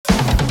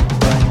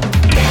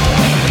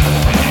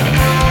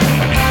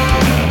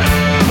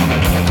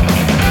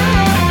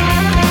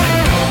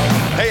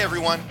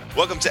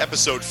Welcome to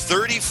episode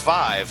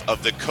 35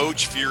 of the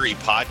Coach Fury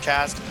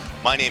podcast.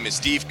 My name is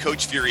Steve,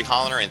 Coach Fury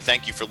Holliner, and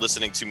thank you for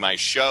listening to my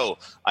show.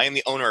 I am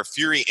the owner of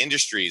Fury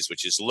Industries,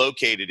 which is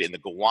located in the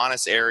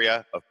Gowanus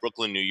area of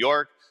Brooklyn, New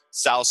York.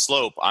 South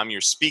Slope, I'm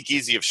your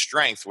speakeasy of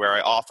strength where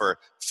I offer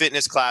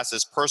fitness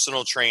classes,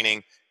 personal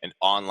training, and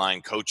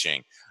online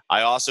coaching.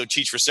 I also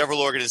teach for several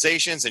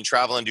organizations and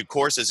travel and do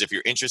courses. If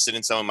you're interested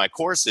in some of my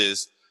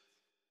courses,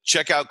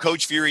 check out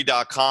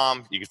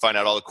CoachFury.com. You can find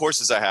out all the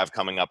courses I have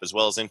coming up, as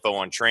well as info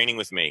on training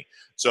with me.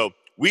 So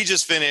we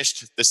just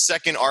finished the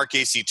second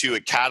RKC2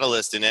 at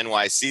Catalyst in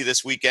NYC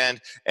this weekend,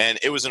 and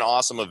it was an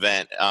awesome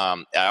event.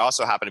 I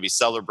also happen to be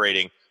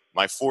celebrating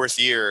my 4th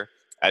year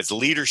as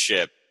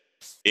leadership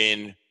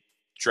in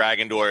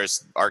Dragon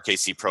Door's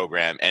RKC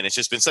program, and it's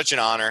just been such an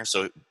honor.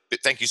 So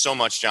thank you so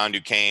much, John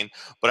Duquesne.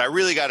 But I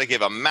really got to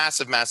give a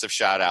massive, massive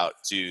shout out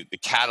to the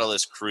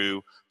Catalyst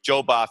crew,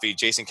 Joe Boffey,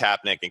 Jason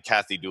Kapnick, and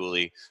Kathy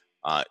Dooley.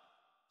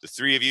 The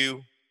three of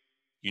you,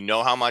 you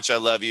know how much I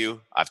love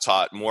you. I've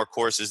taught more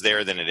courses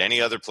there than at any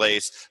other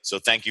place. So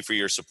thank you for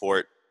your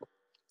support,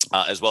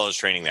 as well as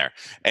training there.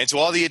 And to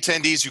all the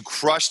attendees who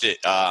crushed it,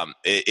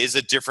 it is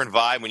a different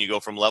vibe when you go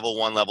from level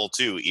 1, level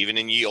 2. Even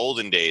in ye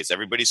olden days,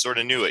 everybody sort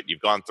of knew it. You've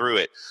gone through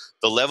it.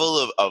 The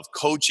level of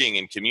coaching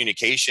and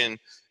communication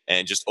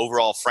and just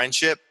overall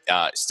friendship,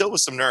 still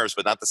with some nerves,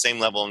 but not the same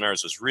level of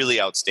nerves, was really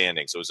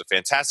outstanding. So it was a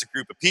fantastic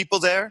group of people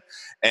there.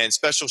 And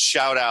special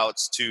shout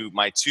outs to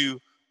my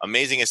 2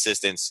 amazing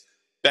assistants,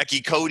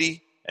 Becky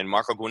Cody and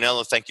Marco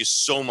Guinello. Thank you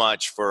so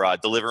much for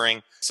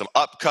delivering some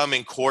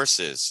upcoming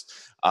courses.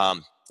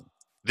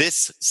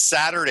 This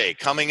Saturday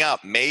coming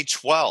up, May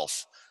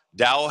 12th,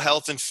 Dow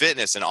Health and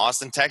Fitness in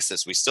Austin,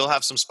 Texas. We still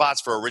have some spots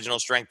for Original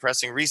Strength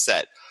Pressing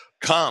Reset.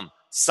 Come,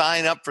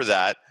 sign up for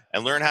that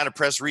and learn how to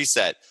press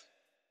reset.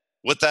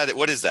 What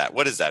is that?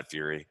 What is that,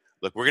 Fury?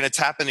 Look, we're going to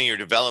tap into your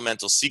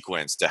developmental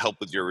sequence to help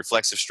with your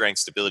reflexive strength,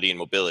 stability, and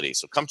mobility.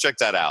 So come check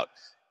that out.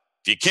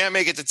 If you can't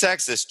make it to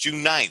Texas,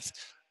 June 9th,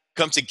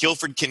 come to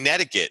Guilford,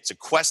 Connecticut to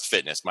Quest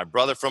Fitness, my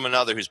brother from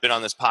another who's been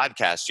on this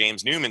podcast,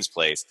 James Newman's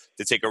place,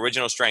 to take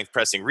Original Strength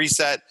Pressing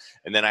Reset.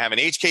 And then I have an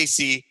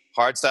HKC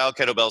Hardstyle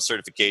Kettlebell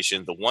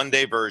certification, the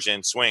one-day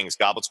version, swings,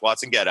 goblet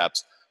squats, and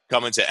get-ups,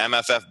 coming to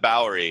MFF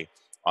Bowery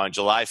on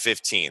July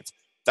 15th.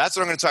 That's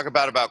what I'm going to talk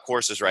about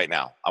courses right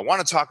now. I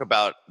want to talk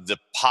about the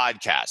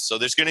podcast. So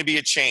there's going to be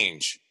a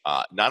change,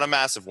 not a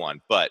massive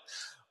one, but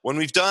when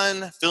we've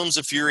done Films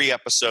of Fury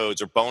episodes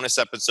or bonus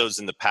episodes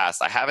in the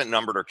past, I haven't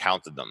numbered or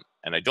counted them.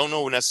 And I don't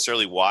know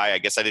necessarily why. I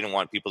guess I didn't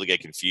want people to get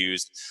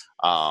confused.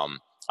 I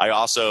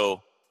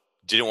also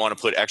didn't want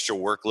to put extra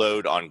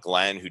workload on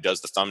Glenn, who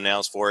does the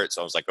thumbnails for it.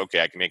 So I was like,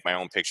 okay, I can make my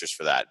own pictures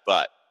for that.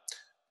 But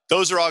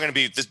those are all going to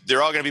be,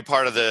 they're all going to be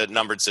part of the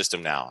numbered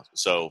system now.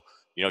 So,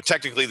 you know,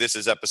 technically this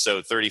is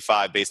episode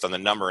 35 based on the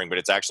numbering, but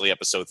it's actually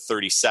episode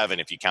 37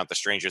 if you count the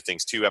Stranger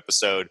Things 2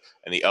 episode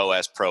and the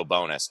OS Pro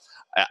bonus.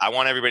 I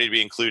want everybody to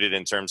be included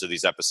in terms of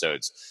these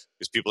episodes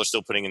because people are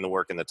still putting in the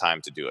work and the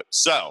time to do it.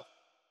 So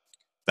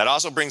that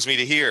also brings me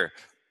to here.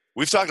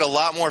 We've talked a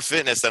lot more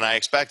fitness than I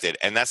expected,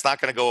 and that's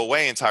not going to go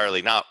away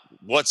entirely, not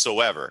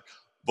whatsoever.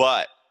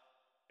 But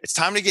it's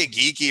time to get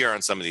geekier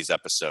on some of these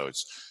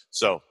episodes.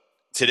 So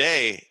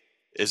today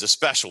is a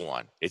special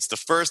one. It's the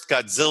first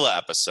Godzilla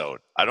episode.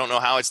 I don't know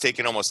how it's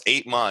taken almost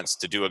 8 months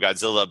to do a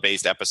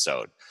Godzilla-based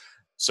episode.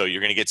 So you're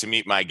going to get to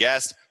meet my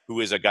guest, who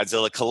is a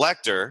Godzilla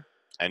collector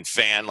and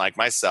fan like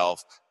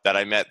myself that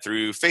I met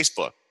through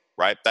Facebook,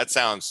 right? That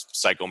sounds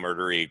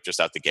psycho-murdery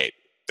just out the gate.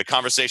 The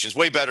conversation's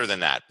way better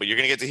than that, but you're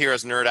going to get to hear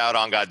us nerd out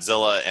on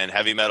Godzilla and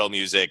heavy metal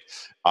music,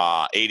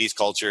 80s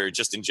culture,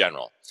 just in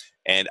general.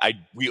 And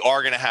we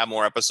are going to have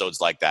more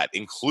episodes like that,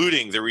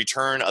 including the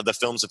return of the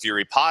Films of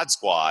Fury Pod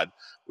Squad,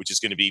 which is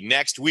going to be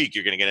next week.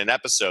 You're going to get an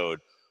episode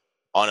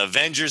on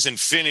Avengers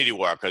Infinity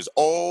War because,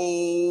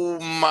 oh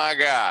my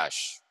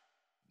gosh,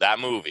 that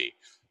movie.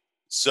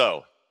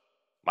 So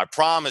my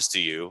promise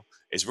to you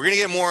is we're going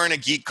to get more into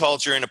geek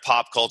culture, into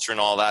pop culture and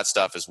all that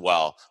stuff as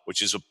well,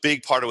 which is a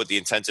big part of what the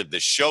intent of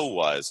this show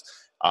was.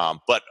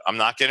 But I'm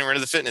not getting rid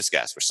of the fitness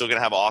guests. We're still going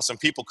to have awesome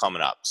people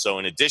coming up. So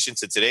in addition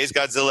to today's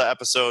Godzilla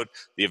episode,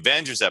 the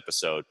Avengers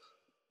episode,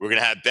 we're going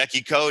to have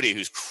Becky Cody,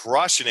 who's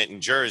crushing it in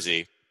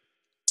Jersey.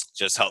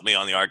 Just helped me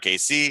on the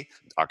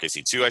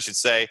RKC2, I should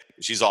say.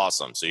 She's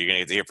awesome. So you're going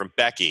to get to hear from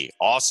Becky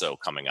also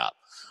coming up.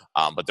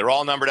 But they're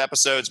all numbered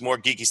episodes, more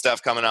geeky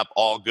stuff coming up,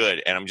 all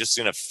good. And I'm just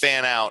going to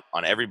fan out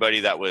on everybody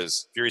that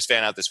was Fury's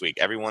fan out this week,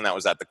 everyone that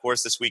was at the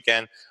course this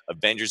weekend,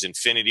 Avengers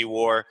Infinity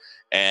War,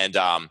 and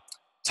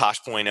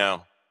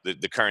Tosh.0,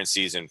 the current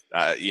season.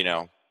 You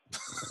know,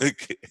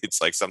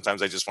 it's like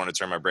sometimes I just want to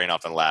turn my brain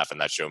off and laugh, and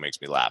that show makes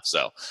me laugh.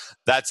 So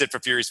that's it for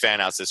Fury's fan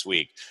outs this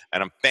week.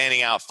 And I'm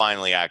fanning out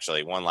finally,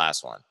 actually, one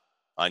last one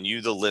on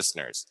you, the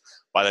listeners.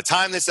 By the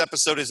time this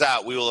episode is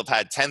out, we will have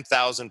had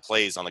 10,000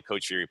 plays on the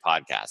Coach Fury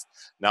podcast.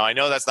 Now, I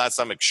know that's not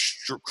some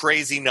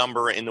crazy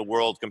number in the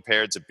world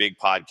compared to big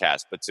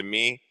podcasts, but to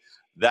me,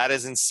 that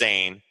is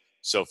insane.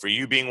 So for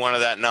you being one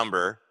of that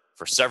number,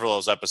 for several of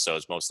those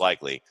episodes, most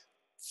likely,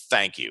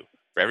 thank you.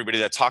 For everybody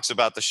that talks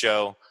about the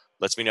show,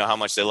 lets me know how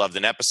much they loved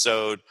an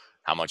episode,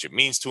 how much it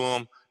means to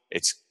them.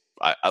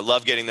 I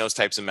love getting those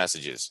types of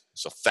messages.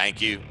 So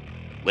thank you,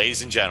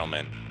 ladies and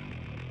gentlemen,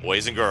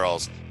 boys and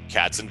girls,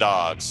 cats and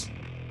dogs,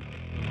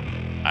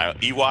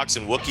 Ewoks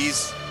and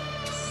Wookiees.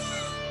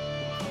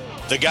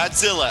 The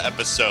Godzilla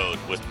episode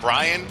with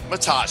Brian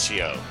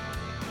Matascio.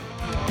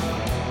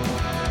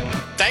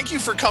 Thank you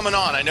for coming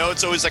on. I know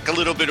it's always like a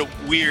little bit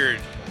of weird.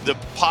 The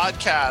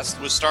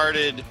podcast was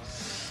started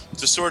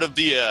to sort of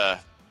be a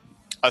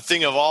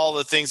thing of all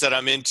the things that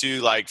I'm into,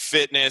 like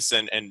fitness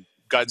and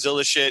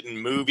Godzilla shit and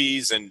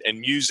movies and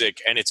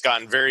music. And it's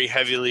gotten very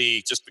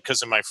heavily, just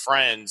because of my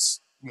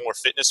friends, more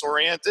fitness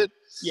oriented.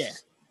 Yeah.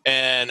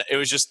 And it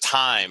was just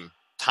time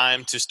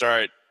to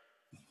start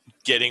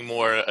getting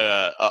more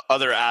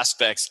other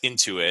aspects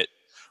into it.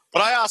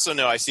 But I also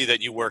know, I see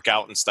that you work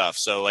out and stuff.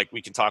 So like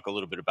we can talk a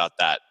little bit about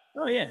that.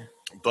 Oh yeah.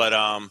 But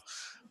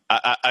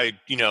I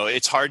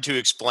it's hard to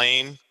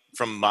explain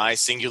from my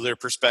singular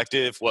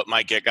perspective what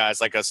might get guys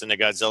like us into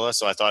Godzilla.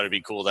 So I thought it'd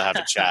be cool to have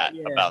a chat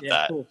about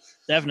that. Cool.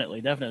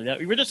 Definitely.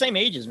 We're the same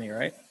age as me,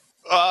 right?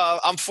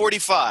 I'm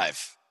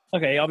 45.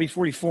 Okay, I'll be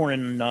 44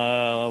 in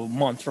a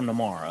month from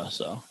tomorrow.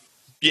 So.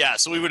 Yeah,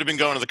 so we would have been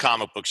going to the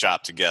comic book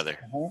shop together.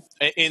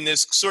 In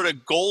this sort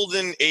of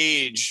golden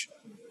age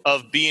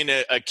of being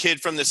a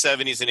kid from the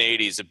 70s and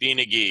 80s, of being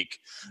a geek,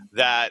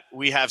 that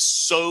we have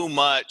so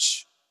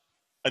much,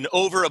 an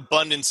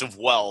overabundance of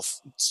wealth.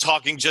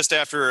 Talking just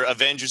after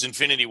Avengers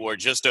Infinity War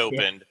just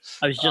opened.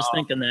 Yeah. I was just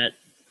thinking that.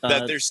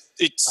 That 5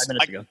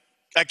 minutes ago.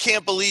 I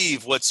can't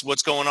believe what's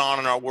going on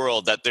in our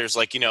world, that there's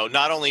like,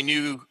 not only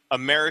new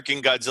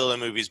American Godzilla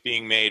movies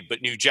being made,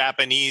 but new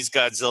Japanese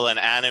Godzilla and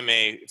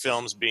anime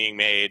films being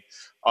made.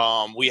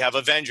 We have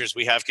Avengers,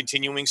 we have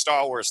continuing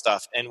Star Wars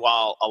stuff. And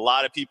while a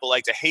lot of people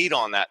like to hate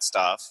on that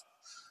stuff,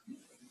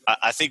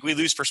 I think we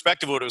lose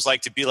perspective of what it was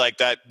like to be like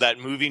that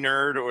movie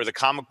nerd or the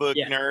comic book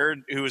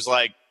nerd who was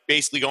like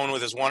basically going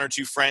with his one or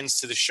two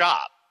friends to the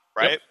shop,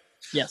 right? Yep.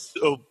 Yes.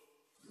 So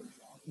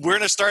we're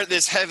going to start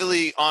this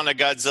heavily on a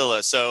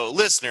Godzilla. So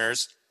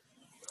listeners,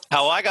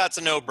 how I got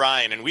to know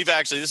Brian, and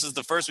this is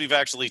the first we've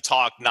actually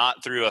talked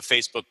not through a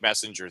Facebook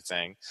Messenger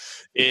thing,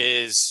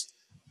 is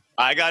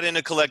I got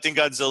into collecting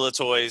Godzilla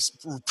toys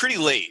pretty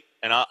late,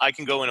 and I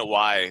can go into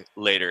why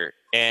later.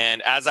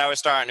 And as I was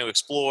starting to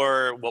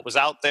explore what was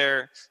out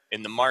there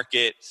in the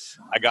market,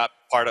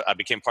 I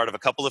became part of a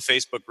couple of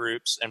Facebook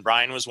groups, and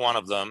Brian was one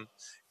of them.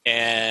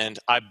 And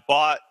I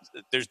bought,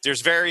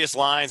 there's various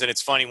lines, and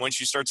it's funny once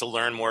you start to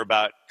learn more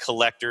about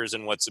collectors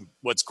and what's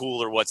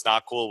cool or what's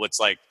not cool, what's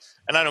like,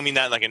 and I don't mean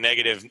that in like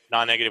a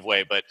non-negative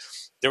way, but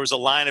there was a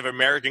line of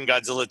American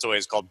Godzilla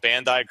toys called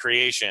Bandai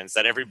Creations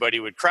that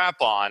everybody would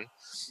crap on,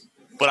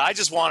 but I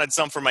just wanted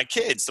some for my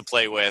kids to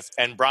play with,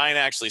 and Brian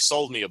actually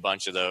sold me a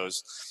bunch of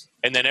those.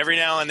 And then every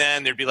now and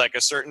then there'd be like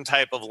a certain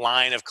type of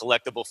line of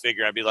collectible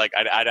figure.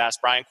 I'd ask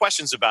Brian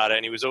questions about it,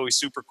 and he was always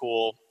super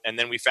cool. And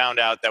then we found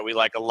out that we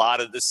like a lot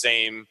of the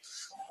same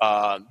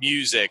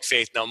music,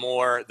 Faith No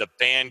More, the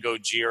band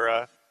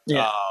Gojira.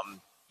 Yeah.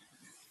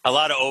 A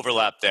lot of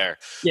overlap there.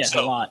 Yeah,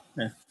 so, a lot.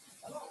 Yeah.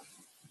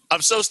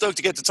 I'm so stoked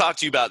to get to talk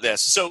to you about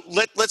this. So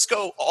let's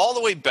go all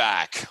the way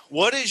back.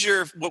 What do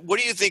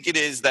you think it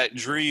is that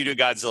drew you to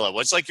Godzilla?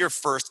 What's like your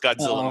first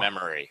Godzilla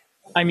memory?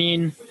 I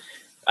mean,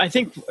 I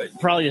think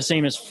probably the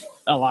same as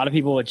a lot of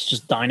people. It's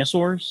just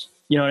dinosaurs.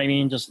 You know what I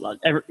mean? Just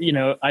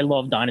I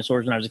loved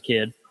dinosaurs when I was a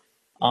kid.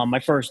 My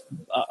first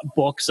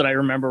books that I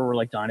remember were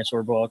like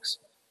dinosaur books.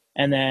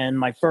 And then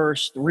my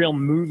first real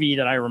movie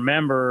that I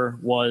remember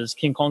was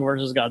King Kong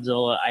versus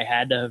Godzilla. I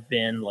had to have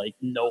been like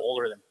no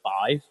older than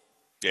 5.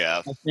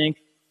 Yeah, I think.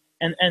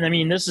 And I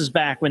mean, this is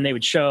back when they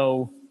would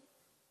show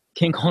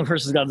King Kong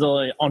versus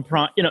Godzilla on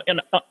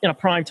in a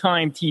prime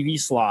time TV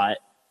slot.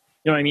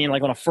 You know what I mean?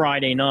 Like on a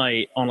Friday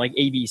night on like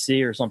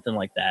ABC or something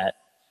like that,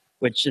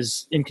 which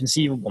is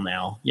inconceivable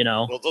now,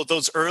 Well,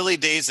 those early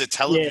days of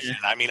television,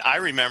 I mean, I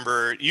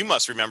remember, you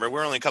must remember,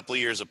 we're only a couple of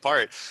years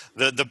apart,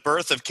 the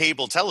birth of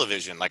cable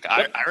television. Like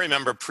I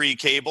remember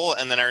pre-cable,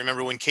 and then I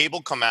remember when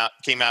cable came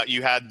out,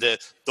 you had the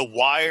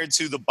wired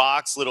to the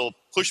box little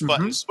push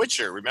button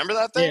switcher. Remember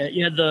that thing? Yeah,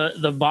 you had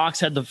the box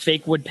had the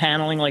fake wood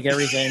paneling like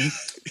everything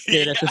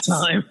did at the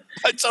time.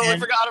 I totally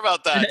forgot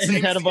about that. And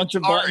it had a bunch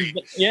of buttons.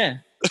 Yeah,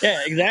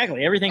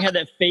 exactly. Everything had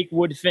that fake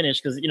wood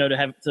finish because,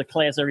 to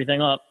class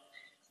everything up.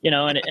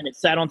 And it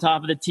sat on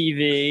top of the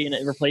TV, and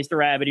it replaced the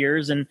rabbit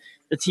ears, and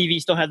the TV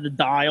still had the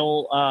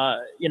dial.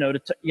 You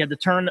had to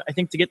turn. I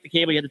think to get the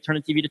cable, you had to turn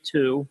the TV to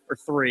 2 or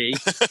 3,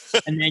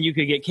 and then you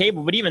could get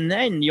cable. But even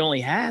then, you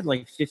only had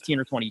like 15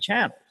 or 20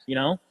 channels.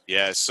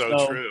 Yeah,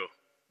 so true.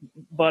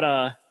 But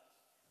I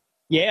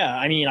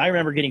mean, I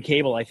remember getting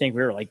cable. I think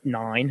we were like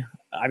 9.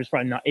 I was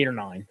probably not 8 or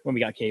 9 when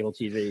we got cable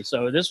TV.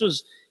 So this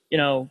was,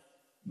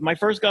 my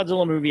first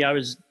Godzilla movie. I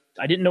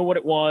didn't know what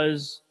it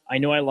was. I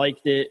knew I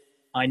liked it.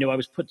 I knew I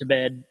was put to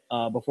bed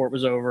before it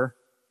was over,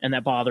 and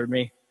that bothered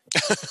me.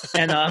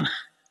 And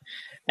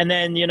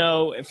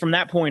then, from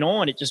that point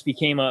on, it just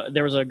became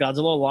there was a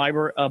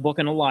Godzilla book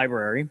in a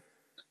library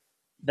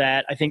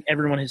that I think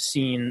everyone has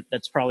seen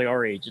that's probably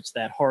our age. It's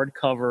that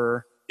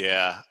hardcover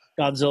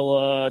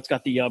Godzilla. It's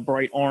got the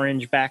bright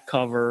orange back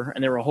cover,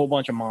 and there were a whole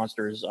bunch of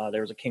monsters.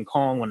 There was a King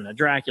Kong one and a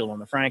Dracula one,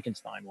 the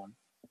Frankenstein one.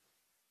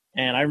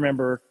 And I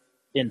remember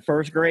in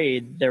first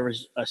grade, there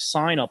was a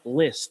sign-up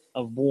list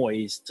of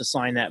boys to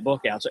sign that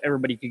book out, so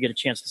everybody could get a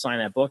chance to sign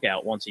that book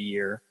out once a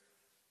year.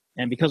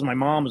 And because my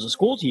mom was a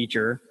school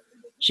teacher,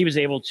 she was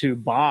able to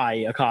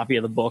buy a copy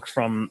of the book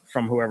from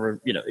whoever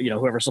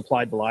whoever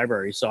supplied the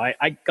library. So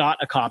I got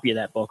a copy of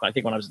that book, I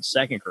think, when I was in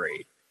second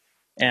grade.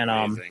 And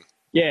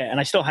and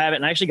I still have it.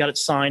 And I actually got it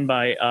signed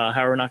by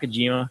Haruo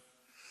Nakajima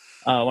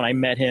when I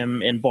met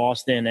him in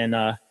Boston.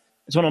 And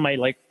it's one of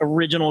my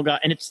original guys.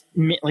 And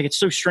it's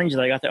so strange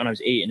that I got that when I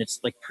was 8, and it's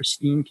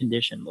pristine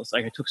condition. It's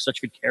I took such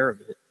good care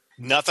of it.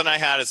 Nothing I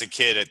had as a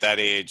kid at that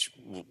age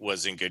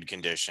was in good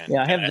condition.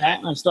 Yeah, I have that,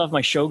 and I still have my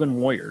Shogun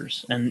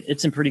Warriors, and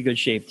it's in pretty good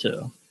shape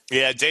too.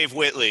 Yeah, Dave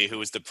Whitley, who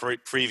was the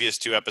previous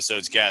 2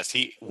 episodes guest,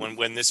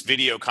 when this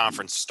video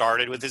conference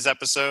started with his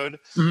episode,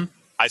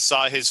 I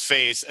saw his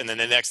face, and then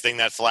the next thing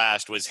that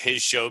flashed was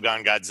his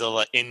Shogun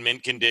Godzilla in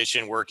mint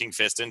condition, working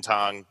fist and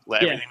tongue.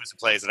 Everything was in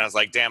place, and I was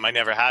like, damn, I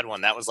never had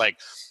one. That was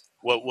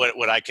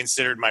what I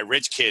considered my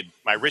rich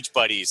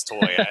buddy's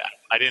toy.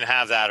 I didn't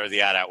have that or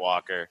the AT-AT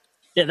Walker.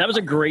 Yeah, that was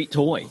a great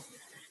toy,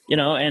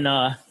 and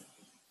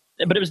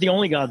but it was the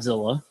only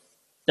Godzilla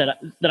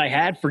that I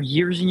had for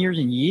years and years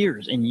and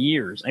years and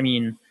years. I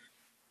mean,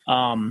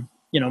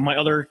 my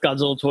other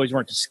Godzilla toys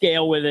weren't to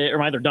scale with it, or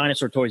my other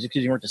dinosaur toys,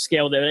 weren't to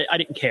scale with it. I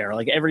didn't care.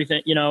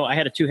 Everything, I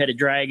had a 2-headed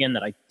dragon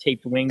that I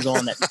taped wings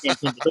on that became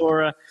King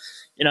Ghidorah.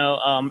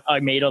 I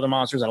made other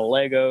monsters out of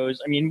Legos.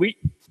 I mean,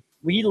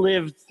 we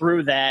lived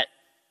through that,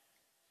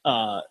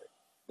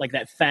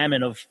 that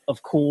famine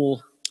of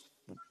cool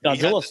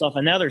Godzilla stuff,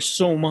 and now there's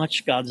so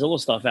much Godzilla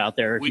stuff out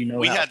there. We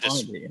had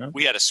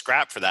to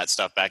scrap for that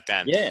stuff back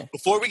then. Yeah.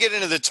 Before we get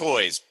into the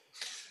toys,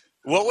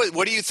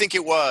 what do you think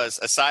it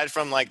was, aside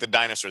from the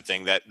dinosaur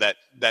thing,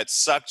 that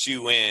sucked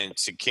you in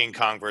to King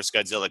Kong vs.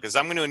 Godzilla? Because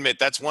I'm going to admit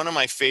that's one of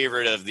my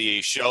favorite of the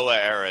Showa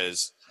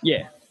eras.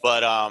 Yeah.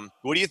 But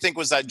what do you think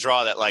was that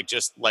draw that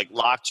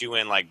locked you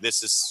in?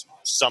 This is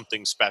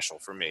something special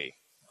for me.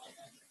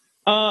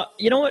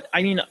 You know what?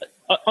 I mean,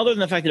 other than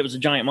the fact that it was a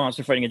giant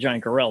monster fighting a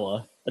giant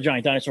gorilla, a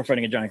giant dinosaur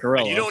fighting a giant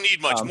gorilla. And you don't need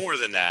much more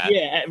than that.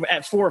 Yeah,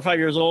 at 4 or 5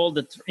 years old,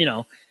 that's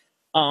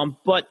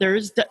but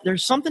there's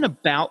something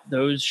about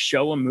those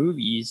Showa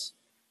movies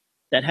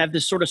that have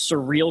this sort of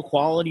surreal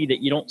quality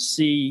that you don't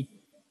see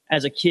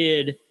as a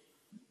kid.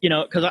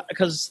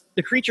 Because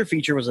the creature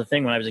feature was a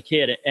thing when I was a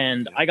kid,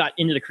 and I got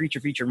into the creature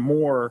feature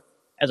more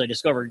as I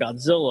discovered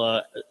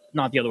Godzilla,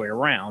 not the other way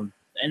around.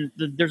 And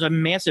there's a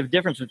massive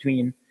difference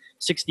between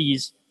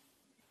 60s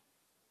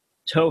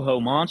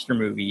Toho monster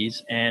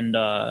movies and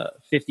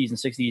 50s and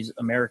 60s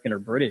American or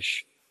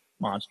British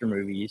monster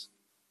movies.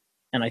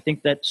 And I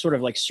think that sort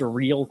of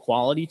surreal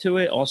quality to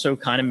it also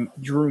kind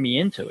of drew me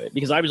into it,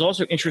 because I was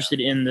also interested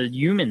in the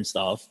human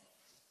stuff,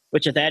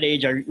 which at that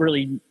age I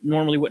really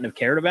normally wouldn't have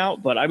cared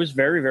about, but I was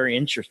very, very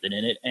interested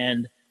in it.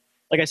 And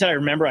like I said, I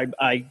remember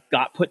I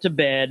got put to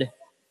bed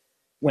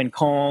when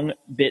Kong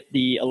bit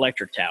the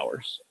electric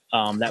towers.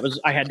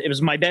 It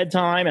was my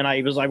bedtime, and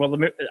I was like, well,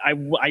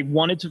 I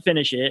wanted to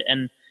finish it,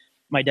 and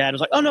my dad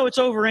was like, oh no, it's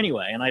over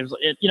anyway. And I was,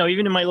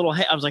 even in my little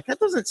head, I was like, that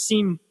doesn't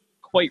seem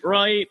quite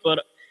right.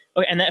 But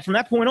okay, and from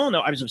that point on, though,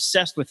 I was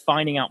obsessed with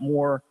finding out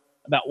more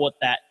about what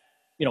that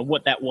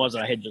was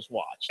that I had just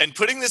watched. And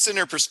putting this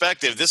into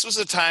perspective, this was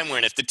a time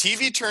when if the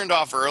TV turned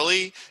off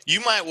early,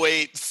 you might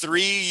wait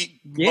 3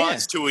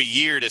 months to a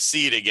year to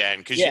see it again,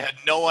 because you had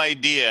no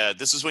idea.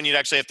 This is when you'd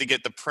actually have to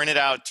get the printed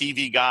out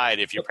TV guide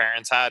if your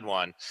parents had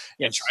one,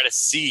 and try to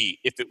see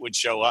if it would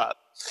show up.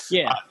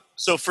 Yeah.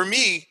 So for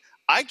me,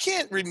 I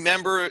can't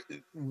remember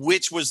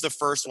which was the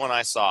first one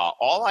I saw.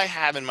 All I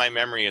have in my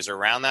memory is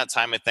around that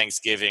time of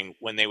Thanksgiving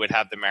when they would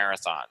have the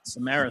marathons.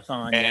 The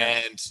marathon,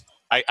 and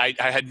I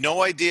had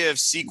no idea of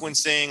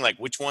sequencing,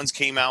 which ones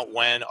came out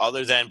when,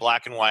 other than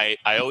black and white.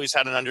 I always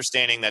had an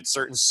understanding that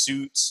certain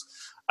suits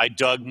I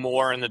dug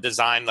more in the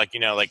design,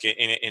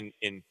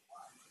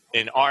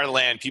 in our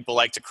land, people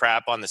like to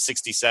crap on the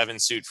 67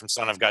 suit from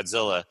Son of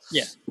Godzilla.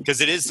 Yeah. Because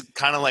it is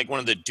kind of one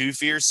of the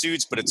doofier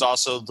suits, but it's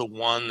also the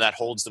one that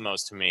holds the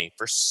most to me.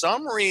 For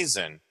some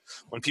reason,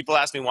 when people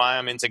ask me why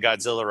I'm into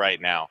Godzilla right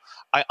now,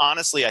 I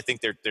think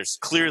there's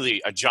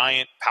clearly a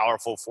giant,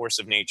 powerful force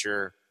of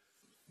nature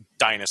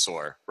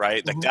dinosaur,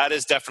 right? That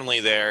is definitely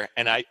there.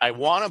 And I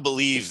want to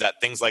believe that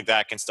things like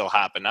that can still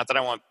happen. Not that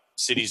I want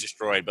cities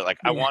destroyed, but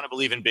I want to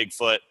believe in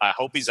Bigfoot. I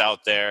hope he's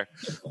out there.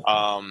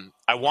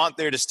 I want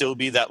there to still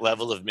be that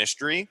level of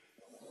mystery.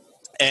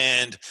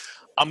 And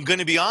I'm going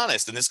to be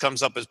honest, and this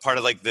comes up as part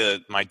of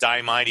my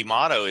Die Mighty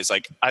motto is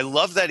I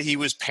love that he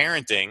was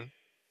parenting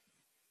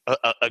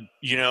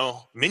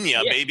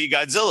Minya, baby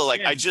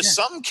Godzilla.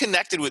 Something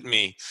connected with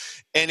me.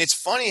 And it's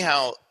funny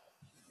how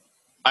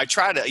I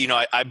try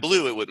to, I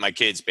blew it with my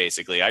kids,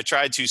 basically. I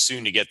tried too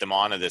soon to get them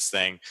onto this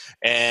thing.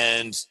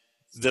 And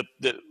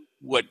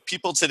what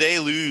people today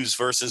lose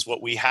versus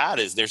what we had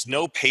is there's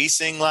no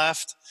pacing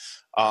left.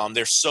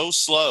 They're so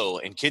slow,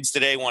 and kids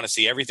today want to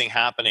see everything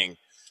happening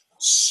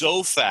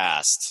so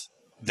fast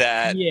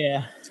that,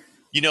 Yeah.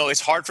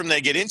 it's hard for them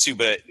to get into,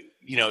 but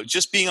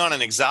just being on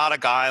an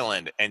exotic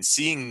island and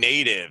seeing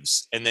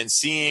natives, and then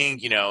seeing,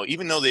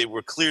 even though they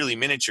were clearly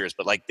miniatures,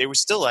 but like they were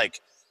still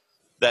like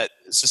that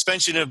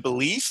suspension of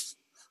belief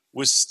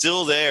was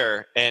still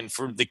there. And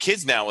for the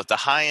kids now with the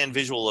high end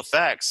visual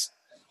effects,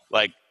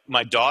 like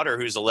my daughter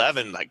who's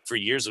 11, like for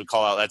years would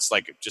call out, that's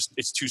like, just,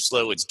 it's too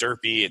slow. It's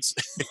derpy. It's,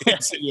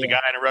 it's Yeah. the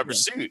guy in a rubber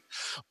suit.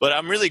 But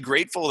I'm really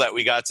grateful that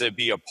we got to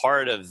be a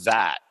part of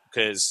that,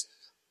 because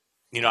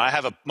I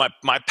have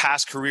my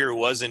past career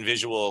was in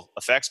visual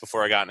effects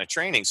before I got into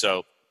training.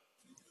 So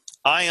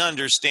I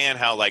understand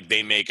how like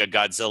they make a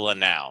Godzilla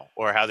now,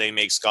 or how they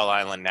make Skull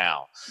Island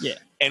now. Yeah.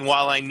 And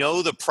while I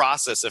know the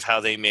process of how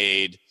they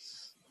made,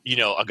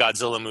 a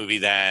Godzilla movie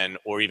then,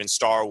 or even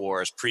Star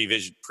Wars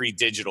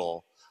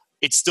pre-digital,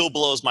 it still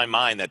blows my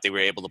mind that they were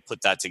able to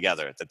put that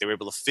together, that they were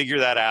able to figure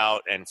that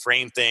out and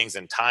frame things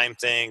and time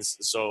things.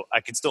 So I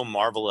could still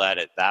marvel at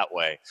it that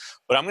way.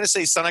 But I'm going to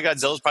say Son of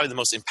Godzilla is probably the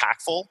most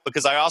impactful,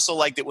 because I also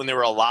liked it when there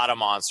were a lot of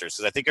monsters,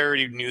 because I think I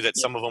already knew that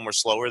some of them were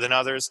slower than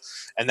others.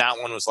 And that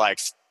one was like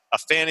a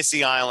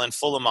fantasy island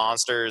full of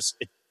monsters.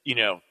 It,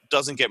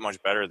 doesn't get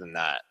much better than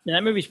that. Yeah,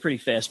 that movie's pretty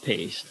fast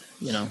paced,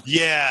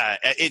 Yeah,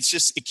 it's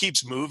just, it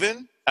keeps moving.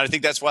 And I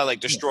think that's why like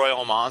Destroy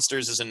All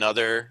Monsters is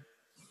another,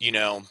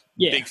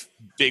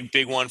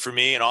 big one for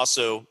me. And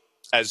also,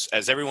 as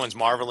everyone's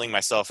marveling,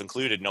 myself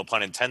included, no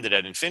pun intended,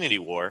 at Infinity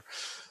War,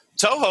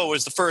 Toho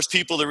was the first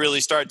people to really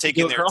start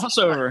taking their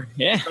crossover.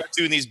 Start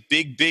doing these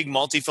big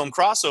multi-film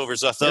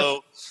crossovers.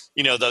 Although,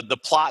 the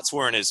plots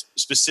weren't as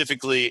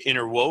specifically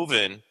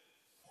interwoven.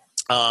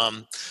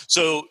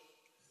 So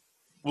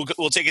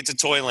we'll take it to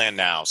Toyland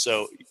now.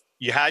 So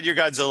you had your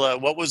Godzilla.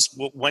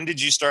 When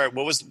did you start?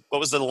 What was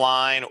the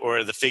line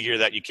or the figure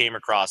that you came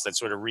across that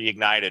sort of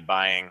reignited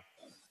buying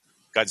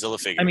Godzilla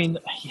figures? I mean,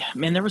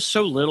 man, there was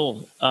so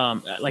little.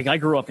 Like I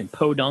grew up in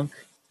Podunk,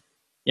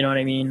 you know what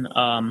I mean?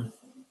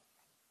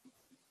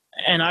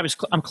 And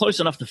I'm close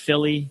enough to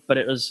Philly, but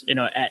it was,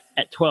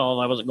 at 12,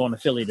 I wasn't going to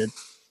Philly to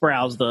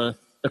browse the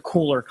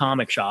cooler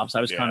comic shops.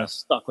 I was kind of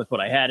stuck with what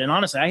I had. And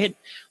honestly, I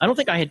don't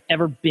think I had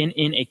ever been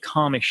in a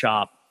comic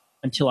shop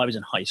until I was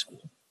in high school.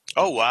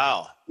 Oh,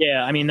 wow.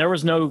 Yeah. I mean, there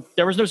was no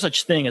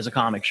such thing as a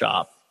comic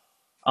shop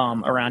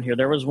around here.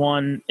 There was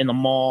one in the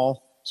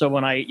mall. So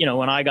when I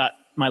got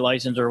my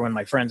license, or when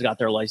my friends got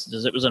their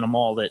licenses, it was in a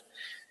mall that,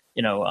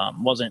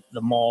 wasn't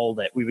the mall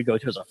that we would go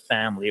to as a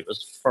family. It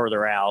was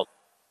further out.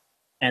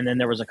 And then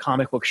there was a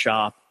comic book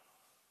shop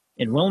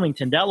in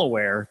Wilmington,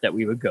 Delaware that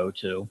we would go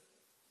to.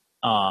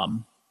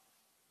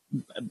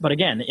 But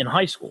again, in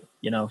high school,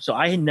 so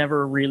I had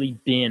never really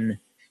been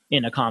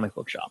in a comic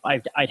book shop.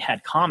 I'd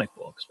had comic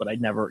books, but I'd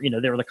never,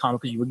 they were the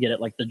comic books you would get at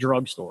like the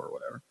drugstore or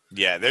whatever.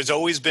 Yeah, there's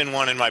always been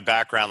one in my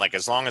background. Like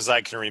as long as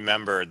I can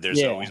remember,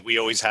 we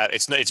always had.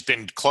 It's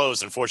been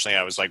closed. Unfortunately,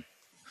 I was like,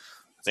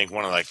 I think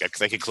I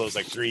think it closed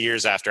like 3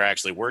 years after I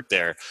actually worked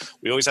there.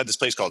 We always had this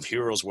place called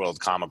Heroes World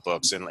Comic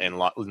Books in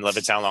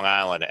Levittown, Long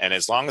Island. And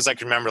as long as I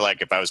can remember,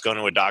 like if I was going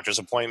to a doctor's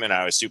appointment,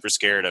 I was super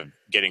scared of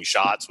getting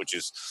shots, which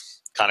is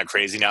kind of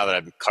crazy now that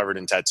I'm covered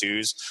in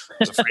tattoos. I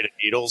was afraid of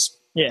needles.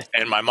 Yeah.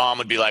 And my mom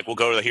would be like, we'll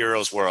go to the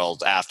Heroes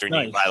World after and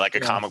you buy like a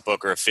comic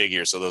book or a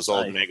figure. So those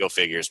old Mego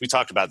figures. We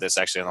talked about this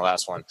actually in the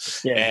last one.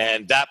 Yeah.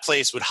 And that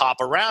place would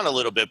hop around a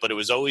little bit, but it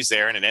was always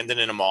there, and it ended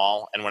in a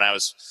mall. And when I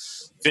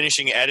was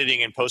finishing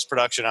editing and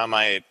post-production on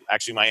my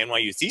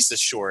NYU thesis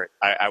short,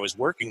 I was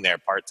working there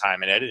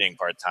part-time and editing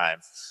part-time.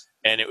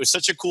 And it was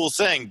such a cool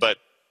thing. But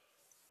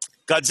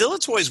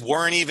Godzilla toys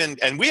weren't even,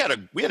 and we had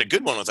a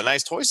good one with a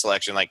nice toy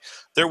selection. Like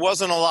there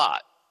wasn't a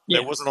lot.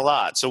 There wasn't a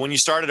lot. So when you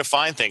started to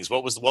find things,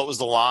 what was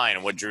the line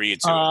and what drew you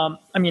to it?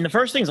 I mean, the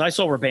first things I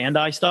saw were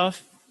Bandai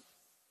stuff.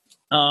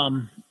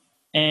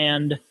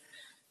 And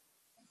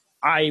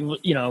I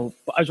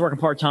was working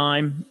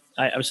part-time.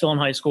 I was still in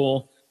high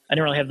school. I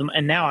didn't really have them.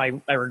 And now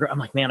I regret, I'm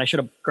like, man, I should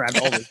have grabbed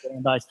all those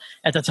Bandais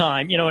at the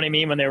time. You know what I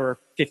mean? When they were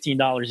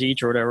 $15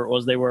 each or whatever it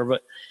was they were.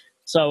 But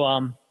so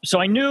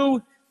I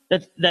knew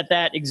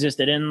that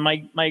existed. And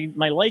my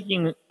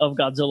liking of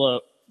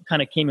Godzilla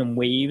kind of came in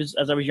waves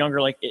as I was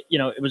younger. Like,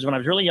 it was when I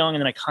was really young,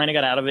 and then I kind of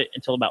got out of it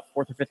until about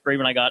 4th or 5th grade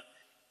when I got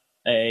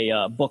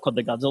a book called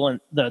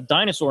the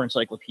Dinosaur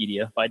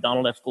Encyclopedia by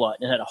Donald F. Glutt.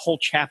 And it had a whole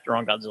chapter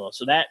on Godzilla.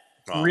 So that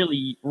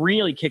really,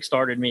 really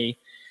kickstarted me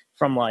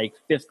from like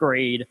 5th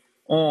grade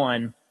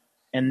on.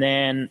 And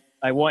then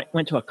I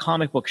went to a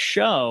comic book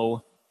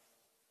show,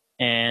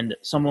 and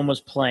someone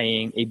was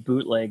playing a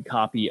bootleg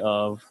copy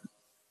of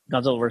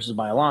Godzilla vs.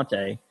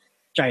 Biollante,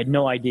 which I had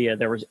no idea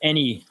there was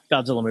any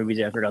Godzilla movies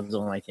after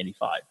Godzilla in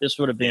 1985. This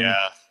would have been,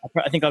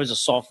 I think I was a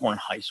sophomore in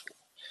high school.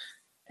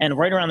 And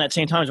right around that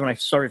same time is when I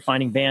started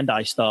finding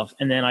Bandai stuff.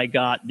 And then I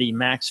got the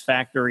Max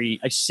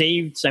Factory. I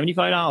saved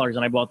 $75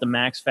 and I bought the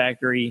Max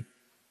Factory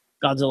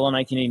Godzilla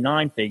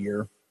 1989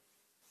 figure.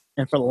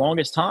 And for the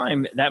longest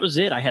time, that was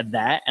it. I had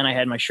that, and I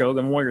had my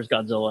Shogun Warriors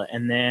Godzilla.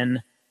 And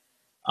then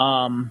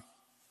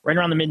right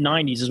around the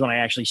mid-90s is when I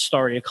actually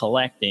started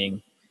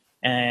collecting.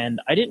 And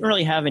I didn't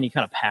really have any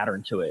kind of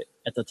pattern to it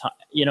at the time.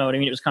 You know what I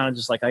mean? It was kind of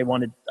just like I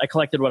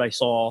collected what I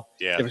saw.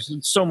 Yeah. There was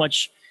so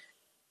much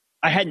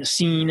I hadn't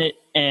seen it,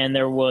 and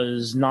there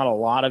was not a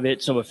lot of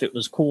it. So if it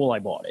was cool, I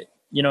bought it.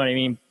 You know what I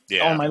mean?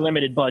 Yeah. On my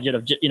limited budget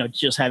of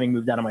just having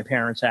moved out of my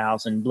parents'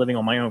 house and living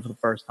on my own for the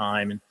first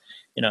time, and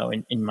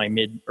in my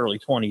early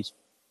 20s.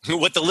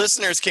 What the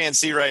listeners can't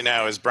see right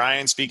now is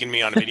Brian speaking to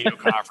me on a video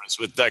conference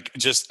with like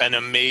just an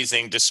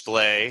amazing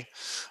display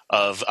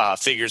of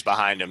figures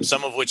behind him,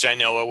 some of which I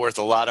know are worth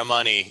a lot of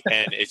money,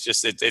 and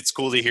it's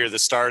cool to hear the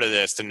start of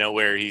this, to know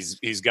where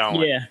he's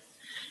going. Yeah.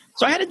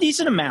 So I had a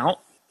decent amount,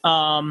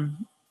 and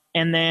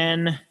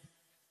then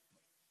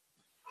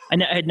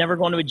I had never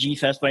gone to a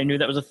G-Fest, but I knew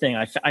that was a thing.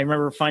 I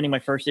remember finding my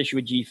first issue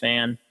of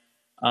G-Fan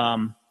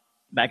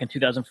back in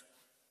 2000.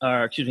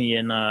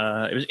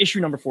 It was issue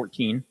number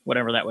 14,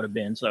 whatever that would have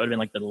been. So that would have been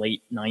like the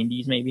late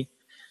 90s, maybe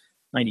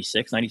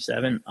 96,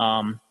 97.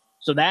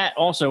 So that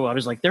also, I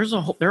was like, there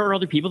are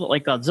other people that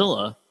like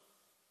Godzilla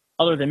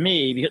other than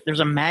me, because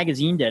there's a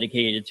magazine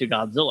dedicated to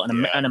Godzilla,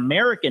 an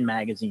American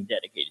magazine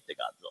dedicated to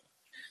Godzilla.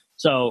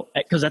 So,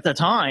 because at the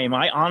time,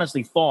 I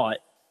honestly thought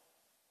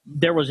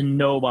there was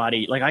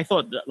nobody. Like, I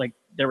thought that, like,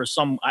 there was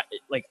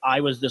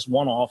I was this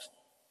one-off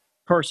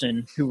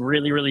person who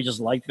really, really just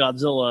liked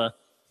Godzilla,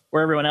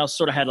 where everyone else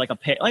sort of had like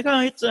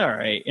it's all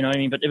right, you know what I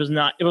mean? But it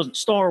wasn't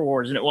Star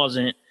Wars, and it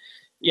wasn't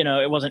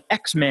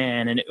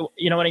X-Men, and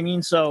you know what I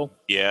mean? So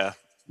yeah,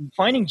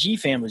 finding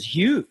G-Fan was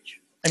huge.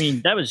 I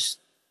mean, that was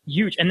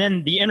huge. And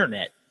then the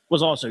internet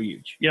was also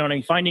huge. You know what I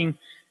mean? Finding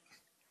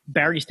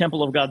Barry's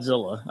Temple of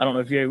Godzilla. I don't know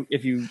if you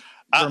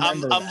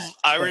remember that.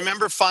 I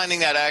remember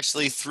finding that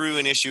actually through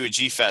an issue of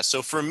G-Fest.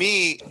 So for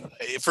me,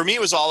 it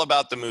was all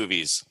about the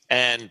movies.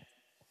 And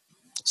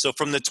so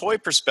from the toy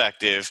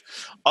perspective,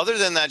 other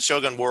than that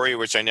Shogun Warrior,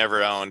 which I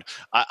never owned,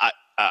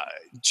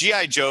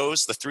 G.I.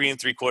 Joes, the 3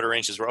 3/4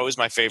 inches, were always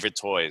my favorite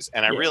toys.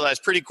 And I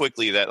realized pretty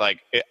quickly that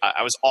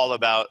I was all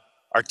about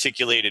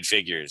articulated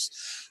figures.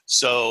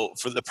 So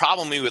for the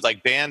problem with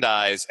like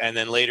Bandai's, and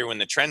then later when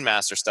the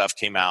Trendmaster stuff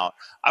came out,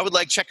 I would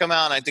like check them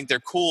out and I think they're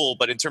cool.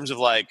 But in terms of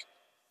like,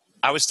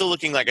 I was still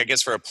looking like, I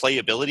guess, for a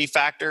playability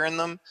factor in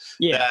them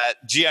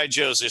that G.I.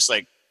 Joe's just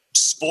like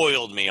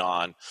spoiled me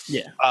on.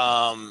 Yeah.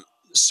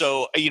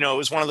 So, it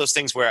was one of those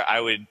things where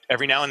I would,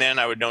 every now and then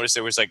I would notice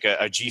there was like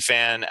a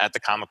G-Fan at the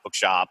comic book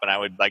shop, and I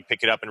would like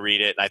pick it up and read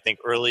it. And I think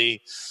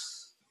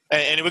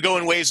and it would go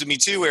in waves with me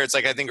too, where it's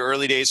like, I think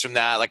early days from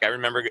that, like I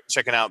remember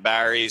checking out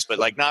Barry's, but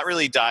like not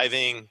really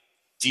diving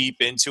deep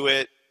into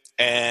it.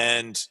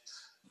 And,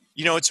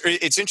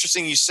 it's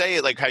interesting you say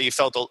it, like how you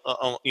felt,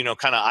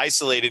 kind of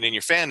isolated in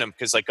your fandom,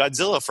 because like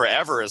Godzilla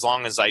forever, as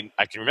long as I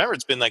can remember,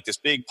 it's been like this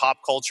big pop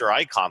culture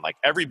icon. Like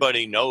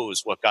everybody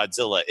knows what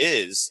Godzilla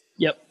is.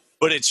 Yep.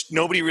 But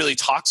nobody really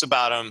talks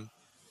about him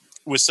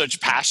with such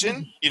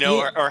passion,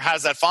 or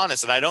has that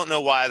fondness. And I don't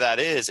know why that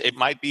is. It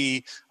might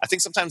be, I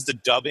think sometimes the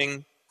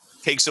dubbing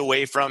takes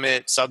away from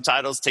it.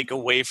 Subtitles take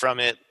away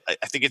from it.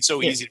 I think it's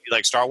so easy to be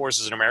like, Star Wars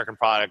is an American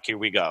product. Here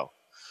we go.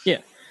 Yeah.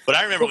 But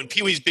I remember when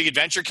Pee-wee's Big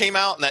Adventure came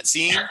out and that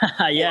scene,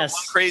 yes,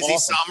 One Crazy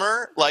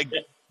Summer,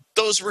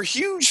 those were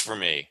huge for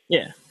me.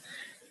 Yeah.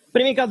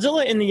 But I mean,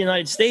 Godzilla in the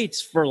United States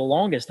for the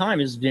longest time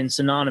has been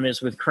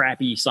synonymous with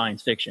crappy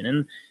science fiction.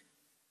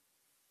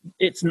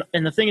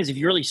 And the thing is, if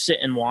you really sit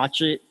and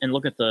watch it and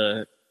look at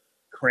the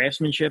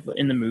craftsmanship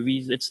in the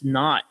movies, it's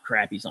not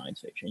crappy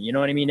science fiction. You know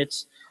what I mean?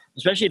 It's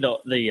especially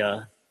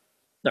the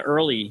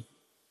early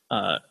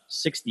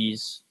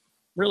 60s,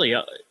 really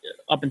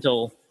up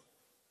until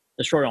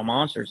Destroy All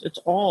Monsters.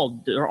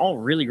 They're all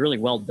really, really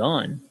well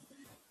done.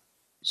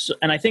 So,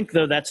 and I think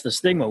though that's the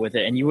stigma with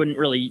it, and you wouldn't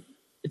really.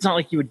 It's not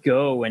like you would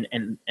go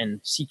and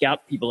seek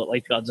out people that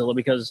like Godzilla,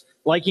 because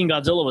liking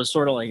Godzilla was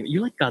sort of like, you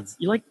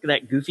like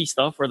that goofy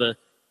stuff where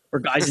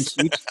guys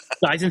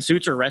in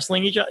suits are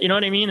wrestling each other. You know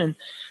what I mean? And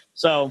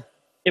so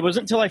it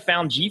wasn't until I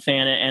found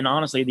G-Fan and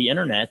honestly the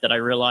internet that I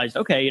realized,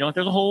 okay,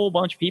 there's a whole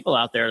bunch of people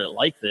out there that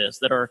like this,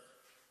 that are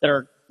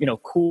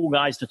cool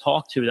guys to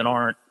talk to, that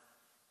aren't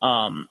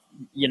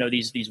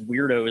these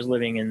weirdos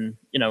living in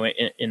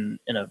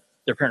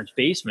their parents'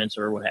 basements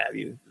or what have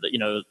you.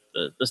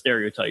 The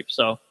stereotype.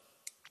 So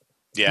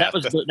that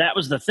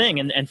was the thing,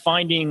 and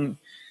finding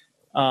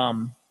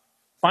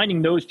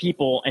those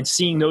people and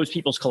seeing those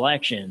people's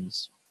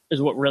collections is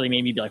what really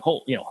made me be like,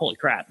 holy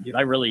crap, dude,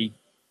 I really,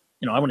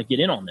 I want to get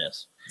in on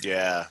this.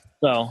 Yeah.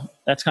 So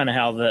that's kind of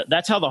how the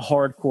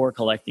hardcore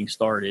collecting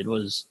started,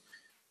 was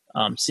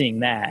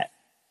seeing that.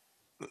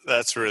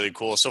 That's really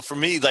cool. So for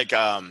me, like,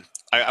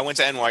 I went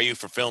to NYU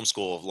for film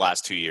school the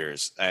last 2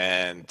 years,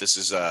 and this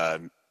is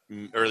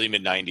early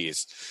mid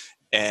 90s.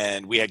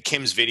 And we had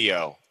Kim's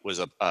Video, was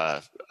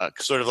a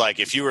sort of like,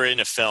 if you were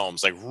into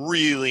films, like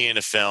really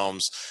into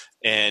films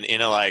and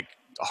into like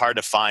hard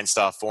to find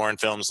stuff, foreign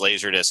films,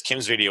 Laserdisc,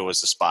 Kim's Video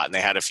was the spot, and they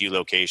had a few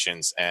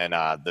locations, and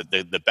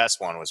the best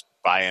one was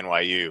by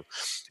NYU.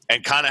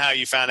 And kind of how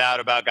you found out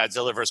about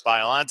Godzilla vs.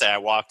 Biollante, I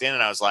walked in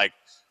and I was like,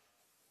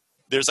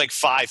 there's like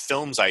 5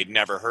 films I'd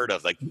never heard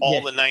of. Like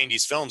all the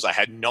 90s films, I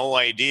had no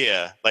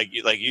idea. Like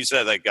you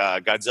said, like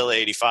Godzilla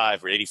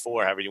 85 or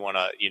 84, however you want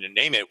to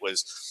name it, I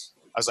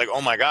was like,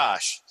 oh my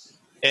gosh.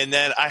 And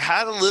then I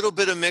had a little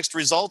bit of mixed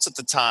results at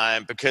the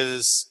time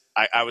because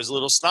I was a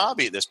little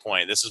snobby at this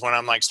point. This is when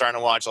I'm like starting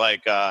to watch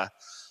like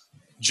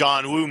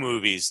John Woo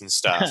movies and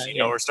stuff.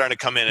 We're starting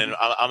to come in, and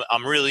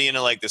I'm really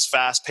into like this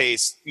fast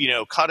paced,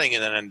 cutting.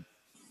 And then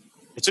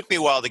it took me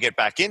a while to get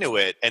back into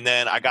it. And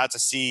then I got to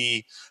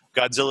see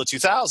Godzilla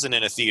 2000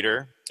 in a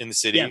theater in the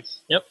city.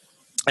 Yes. Yep.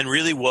 And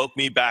really woke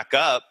me back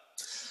up.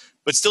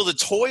 But still, the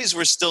toys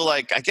were still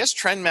like, I guess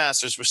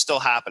Trendmasters were still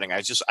happening. I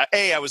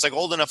was like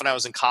old enough and I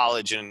was in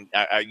college, and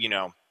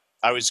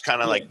I was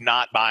kind of like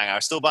not buying. I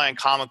was still buying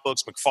comic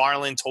books.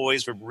 McFarlane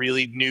toys were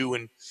really new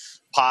and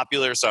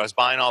popular, so I was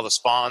buying all the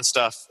Spawn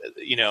stuff,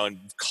 and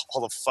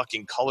all the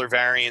fucking color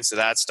variants of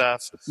that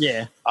stuff.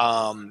 Yeah.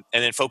 And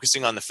then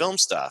focusing on the film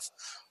stuff.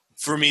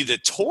 For me, the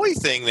toy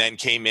thing then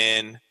came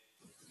in.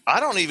 I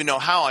don't even know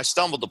how I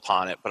stumbled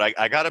upon it, but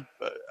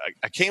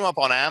I came up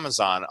on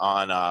Amazon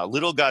on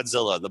Little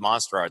Godzilla, the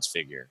Monster Arts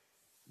figure,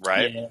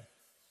 right? Yeah.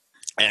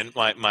 And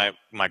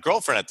my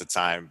girlfriend at the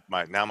time,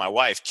 my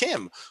wife,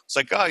 Kim, was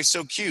like, oh, he's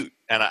so cute.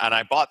 And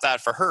I bought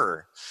that for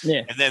her.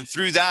 Yeah. And then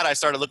through that, I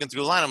started looking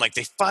through the line. I'm like,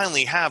 they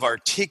finally have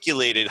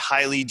articulated,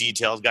 highly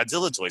detailed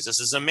Godzilla toys. This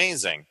is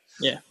amazing.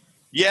 Yeah.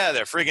 Yeah,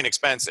 they're friggin'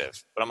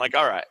 expensive. But I'm like,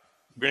 all right,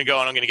 we're going to go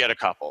and I'm going to get a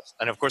couple.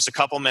 And of course, a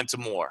couple meant to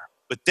more.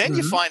 But then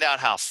you find out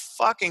how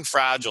fucking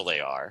fragile they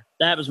are.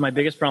 That was my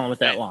biggest problem with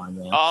that line,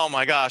 man. Oh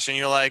my gosh. And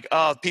you're like,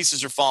 oh,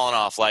 pieces are falling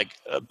off. Like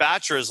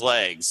Batra's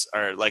legs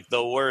are like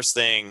the worst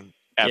thing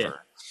ever. Yeah.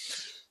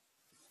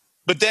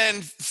 But then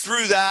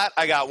through that,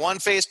 I got one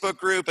Facebook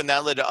group, and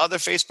that led to other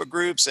Facebook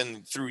groups.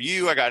 And through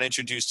you, I got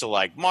introduced to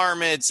like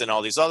Marmots and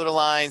all these other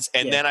lines.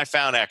 And then I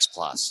found X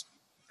Plus.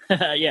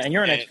 Yeah, and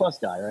you're an X Plus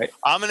guy, right?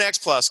 I'm an X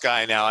Plus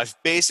guy now. I've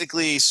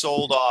basically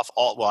sold off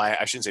all. Well,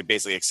 I shouldn't say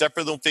basically, except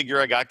for the figure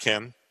I got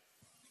Kim.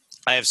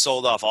 I have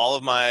sold off all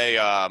of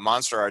my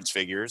Monster Arts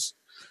figures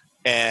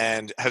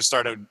and have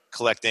started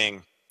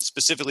collecting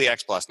specifically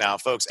X Plus. Now,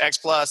 folks, X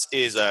Plus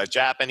is a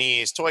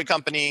Japanese toy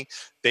company.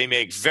 They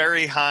make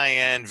very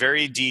high-end,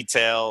 very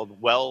detailed,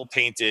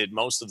 well-painted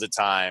most of the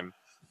time,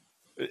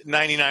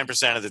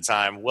 99% of the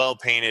time,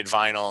 well-painted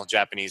vinyl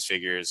Japanese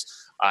figures,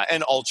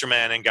 and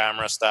Ultraman and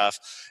Gamera stuff.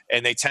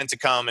 And they tend to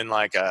come in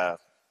like a,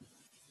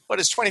 what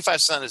is 25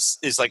 cents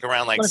is like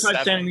around like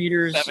 25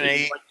 centimeters, 7,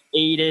 8. Like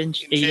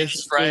 8-inch,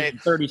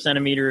 right? 30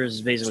 centimeters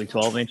is basically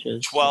 12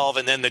 inches. 12,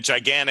 and then the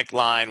gigantic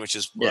line, which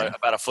is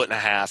about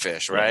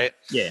 1.5-ish, right?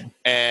 Yeah.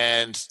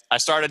 And I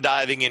started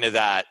diving into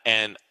that,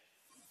 and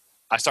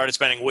I started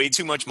spending way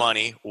too much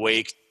money,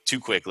 way too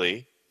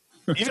quickly,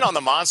 even on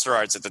the Monster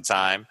Arts at the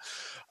time,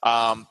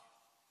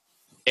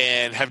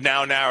 and have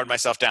now narrowed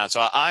myself down. So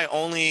I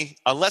only,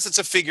 unless it's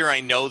a figure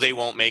I know they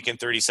won't make in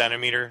 30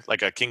 centimeter,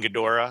 like a King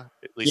Ghidorah,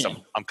 at least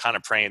I'm kind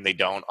of praying they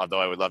don't, although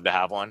I would love to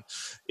have one,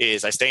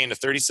 is I stay in the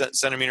 30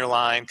 centimeter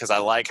line because I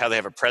like how they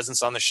have a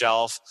presence on the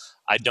shelf.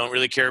 I don't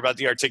really care about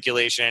the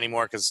articulation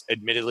anymore because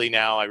admittedly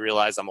now I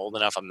realize I'm old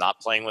enough, I'm not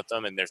playing with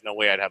them, and there's no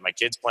way I'd have my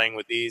kids playing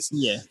with these.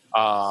 Yeah.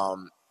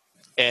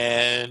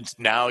 And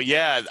now,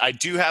 I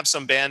do have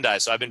some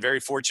Bandai. So I've been very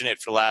fortunate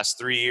for the last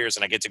 3 years,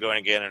 and I get to go in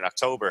again in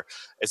October,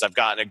 as I've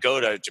gotten to go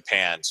to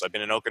Japan. So I've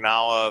been in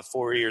Okinawa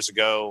 4 years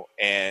ago,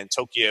 and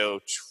Tokyo.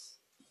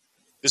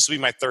 This will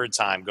be my 3rd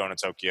time going to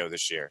Tokyo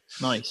this year.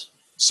 Nice.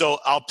 So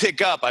I'll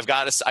pick up. I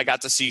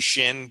got to see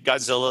Shin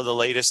Godzilla, the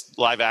latest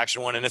live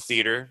action one, in a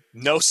theater.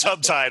 No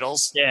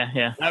subtitles.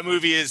 Yeah. That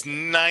movie is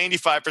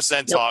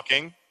 95%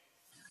 talking.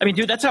 I mean,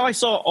 dude, that's how I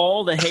saw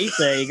all the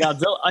Heisei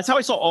Godzilla. That's how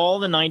I saw all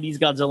the 90s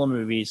Godzilla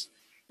movies.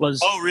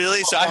 Oh,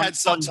 really? So I had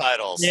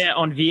subtitles.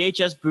 On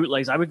VHS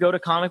bootlegs. I would go to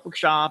comic book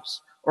shops,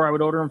 or I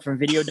would order them from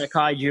Video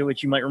Kaiju,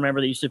 which you might remember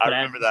they used to put. I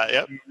remember that,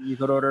 yep. You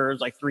could order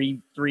like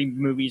three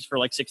movies for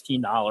like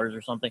 $16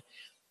 or something.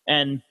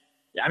 And,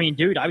 I mean,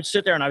 dude, I would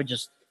sit there and I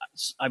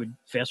would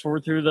fast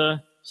forward through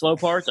the slow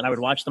parts, and I would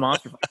watch the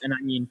monster fight. And,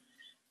 I mean,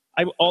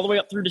 all the way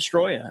up through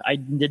Destroya. I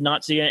did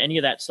not see any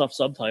of that stuff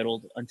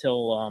subtitled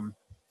until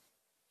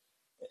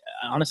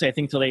honestly, I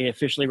think until they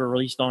officially were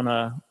released on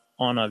a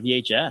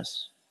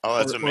VHS. Oh,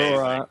 that's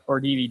amazing. Or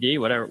DVD,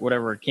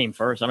 whatever came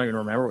first. I don't even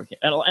remember what came.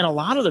 And a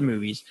lot of the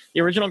movies,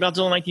 the original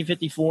Godzilla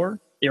 1954,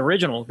 the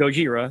original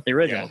Gojira, the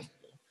original.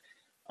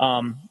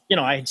 Yeah.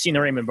 I had seen the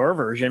Raymond Burr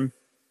version,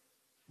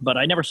 but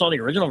I never saw the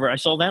original version. I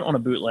saw that on a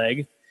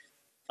bootleg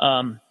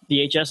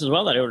VHS as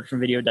well that I ordered from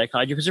Video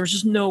Kaiju because there was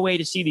just no way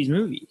to see these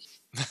movies.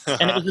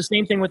 And it was the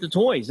same thing with the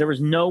toys. There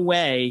was no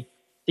way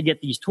to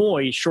get these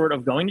toys short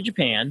of going to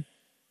Japan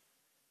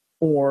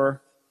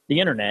or the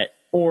internet,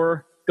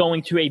 or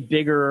going to a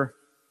bigger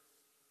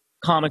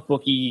comic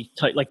booky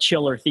type, like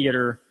Chiller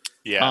Theater,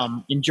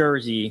 in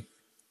Jersey.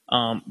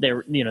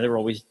 There were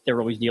always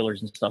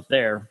dealers and stuff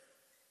there.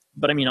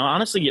 But I mean,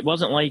 honestly, it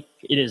wasn't like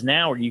it is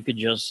now, where you could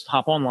just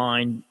hop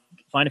online,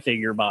 find a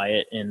figure, buy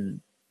it,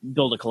 and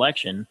build a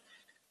collection.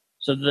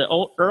 So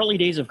the early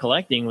days of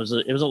collecting was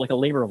like a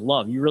labor of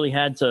love. You really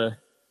had to.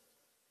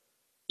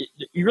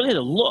 you really had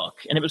to look,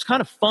 and it was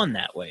kind of fun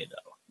that way,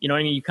 though. You know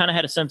what I mean? You kind of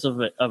had a sense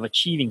of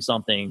achieving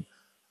something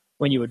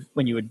when you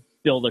would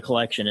build a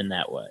collection in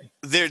that way.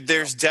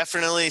 There's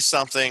definitely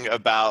something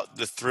about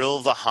the thrill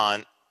of the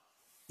hunt,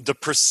 the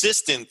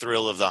persistent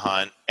thrill of the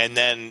hunt, and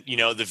then, you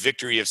know, the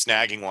victory of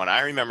snagging one.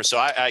 I remember, so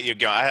I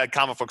had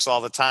comic books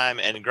all the time,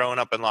 and growing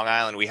up in Long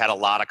Island, we had a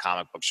lot of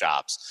comic book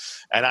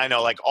shops. And I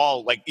know,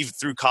 even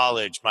through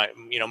college, my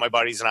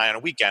buddies and I on a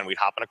weekend, we'd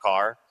hop in a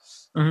car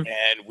and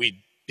we'd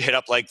hit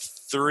up like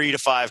 3 to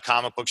 5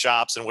 comic book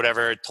shops and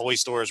whatever toy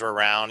stores were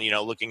around, you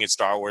know, looking at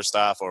Star Wars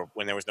stuff, or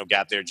when there was no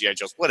Gap there, G.I.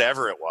 Joe's,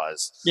 whatever it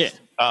was. Yeah.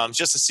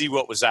 Just to see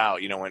what was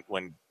out. You know,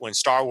 when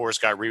Star Wars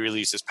got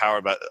re-released as Power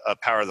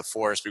of the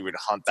Force, we would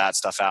hunt that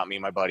stuff out. Me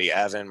and my buddy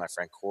Evan, my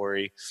friend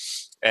Corey.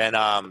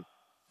 And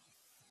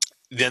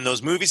then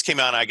those movies came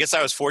out, and I guess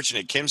I was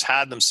fortunate. Kim's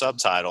had them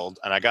subtitled,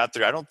 and I got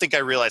through. I don't think I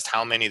realized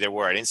how many there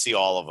were. I didn't see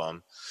all of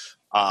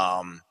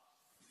them.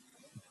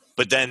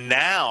 But then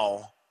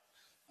now,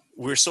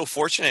 we're so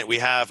fortunate we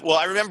have. Well,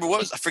 I remember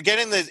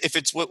forgetting if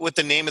it's what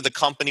the name of the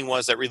company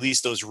was that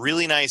released those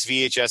really nice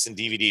VHS and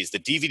DVDs. The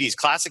DVDs,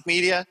 Classic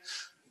Media.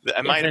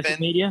 It might have been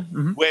Media.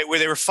 Mm-hmm. where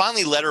they were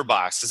finally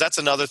letterboxed. Because that's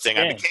another thing.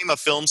 Yeah. I became a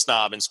film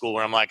snob in school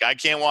where I'm like, I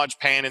can't watch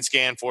pan and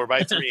scan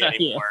 4x3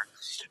 anymore.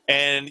 Yeah.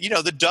 And you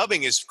know, the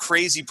dubbing is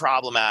crazy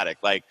problematic.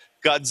 Like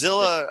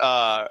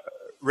Godzilla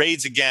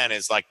Raids Again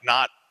is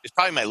it's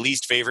probably my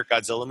least favorite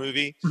Godzilla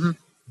movie. Mm-hmm.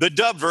 The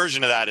dub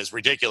version of that is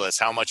ridiculous.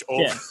 How much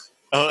over. Yeah.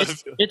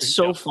 It's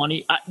so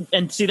funny.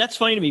 And see, that's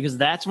funny to me because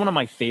that's one of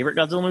my favorite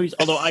Godzilla movies.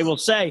 Although I will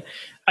say,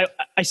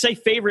 I say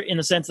favorite in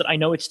the sense that I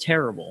know it's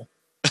terrible,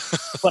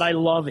 but I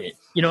love it.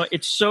 You know,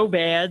 it's so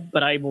bad,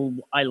 but I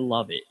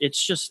love it.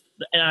 It's just,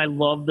 and I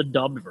love the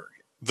dubbed version.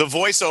 The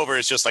voiceover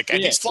is just like,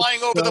 and he's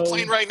flying over the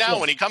plane right now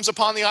when he comes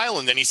upon the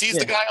island and he sees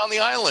the guy on the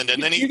island.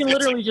 And then you can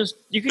literally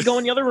you could go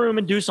in the other room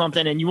and do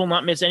something and you will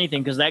not miss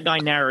anything because that guy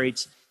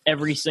narrates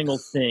every single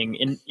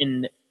thing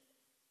in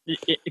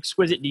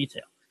exquisite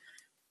detail.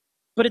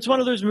 But it's one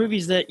of those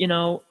movies that, you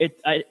know,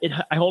 I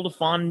hold a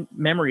fond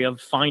memory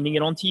of finding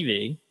it on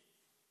TV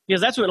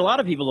because that's what a lot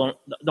of people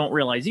don't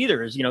realize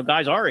either is, you know,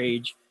 guys our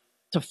age,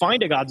 to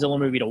find a Godzilla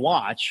movie to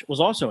watch was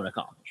also an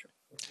accomplishment.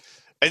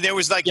 And there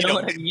was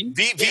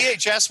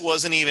VHS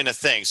wasn't even a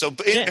thing. So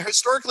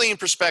historically in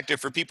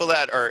perspective for people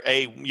that are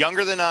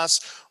younger than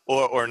us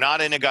or not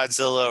into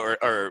Godzilla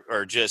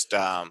or just,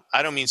 I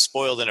don't mean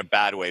spoiled in a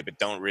bad way, but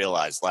don't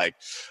realize like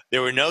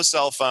there were no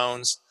cell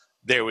phones.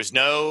 There was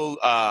no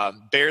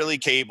barely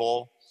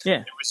cable.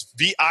 Yeah.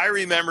 I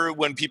remember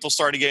when people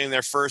started getting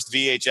their first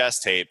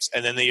VHS tapes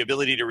and then the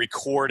ability to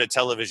record a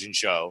television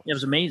show. It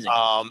was amazing.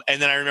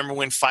 And then I remember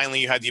when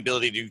finally you had the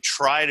ability to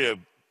try to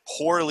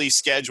poorly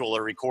schedule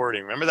a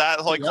recording. Remember that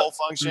whole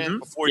function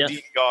before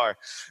DVR?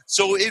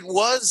 So it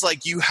was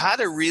like you had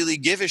to really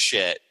give a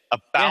shit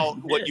about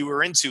what you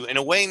were into in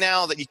a way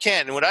now that you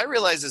can't. And what I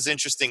realize is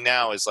interesting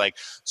now is like,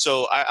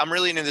 so I'm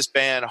really into this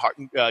band,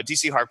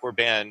 DC hardcore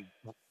band,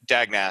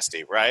 Dag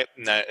Nasty, right?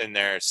 In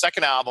their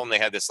second album, they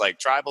had this like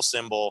tribal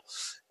symbol,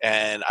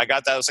 and I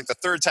got that. It was like the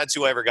third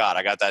tattoo I ever got.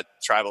 I got that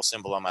tribal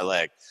symbol on my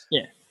leg.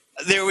 Yeah.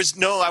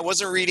 I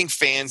wasn't reading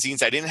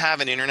fanzines. I didn't have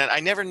an internet. I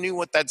never knew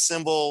what that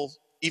symbol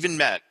even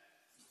meant.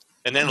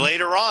 And then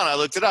later on, I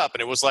looked it up,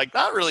 and it was like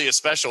not really a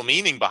special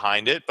meaning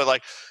behind it, but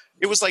like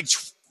it was like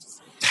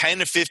 10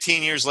 to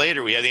 15 years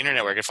later, we had the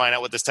internet where I could find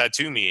out what this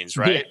tattoo means,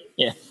 right?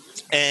 Yeah.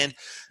 And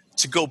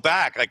to go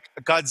back, like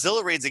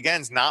Godzilla Raids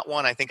Again is not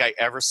one I think I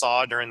ever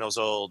saw during those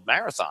old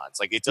marathons.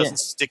 Like it doesn't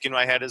stick in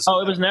my head as. Oh,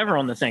 it was never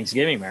on the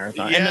Thanksgiving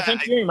marathon. Yeah, and the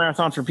Thanksgiving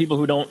marathon, for people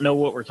who don't know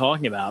what we're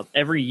talking about,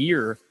 every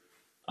year,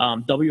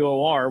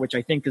 WOR, which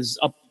I think is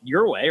up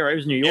your way, right? It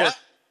was New York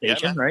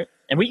station, right?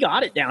 And we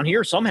got it down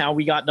here. Somehow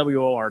we got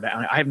WOR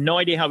down. I have no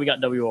idea how we got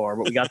WOR,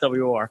 but we got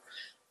WOR.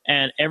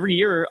 And every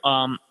year,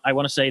 I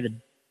want to say that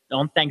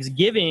on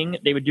Thanksgiving,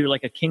 they would do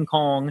like a King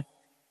Kong,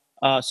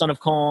 Son of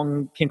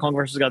Kong, King Kong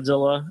versus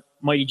Godzilla.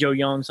 Mighty Joe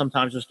Young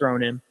sometimes was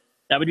thrown in.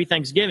 That would be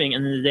Thanksgiving.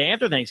 And then the day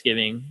after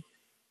Thanksgiving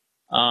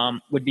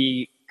would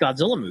be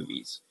Godzilla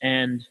movies.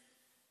 And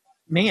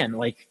man,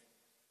 like,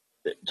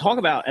 talk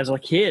about as a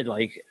kid,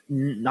 like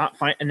not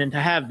find, and then to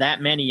have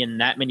that many in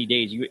that many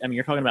days.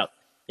 You're talking about,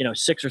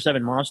 6 or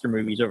 7 monster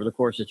movies over the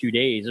course of 2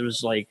 days. It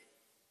was like,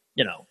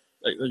 it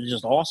was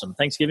just awesome.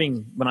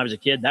 Thanksgiving, when I was a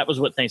kid, that was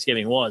what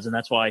Thanksgiving was. And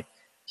that's why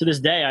to this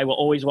day, I will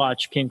always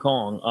watch King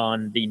Kong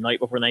on the night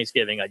before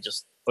Thanksgiving. I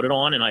just put it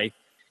on and I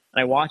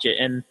watch it.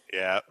 And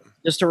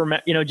just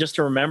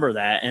to remember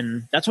that.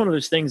 And that's one of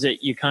those things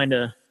that you kind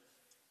of,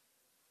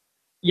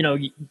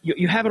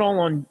 you have it all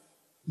on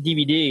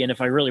DVD. And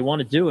if I really want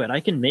to do it, I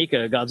can make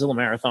a Godzilla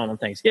marathon on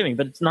Thanksgiving,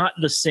 but it's not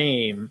the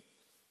same.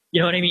 You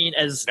know what I mean?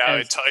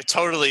 It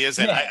totally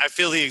isn't. Yeah. I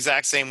feel the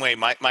exact same way.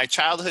 My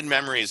childhood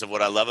memories of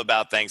what I love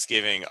about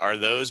Thanksgiving are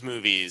those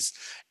movies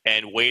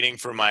and waiting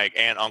for my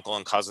aunt, uncle,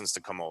 and cousins to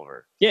come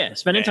over. Yeah,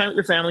 spending time with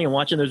your family and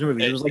watching those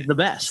movies. It was like the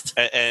best.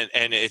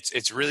 And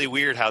it's really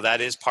weird how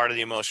that is part of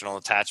the emotional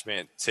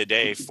attachment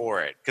today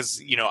for it. Because,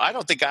 I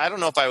don't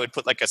know if I would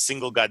put like a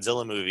single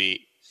Godzilla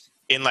movie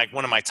in like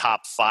one of my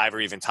top 5 or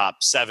even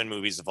top 7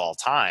 movies of all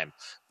time,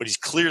 but he's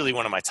clearly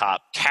one of my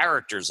top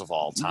characters of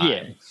all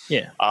time.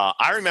 Yeah.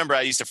 I remember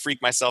I used to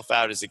freak myself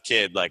out as a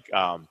kid. Like,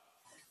 I'd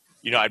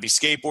be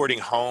skateboarding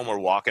home or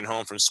walking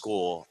home from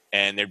school,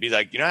 and there'd be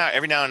like, how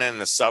every now and then in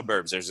the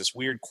suburbs, there's this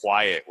weird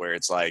quiet where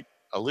it's like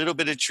a little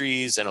bit of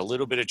trees and a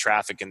little bit of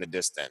traffic in the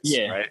distance.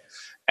 Yeah. Right.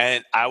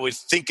 And I would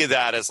think of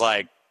that as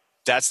like,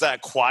 that's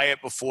that quiet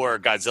before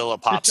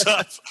Godzilla pops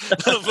up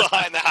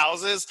behind the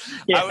houses.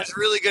 Yeah. I was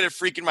really good at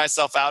freaking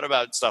myself out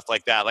about stuff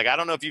like that. Like, I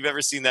don't know if you've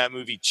ever seen that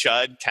movie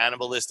Chud,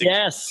 Cannibalistic.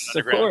 Yes,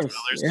 of course.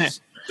 Yeah.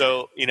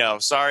 So,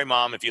 sorry,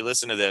 Mom, if you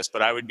listen to this,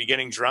 but I would be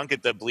getting drunk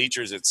at the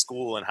bleachers at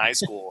school in high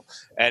school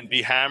and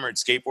be hammered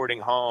skateboarding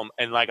home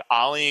and like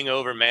ollieing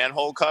over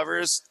manhole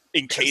covers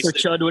in case so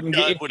Chud wouldn't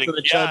get you.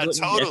 Yeah,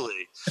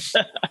 totally.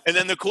 And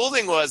then the cool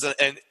thing was,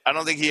 and I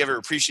don't think he ever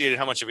appreciated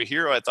how much of a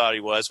hero I thought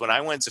he was. When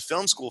I went to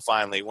film school,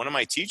 finally, one of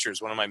my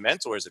teachers, one of my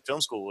mentors at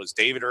film school was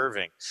David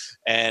Irving.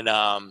 And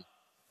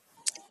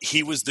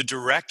he was the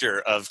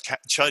director of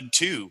Chud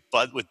 2,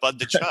 with Bud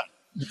the Chud.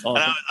 Awesome.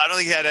 And I don't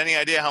think he had any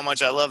idea how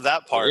much I love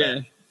that part. Yeah.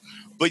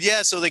 But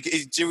yeah, so like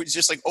it was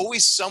just like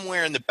always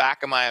somewhere in the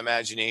back of my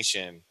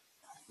imagination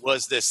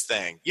was this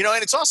thing,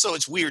 and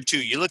it's weird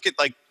too. You look at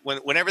like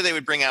whenever they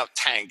would bring out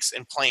tanks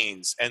and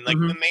planes and like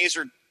the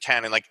Maser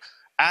cannon, like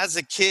as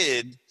a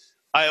kid,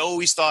 I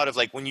always thought of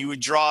like when you would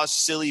draw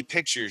silly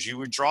pictures, you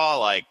would draw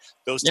like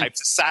those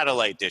types of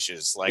satellite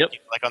dishes, like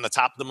like on the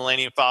top of the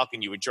Millennium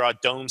Falcon, you would draw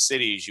dome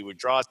cities, you would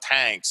draw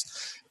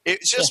tanks.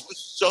 It just was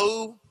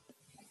so,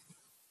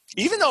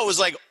 even though it was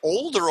like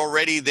older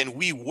already than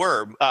we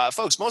were,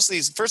 folks, most of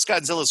these first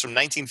Godzillas from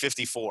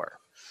 1954.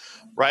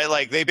 Right,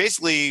 like they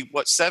basically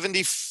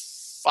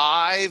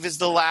 75 is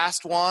the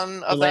last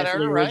one of that era,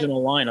 the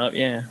original lineup,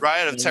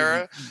 right, of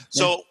Terra.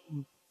 So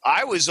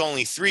I was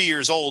only 3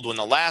 years old when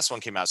the last one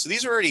came out, so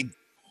these are already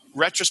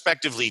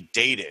retrospectively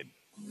dated.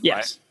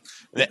 Yes,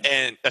 right?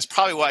 And that's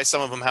probably why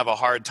some of them have a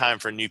hard time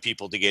for new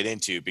people to get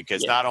into,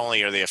 because not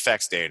only are the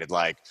effects dated,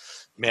 like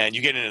man,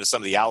 you get into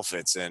some of the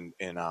outfits in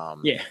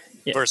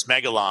First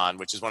Megalon,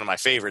 which is one of my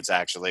favorites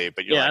actually,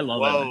 but you're like, I love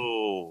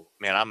whoa,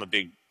 that. Man, I'm a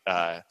big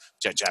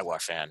Jet Jaguar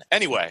fan.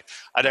 Anyway,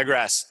 I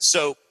digress.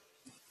 So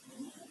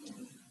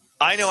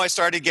I know I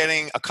started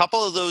getting a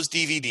couple of those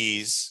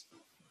DVDs.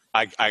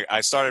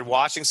 I started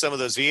watching some of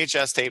those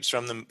VHS tapes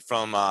from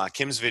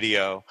Kim's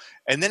Video,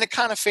 and then it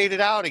kind of faded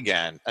out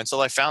again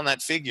until I found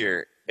that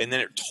figure, and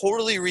then it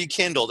totally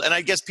rekindled. And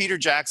I guess Peter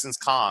Jackson's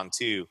Kong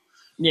too.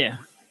 Yeah.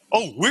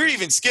 Oh, we're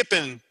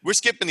skipping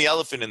the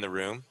elephant in the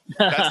room.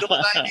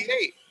 Godzilla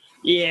 98.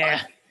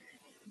 Yeah.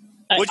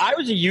 I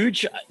was a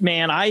huge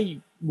man.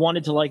 I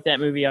wanted to like that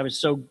movie. I was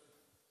so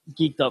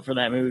geeked up for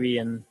that movie,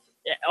 and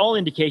all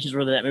indications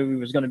were that movie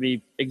was going to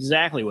be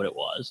exactly what it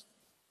was,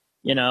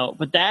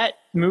 but that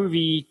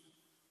movie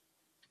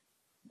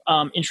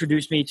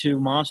introduced me to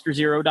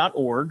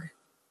monsterzero.org,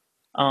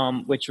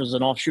 which was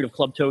an offshoot of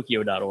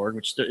clubtokyo.org,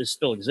 which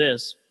still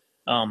exists,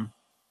 and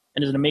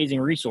is an amazing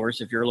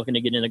resource if you're looking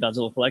to get into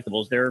Godzilla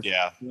collectibles. Their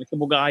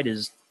collectible guide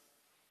is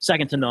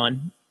second to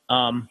none.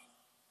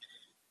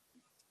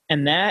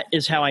 And that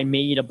is how I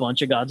made a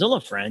bunch of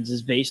Godzilla friends,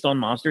 is based on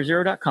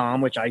monsterzero.com,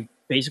 which I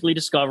basically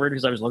discovered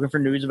because I was looking for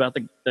news about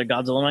the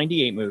Godzilla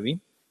 98 movie. And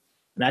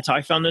that's how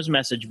I found those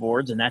message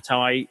boards. And that's how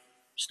I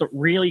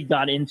really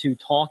got into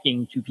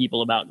talking to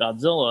people about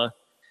Godzilla.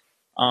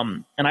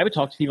 And I would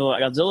talk to people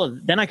about Godzilla.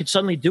 Then I could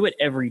suddenly do it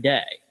every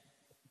day.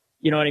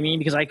 You know what I mean?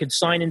 Because I could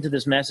sign into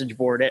this message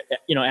board at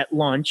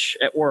lunch,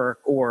 at work,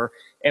 or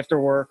after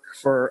work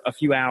for a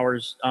few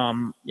hours,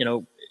 when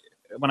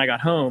I got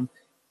home.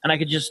 And I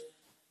could just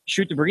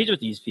shoot the breeze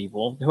with these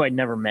people who I'd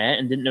never met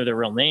and didn't know their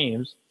real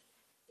names,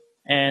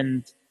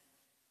 and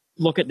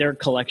look at their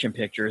collection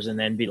pictures and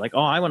then be like,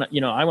 oh, I want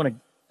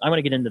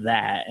to get into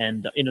that.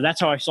 And, that's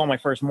how I saw my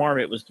first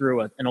Marmot, was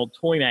through an old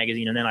toy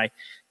magazine. And then I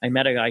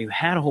met a guy who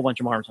had a whole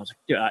bunch of Marmots. I was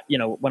like,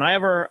 dude,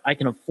 whenever I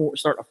can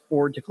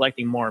afford to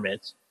collecting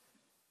Marmots,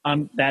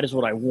 that is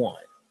what I want.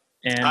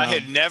 And I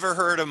had never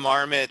heard of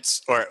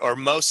Marmots or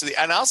most of the,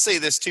 and I'll say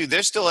this too,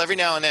 there's still every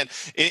now and then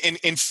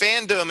in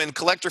fandom and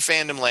collector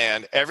fandom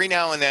land, every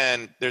now and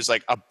then there's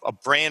like a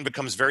brand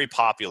becomes very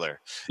popular.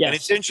 Yes. And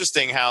it's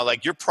interesting how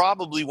like you're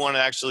probably one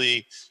of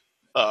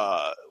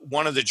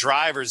the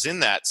drivers in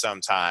that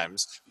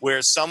sometimes,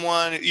 where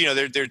someone,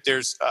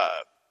 there's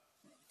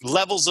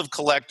levels of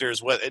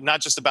collectors, not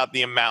just about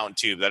the amount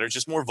too, that are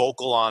just more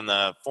vocal on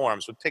the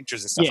forums with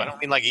pictures and stuff. I don't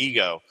mean like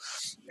ego.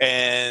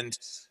 And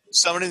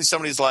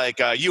somebody's like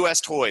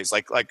U.S. toys,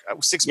 like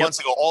 6 months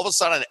ago, all of a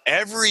sudden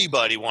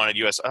everybody wanted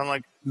U.S. I'm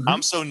like,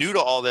 I'm so new to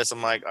all this.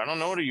 I'm like, I don't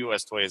know what a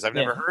U.S. toy is. I've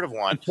never heard of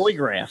one.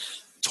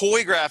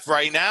 Toygraph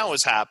right now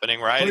is happening,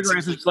 right?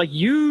 Toygraph is like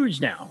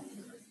huge now.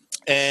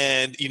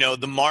 And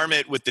the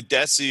Marmot with the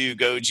Desu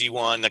Goji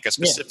one, like a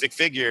specific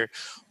figure,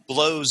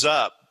 blows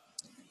up.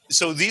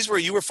 So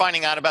you were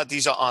finding out about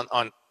these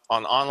on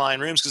online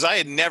rooms, because I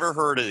had never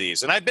heard of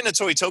these. And I've been to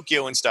Toy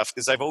Tokyo and stuff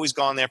because I've always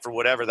gone there for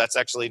whatever. That's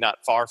actually not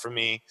far from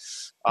me,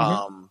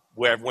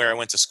 where I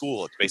went to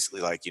school. It's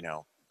basically like,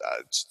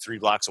 it's 3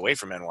 blocks away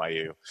from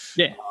NYU.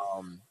 Yeah.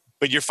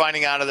 But you're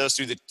finding out of those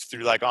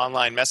through like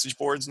online message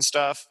boards and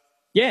stuff.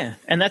 Yeah,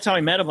 and that's how I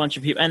met a bunch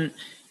of people. And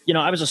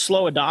I was a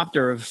slow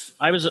adopter of.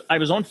 I was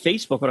on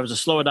Facebook, but I was a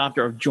slow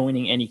adopter of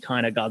joining any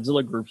kind of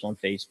Godzilla groups on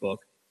Facebook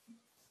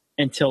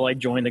until I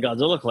joined the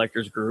Godzilla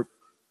Collectors group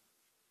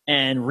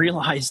and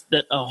realized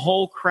that a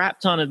whole crap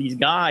ton of these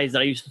guys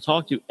that I used to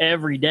talk to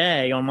every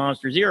day on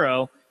Monster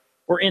Zero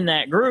were in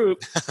that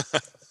group,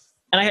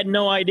 and I had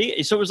no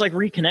idea. So it was like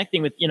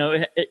reconnecting with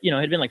it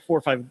had been like 4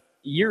 or 5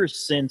 years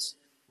since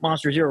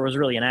Monster Zero was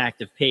really an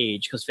active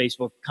page, because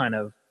Facebook kind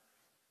of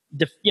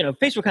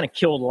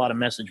killed a lot of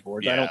message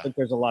boards. Yeah. I don't think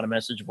there's a lot of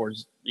message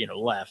boards,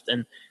 left.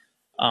 And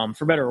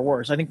for better or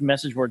worse, I think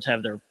message boards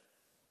have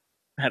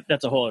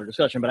that's a whole other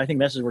discussion, but I think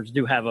message boards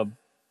do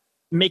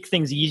make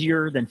things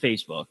easier than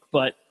Facebook.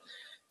 But,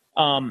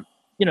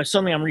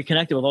 suddenly I'm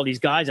reconnected with all these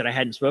guys that I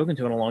hadn't spoken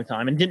to in a long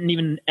time and didn't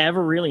even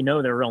ever really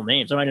know their real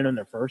names. I might have known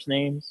their first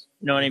names.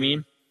 You know what I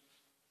mean?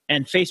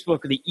 And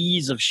Facebook, the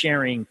ease of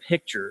sharing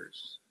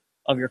pictures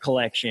of your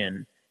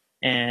collection.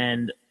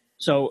 And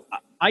so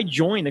I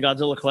joined the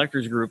Godzilla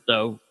Collectors group,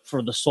 though,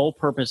 for the sole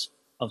purpose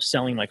of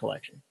selling my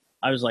collection.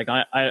 I was like,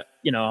 I'm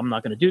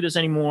not going to do this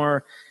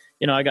anymore.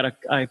 I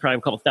probably have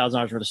a couple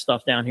 $1,000s worth of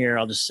stuff down here.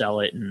 I'll just sell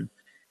it and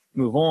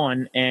move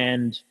on.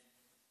 And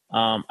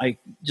I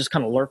just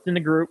kind of lurked in the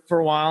group for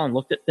a while and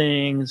looked at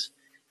things.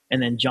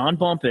 And then John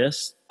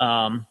Bumpus,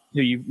 who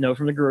you know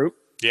from the group,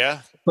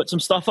 put some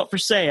stuff up for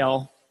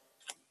sale.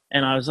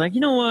 And I was like,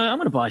 you know what? I'm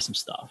going to buy some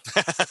stuff.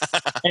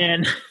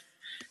 And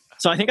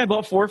so I think I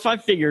bought 4 or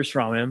 5 figures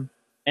from him.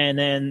 And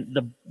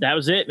then that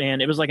was it, man.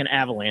 It was like an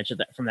avalanche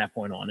from that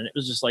point on. And it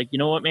was just like, you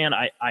know what, man,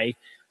 I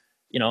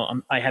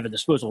have a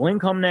disposable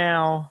income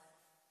now.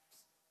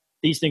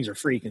 These things are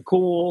freaking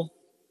cool.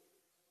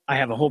 I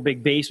have a whole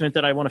big basement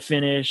that I want to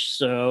finish.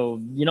 So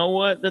you know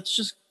what? Let's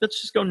just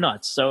go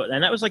nuts. So,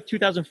 and that was like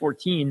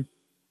 2014.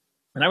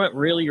 And I went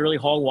really, really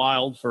hog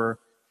wild for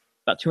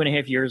about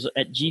 2.5 years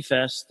at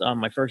G-Fest.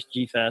 My first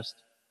G-Fest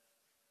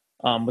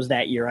was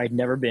that year. I'd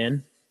never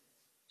been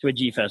to a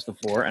G-Fest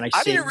before, and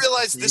I didn't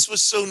realize this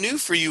was so new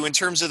for you in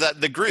terms of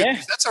the group. Yeah.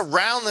 That's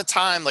around the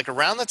time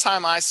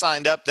I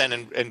signed up then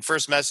and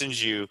first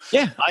messaged you.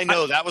 Yeah, I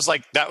know that was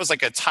like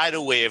a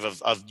tidal wave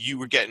of you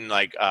were getting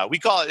like we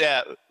call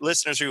it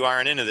listeners who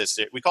aren't into this,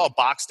 we call it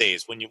box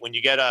days. When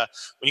you get a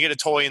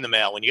toy in the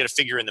mail, when you get a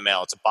figure in the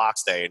mail, it's a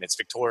box day and it's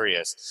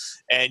victorious.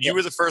 And you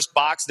were the first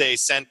box day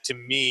sent to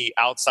me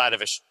outside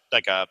of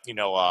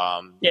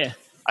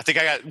I think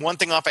I got one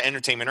thing off of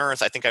Entertainment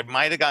Earth. I think I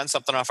might have gotten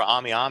something off of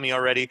Ami Ami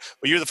already,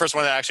 but you're the first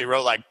one that actually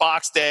wrote like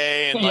box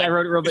day and I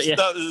wrote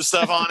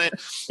stuff on it.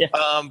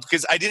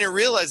 Because I didn't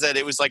realize that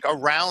it was like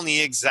around the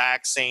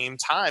exact same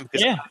time.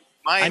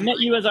 I met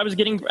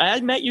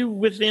you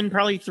within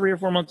probably 3 or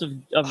 4 months of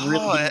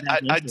really.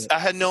 I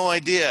had no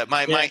idea.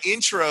 My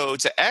intro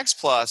to X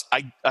Plus,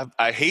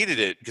 I hated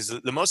it because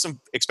the most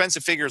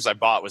expensive figures I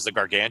bought was the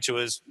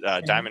Gargantua's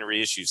Diamond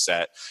reissue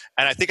set,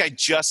 and I think I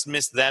just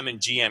missed them in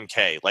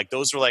GMK. Like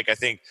those were I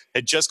think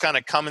had just kind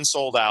of come and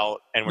sold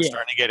out and were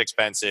starting to get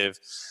expensive,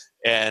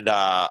 and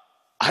I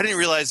didn't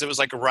realize it was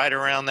like right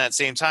around that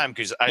same time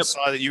because I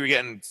saw that you were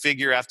getting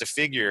figure after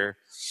figure.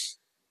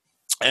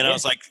 And I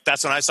was like,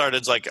 that's when I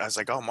started. I was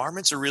like, oh,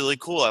 Marmots are really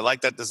cool. I like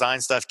that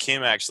design stuff.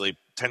 Kim actually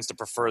tends to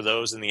prefer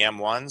those in the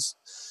M1s.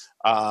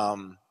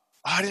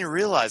 I didn't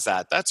realize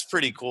that. That's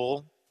pretty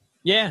cool.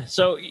 Yeah.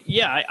 So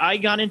I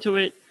got into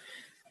it.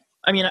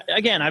 I mean,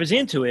 again, I was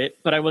into it,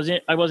 but I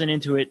wasn't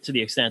into it to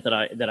the extent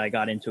that I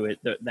got into it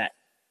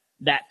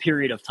that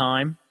period of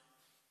time.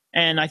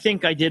 And I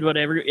think I did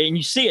whatever. And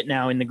you see it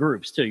now in the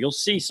groups too. You'll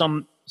see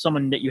someone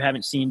that you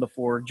haven't seen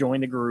before join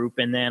the group,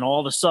 and then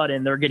all of a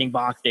sudden they're getting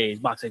box days,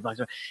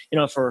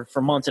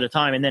 for months at a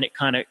time, and then it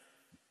kind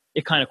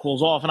of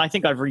cools off. And I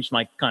think I've reached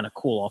my kind of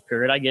cool off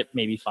period. I get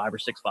maybe 5 or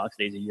 6 box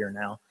days a year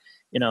now.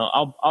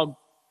 I'll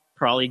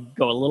probably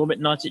go a little bit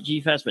nuts at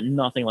G-Fest, but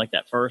nothing like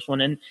that first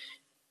one. And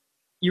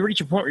you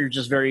reach a point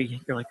where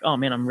you're like, oh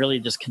man, I'm really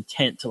just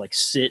content to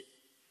sit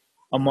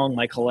among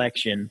my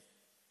collection.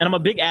 And I'm a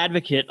big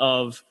advocate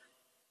of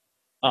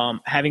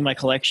having my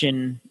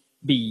collection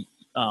be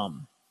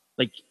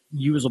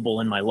usable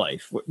in my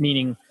life,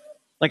 meaning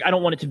I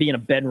don't want it to be in a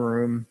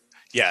bedroom.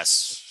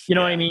 Yes. You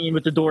know what I mean?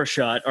 With the door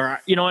shut, or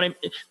you know what I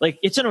mean?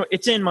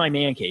 It's in my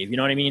man cave. You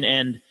know what I mean?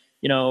 And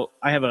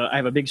I have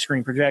a big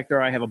screen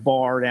projector. I have a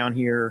bar down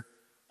here.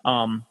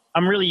 I'm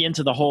really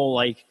into the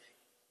whole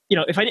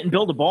if I didn't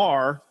build a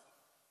bar,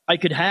 I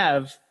could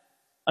have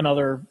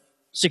another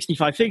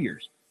 65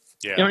 figures.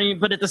 Yeah. You know what I mean?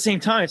 But at the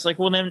same time, it's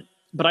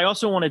but I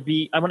also want it to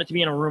be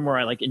in a room where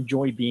I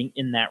enjoy being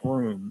in that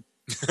room.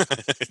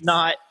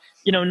 Not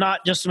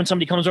just when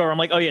somebody comes over, I'm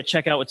like, oh yeah,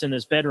 check out what's in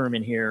this bedroom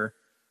in here.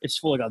 it's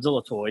full of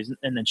Godzilla toys,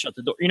 and then shut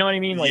the door. You know what I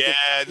mean? Like,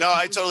 yeah, no,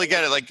 I totally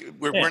get it. Like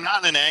we're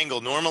not in an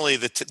angle. Normally,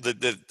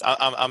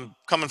 I'm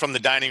coming from the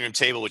dining room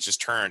table, which is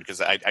turned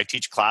because I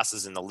teach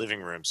classes in the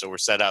living room, so we're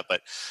set up.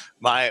 But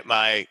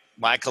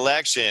my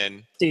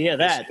collection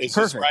is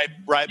just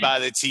right by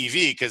the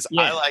TV because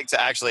I like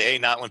to actually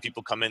not when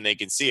people come in they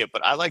can see it,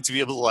 but I like to be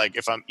able to, like,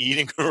 if I'm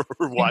eating or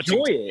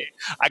watching TV,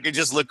 I could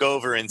just look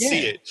over and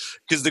see it.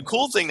 Because the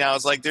cool thing now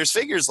is, like, there's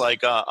figures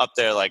like up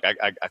there, like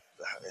I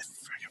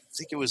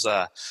think it was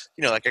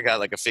like I got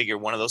like a figure.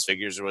 One of those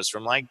figures was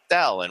from like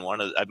Dell, and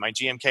one of my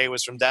GMK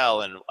was from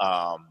Dell, and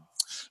a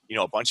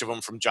bunch of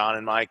them from John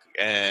and Mike.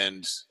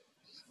 And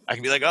I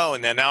can be like, oh,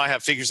 and then now I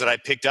have figures that I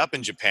picked up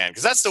in Japan,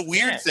 because that's the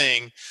weird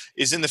thing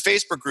is in the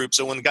Facebook group.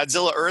 So when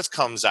Godzilla Earth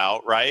comes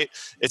out, right,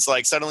 it's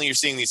like suddenly you're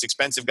seeing these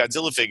expensive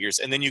Godzilla figures,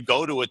 and then you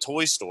go to a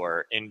toy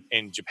store in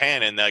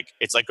Japan, and like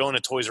it's like going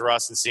to Toys R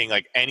Us and seeing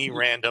like any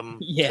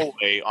random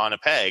toy on a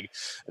peg,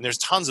 and there's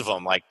tons of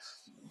them. Like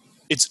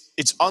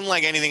it's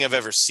unlike anything I've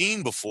ever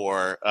seen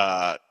before.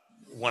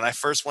 When I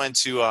first went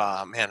to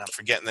I'm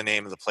forgetting the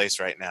name of the place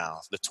right now.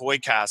 The Toy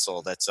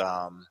Castle. That's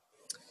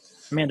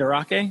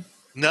Mandarake.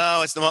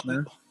 No, it's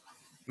the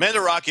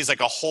Mandarake is like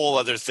a whole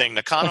other thing.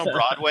 Nakano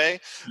Broadway,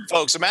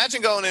 folks.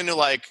 Imagine going into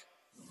like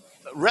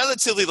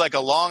relatively like a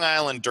Long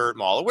Island dirt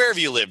mall, or wherever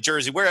you live,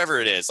 Jersey, wherever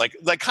it is,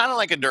 like kind of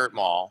like a dirt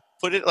mall.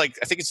 Put it like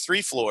I think it's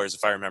 3 floors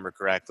if I remember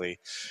correctly,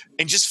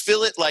 and just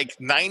fill it like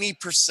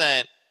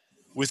 90%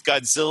 with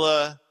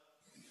Godzilla,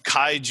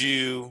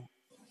 kaiju,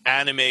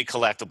 anime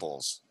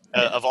collectibles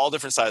of all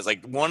different sizes.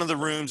 Like one of the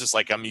rooms is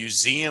like a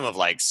museum of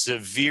like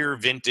severe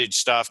vintage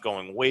stuff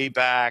going way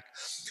back.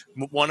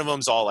 One of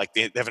them's all like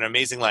they have an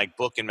amazing like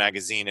book and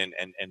magazine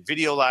and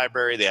video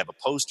library. They have a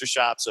poster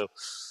shop. So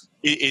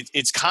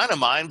it's kind of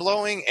mind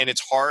blowing, and it's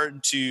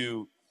hard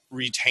to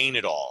retain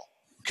it all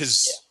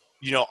because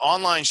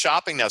online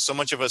shopping now. So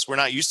much of us, we're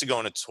not used to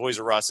going to Toys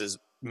R Us's,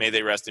 may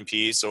they rest in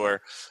peace,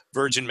 or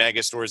Virgin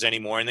Mega stores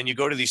anymore. And then you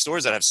go to these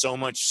stores that have so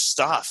much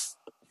stuff.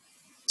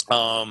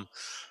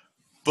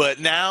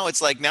 But now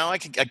it's like I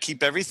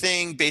keep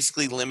everything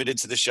basically limited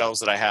to the shelves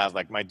that I have.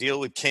 Like my deal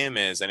with Kim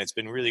is, and it's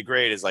been really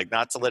great, is like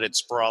not to let it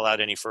sprawl out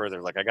any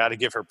further. Like I got to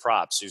give her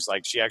props. She's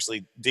like, she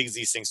actually digs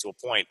these things to a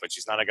point, but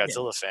she's not a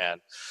Godzilla fan.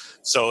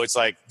 So it's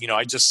like,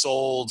 I just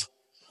sold.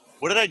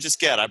 What did I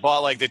just get? I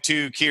bought like the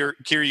 2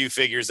 Kiryu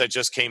figures that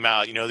just came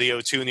out,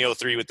 the 02 and the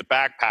 03 with the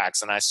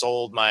backpacks, and I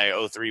sold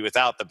my 03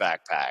 without the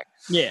backpack.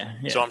 Yeah.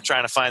 So I'm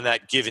trying to find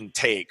that give and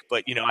take.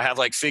 But, I have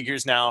like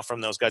figures now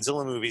from those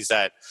Godzilla movies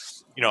that,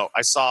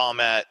 I saw them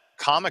at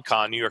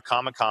Comic-Con, New York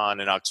Comic-Con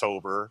in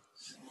October,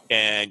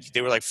 and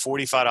they were like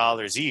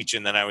 $45 each.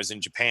 And then I was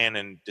in Japan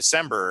in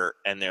December,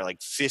 and they're like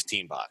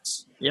 $15.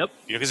 Yep.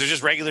 Because they're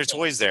just regular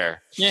toys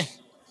there. Yeah.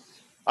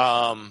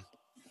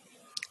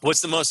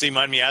 What's the most? You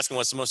mind me asking?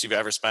 What's the most you've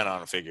ever spent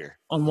on a figure?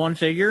 On one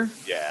figure?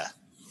 Yeah.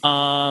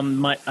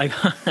 My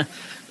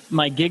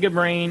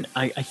Gigabrain.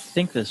 I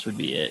think this would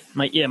be it.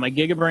 My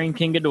Gigabrain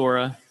King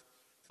Ghidorah.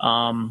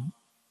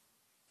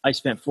 I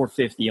spent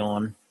 $450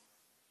 on.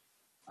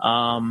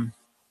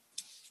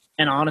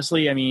 And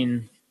honestly, I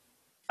mean,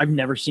 I've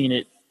never seen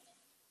it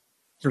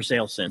for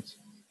sale since.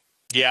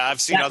 Yeah,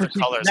 I've seen other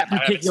colors. That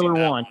particular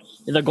one,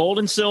 the gold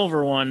and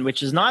silver one,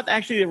 which is not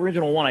actually the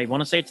original one. I want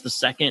to say it's the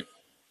second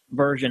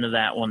version of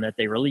that one that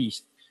they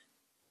released.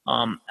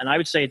 And I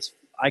would say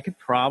I could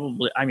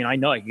probably, I mean, I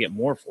know I could get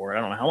more for it.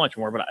 I don't know how much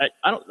more, but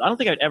I don't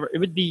think it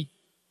would be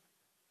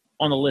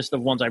on the list of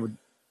ones I would,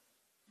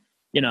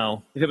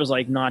 if it was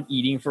like not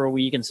eating for a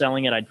week and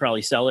selling it, I'd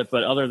probably sell it.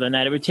 But other than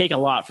that, it would take a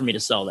lot for me to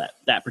sell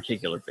that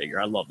particular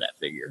figure. I love that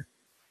figure.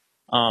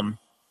 And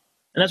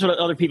that's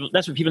what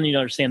people need to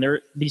understand.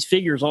 These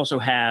figures also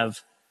have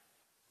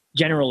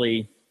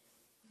generally,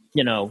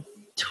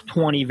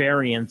 20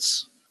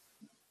 variants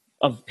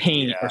of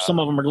paint, or some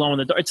of them are glow in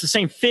the dark. It's the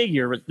same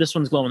figure, but this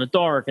one's glow in the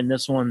dark, and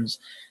this one's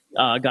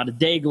got a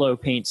day glow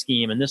paint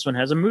scheme, and this one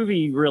has a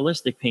movie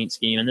realistic paint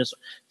scheme, and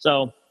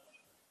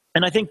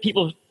and I think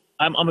people.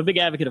 I'm a big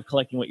advocate of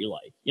collecting what you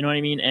like. You know what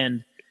I mean?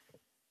 And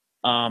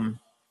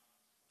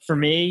for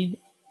me,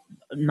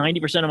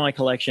 90% of my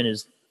collection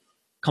is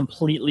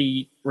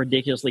completely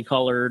ridiculously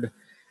colored.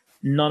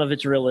 None of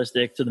it's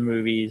realistic to the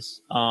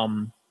movies.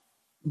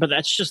 But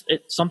that's just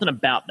something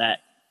about that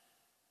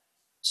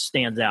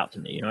stands out to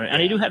me.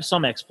 And I do have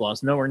some X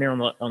Plus, nowhere near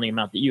on the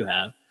amount that you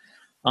have.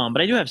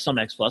 But I do have some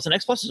X Plus, and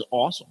X Plus is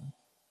awesome.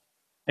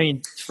 I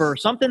mean, for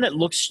something that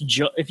looks,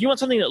 if you want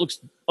something that looks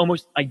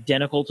almost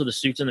identical to the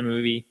suits in the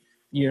movie,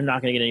 you're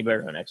not going to get any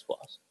better than X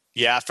Plus.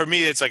 Yeah, for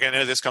me, it's like, I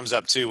know this comes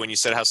up too when you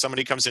said how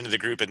somebody comes into the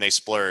group and they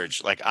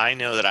splurge. Like, I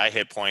know that I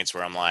hit points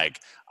where I'm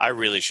like, I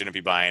really shouldn't be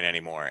buying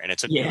anymore. And it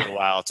took me a little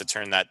while to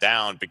turn that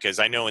down, because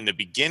I know in the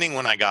beginning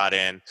when I got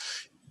in,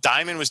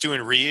 Diamond was doing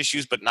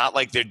reissues, but not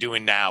like they're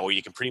doing now, where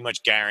you can pretty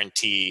much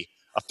guarantee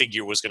a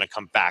figure was going to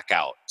come back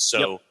out.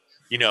 So,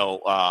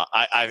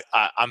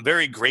 I'm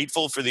very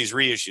grateful for these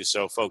reissues.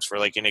 So, folks, for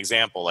like an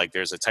example, like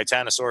there's a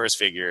Titanosaurus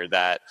figure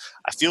that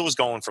I feel was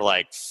going for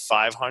like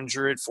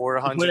 500,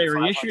 400. When they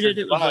reissued it,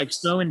 it was like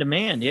so in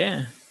demand.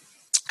 Yeah.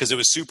 because it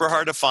was super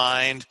hard to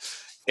find.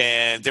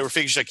 And there were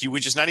figures like you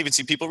would just not even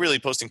see people really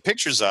posting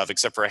pictures of,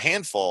 except for a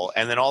handful.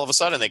 And then all of a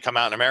sudden they come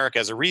out in America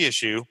as a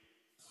reissue,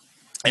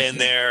 and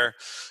they're,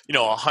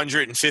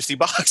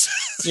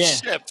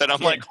 $150 shipped. And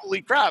I'm like,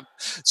 holy crap.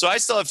 So I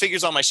still have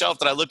figures on my shelf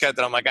that I look at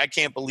that I'm like, I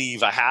can't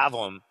believe I have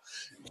them.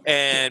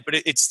 But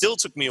it still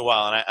took me a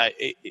while. And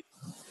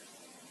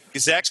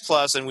because X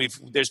Plus, and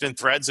there's been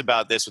threads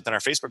about this within our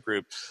Facebook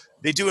group,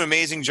 they do an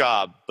amazing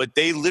job, but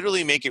they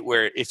literally make it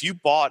where if you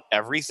bought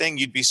everything,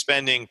 you'd be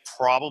spending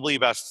probably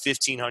about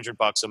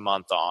 $1,500 a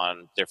month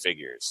on their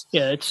figures.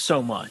 Yeah, it's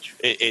so much.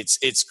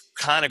 It's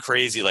kind of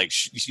crazy. Like,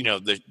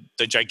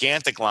 the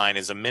gigantic line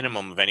is a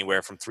minimum of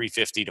anywhere from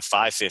 $350 to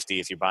 $550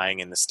 if you're buying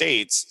in the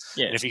States.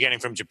 Yeah. And if you're getting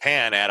from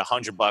Japan, add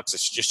 $100,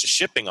 it's just a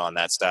shipping on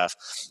that stuff.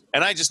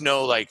 And I just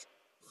know, like,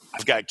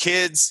 I've got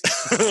kids.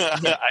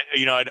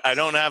 I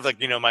don't have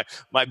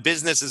my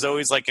business is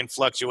always like in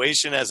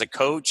fluctuation as a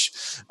coach,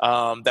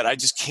 that I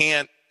just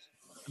can't.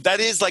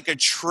 That is like a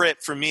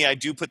trip for me. I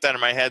do put that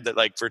in my head that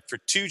like for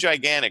 2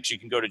 Gigantics you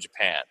can go to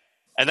Japan,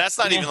 and that's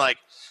not even like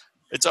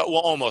it's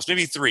almost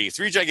maybe 3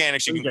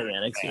 Gigantics you can go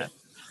to Japan.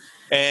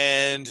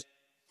 And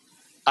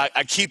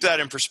I keep that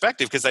in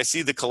perspective because I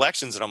see the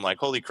collections and I'm like,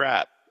 holy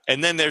crap.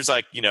 And then there's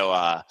like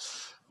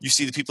you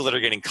see the people that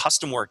are getting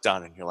custom work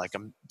done, and you're like,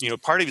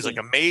 part of you is like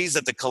amazed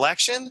at the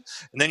collection,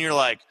 and then you're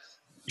like,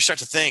 you start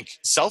to think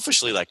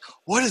selfishly, like,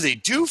 what do they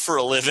do for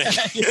a living?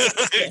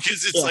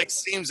 Because it's like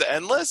seems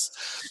endless.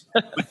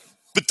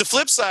 But the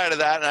flip side of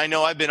that, and I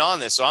know I've been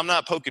on this, so I'm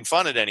not poking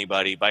fun at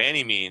anybody by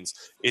any means,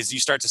 is you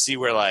start to see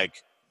where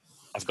like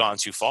I've gone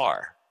too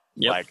far.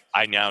 Yep. Like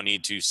I now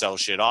need to sell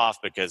shit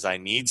off because I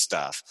need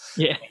stuff.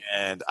 Yeah.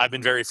 And I've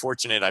been very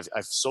fortunate.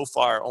 I've so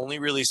far only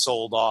really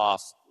sold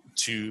off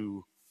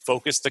to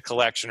focus the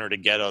collection or to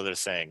get other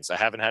things. I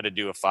haven't had to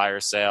do a fire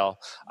sale.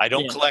 I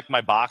don't collect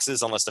my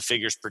boxes unless the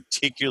figure's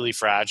particularly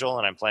fragile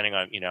and I'm planning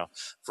on,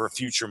 for a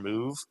future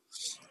move.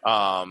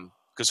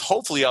 Because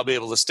hopefully I'll be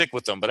able to stick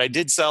with them. But I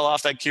did sell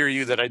off that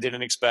Kiryu that I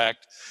didn't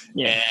expect.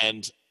 Yeah.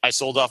 And I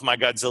sold off my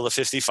Godzilla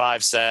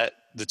 55 set,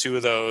 the 2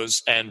 of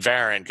those, and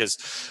Varan, because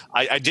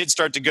I did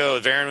start to go.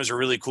 Varan was a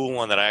really cool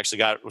one that I actually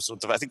got.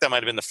 I think that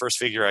might have been the first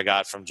figure I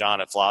got from John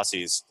at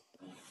Flossie's.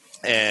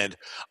 And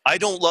I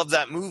don't love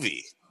that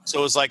movie. So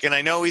it was like, and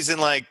I know he's in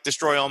like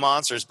Destroy All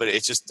Monsters, but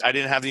it's just, I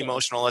didn't have the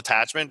emotional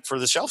attachment for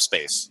the shelf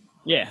space.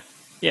 Yeah.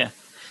 Yeah.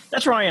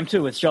 That's where I am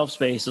too with shelf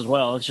space as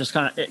well. It's just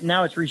kind of,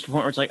 now it's reached a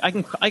point where it's like,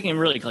 I can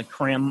really like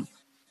cram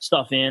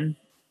stuff in.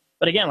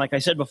 But again, like I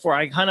said before,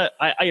 I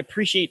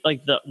appreciate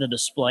like the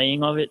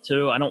displaying of it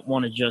too. I don't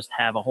want to just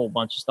have a whole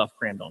bunch of stuff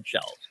crammed on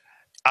shelves.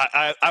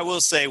 I will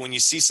say when you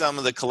see some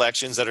of the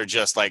collections that are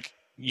just like,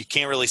 you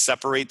can't really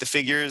separate the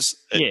figures.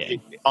 Yeah.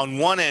 On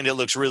one end, it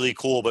looks really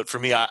cool, but for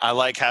me, I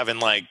like having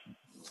like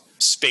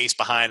space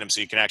behind them so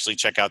you can actually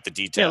check out the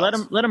details.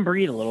 Yeah, let them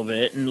breathe a little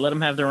bit and let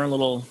them have their own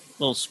little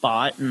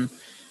spot, and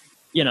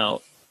and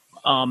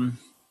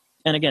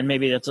again,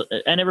 maybe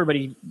and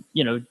everybody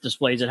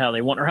displays it how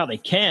they want or how they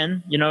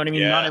can. You know what I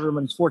mean? Yeah. Not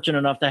everyone's fortunate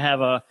enough to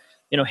have a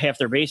half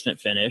their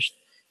basement finished.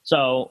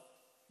 So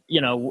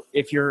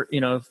if you're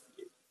if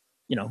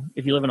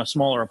you live in a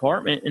smaller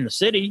apartment in the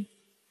city,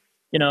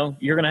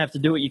 you're going to have to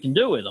do what you can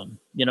do with them.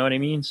 You know what I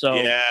mean? So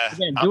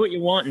again, do what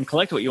you want and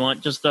collect what you want.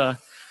 Just, and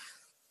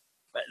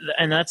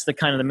that's the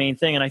kind of the main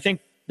thing. And I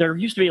think there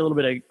used to be a little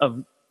bit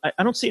of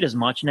I don't see it as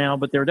much now,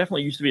 but there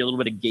definitely used to be a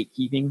little bit of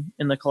gatekeeping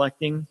in the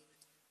collecting.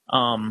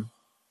 But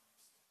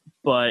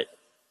I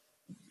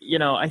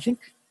think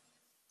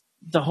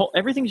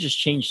everything's just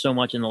changed so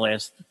much in the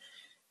last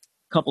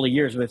couple of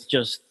years with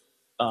just,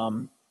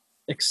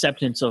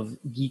 acceptance of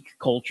geek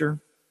culture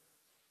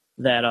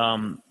that,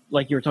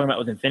 like you were talking about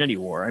with Infinity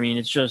War. I mean,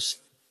 it's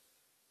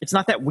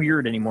not that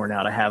weird anymore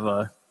now to have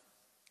an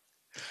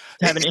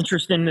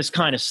interest in this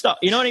kind of stuff.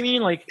 You know what I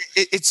mean? Like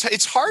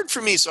it's hard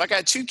for me. So I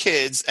got 2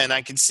 kids and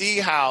I can see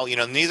how,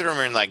 neither of them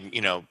are in like,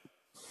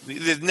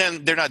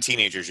 they're not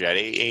teenagers yet,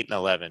 8 and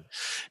 11.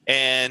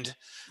 And,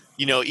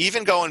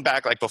 even going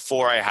back like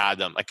before I had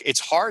them, like it's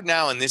hard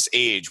now in this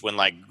age when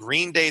like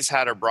Green Day's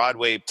had a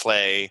Broadway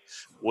play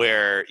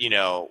where,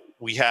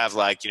 we have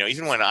like,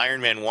 even when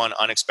Iron Man 1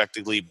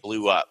 unexpectedly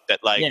blew up,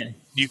 that like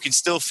you can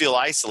still feel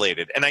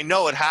isolated. And I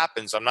know it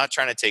happens. I'm not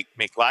trying to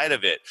make light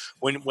of it.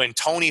 When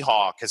Tony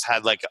Hawk has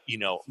had like,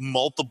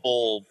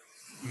 multiple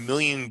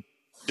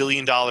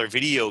billion-dollar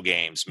video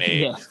games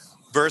made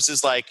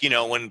versus like,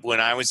 when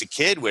I was a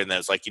kid, when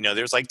there's like,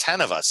 there's like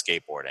 10 of us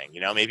skateboarding,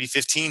 maybe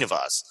 15 of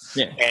us.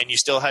 Yeah. And you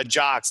still had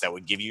jocks that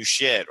would give you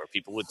shit or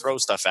people would throw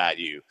stuff at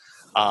you.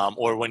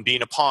 Or when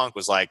being a punk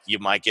was like, you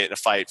might get in a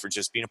fight for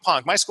just being a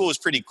punk. My school was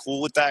pretty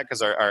cool with that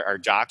because our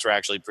jocks were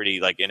actually pretty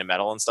like into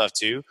metal and stuff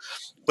too.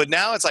 But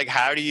now it's like,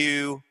 how do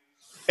you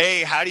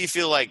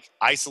feel like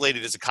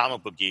isolated as a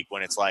comic book geek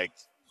when it's like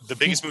the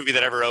biggest movie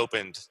that ever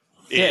opened?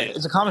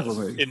 It's a comic book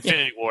movie.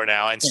 Infinity War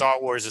now, and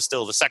Star Wars is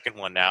still the second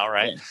one now,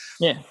 right?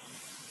 Yeah.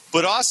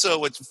 But also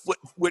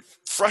what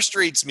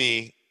frustrates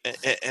me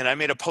and I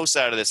made a post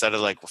out of this, out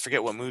of like,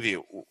 forget what movie,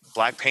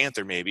 Black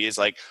Panther maybe, is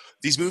like,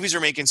 these movies are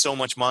making so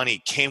much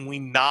money. Can we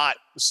not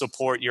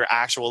support your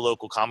actual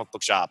local comic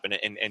book shop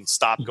and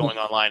stop going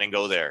online and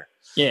go there?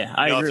 Yeah,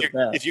 I agree with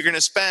that. If you're going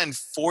to spend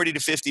 $40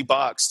 to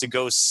 $50 to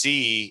go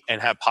see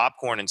and have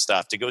popcorn and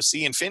stuff, to go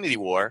see Infinity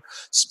War,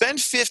 spend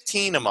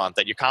 $15 a month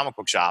at your comic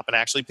book shop and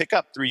actually pick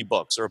up 3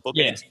 books or a book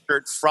and a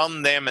t-shirt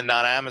from them and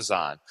not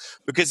Amazon,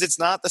 because it's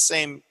not the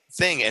same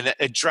thing. And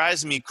it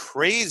drives me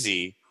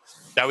crazy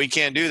that we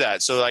can't do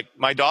that. So like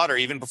my daughter,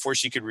 even before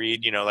she could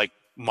read, like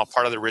my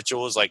part of the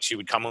ritual is like she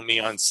would come with me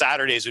on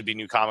Saturdays, would be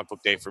new comic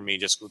book day for me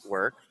just with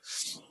work.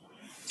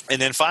 And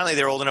then finally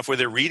they're old enough where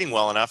they're reading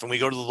well enough, and we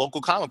go to the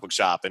local comic book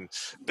shop. And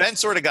Ben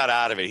sort of got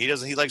out of it.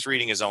 He likes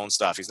reading his own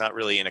stuff. He's not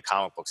really into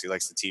comic books. He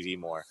likes the TV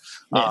more.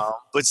 Yeah.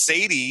 But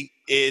Sadie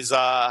is,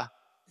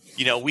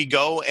 we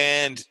go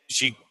and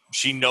she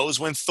knows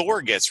when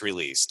Thor gets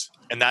released.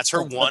 And that's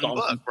her one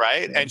book,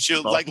 right? Yeah, and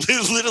she'll like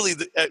literally,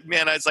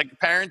 man, it's like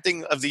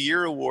Parenting of the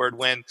Year award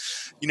when,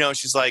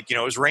 she's like, it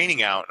was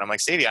raining out. And I'm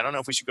like, Sadie, I don't know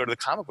if we should go to the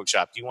comic book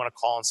shop. Do you want to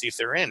call and see if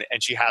they're in?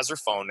 And she has her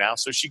phone now.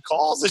 So she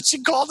calls and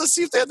she called to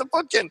see if they had the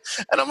book in.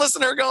 And I'm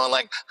listening to her going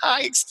like,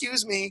 hi,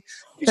 excuse me.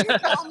 Could you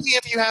tell me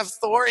if you have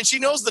Thor? And she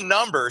knows the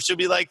number. She'll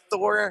be like,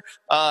 Thor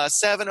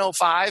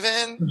 705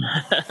 in?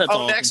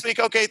 Awesome. Next week.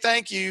 Okay,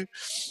 thank you.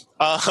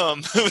 But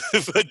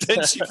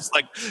then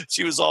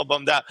she was all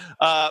bummed out.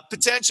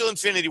 Potential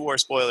Infinity War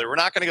spoiler. We're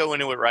not going to go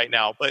into it right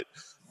now, but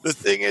the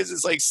thing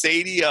is like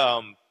Sadie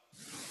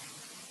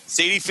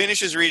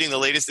finishes reading the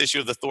latest issue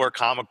of the Thor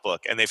comic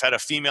book, and they've had a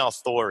female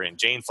Thor in,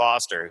 Jane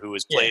Foster, who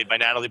was played by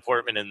Natalie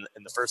Portman in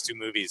the first 2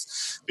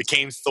 movies,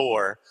 became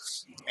Thor.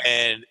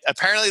 And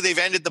apparently they've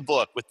ended the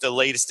book with the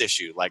latest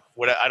issue. Like,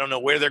 I don't know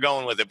where they're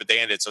going with it, but they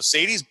ended. So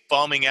Sadie's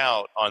bumming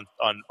out on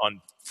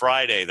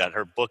Friday that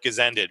her book is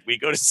ended. We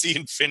go to see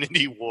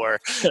Infinity War,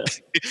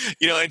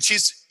 and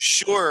she's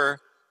sure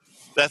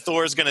that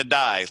Thor's going to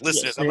die.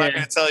 Listeners, I'm not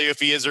going to tell you if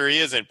he is or he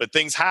isn't, but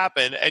things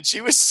happen. And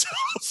she was so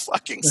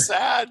fucking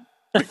sad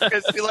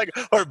because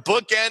her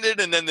book ended,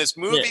 and then this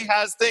movie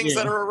has things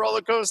that are a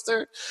roller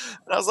coaster.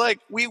 And I was like,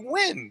 we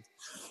win.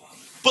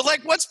 But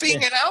like, what's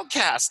being an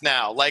outcast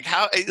now? Like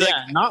how?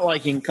 Not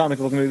liking comic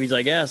book movies,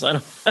 I guess. I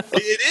don't.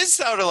 It is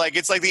sort of like,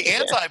 it's like the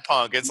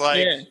anti-punk. It's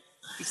like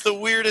it's the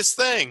weirdest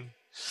thing.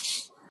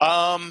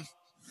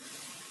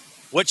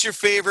 What's your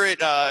favorite?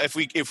 If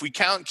we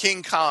count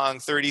King Kong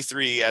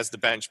 33 as the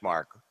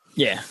benchmark,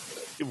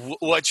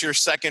 what's your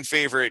second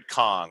favorite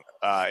Kong?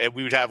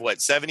 We would have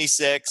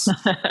 76.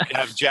 We'd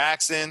have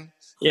Jackson.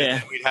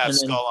 Yeah, and we'd have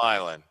Skull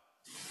Island.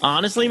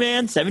 Honestly,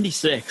 man,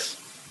 76.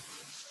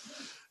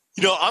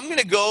 I'm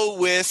gonna go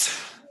with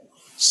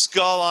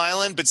Skull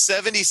Island, but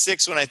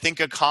 76 when I think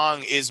of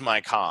Kong is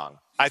my Kong.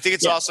 I think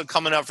it's also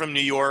coming up from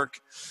New York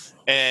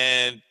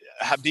and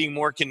being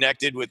more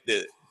connected with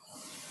the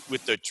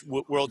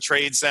World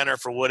Trade Center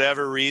for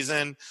whatever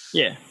reason.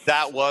 Yeah,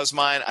 that was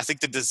mine. I think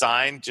the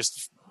design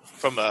just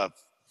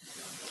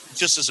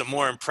as a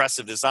more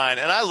impressive design,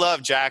 and I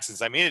love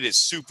Jackson's. I mean, it is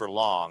super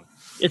long.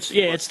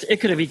 It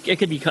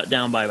could be cut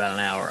down by about an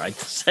hour, I'd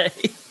say.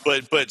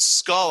 But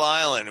Skull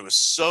Island, it was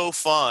so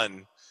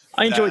fun.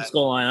 I enjoyed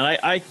Skull Island.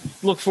 I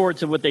look forward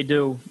to what they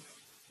do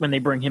when they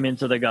bring him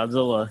into the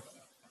Godzilla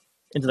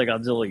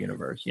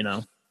universe.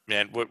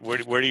 Man,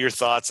 what are your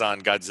thoughts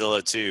on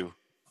Godzilla 2?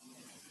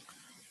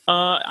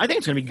 I think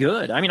it's gonna be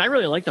good. I mean, I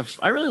really like the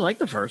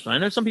first one. I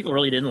know some people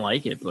really didn't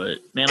like it, but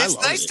man, it's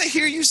nice to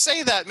hear you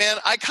say that, man.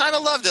 I kind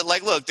of loved it.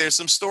 Like, look, there's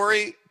some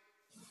story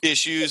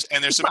issues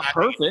and there's some not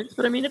perfect,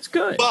 but I mean, it's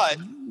good. But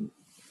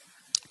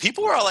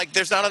people were all like,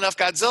 "There's not enough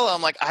Godzilla."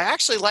 I'm like, I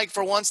actually like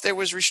for once there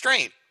was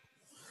restraint.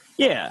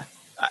 Yeah,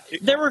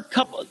 there were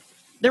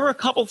a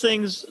couple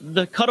things.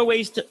 The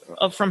cutaways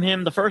from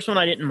him. The first one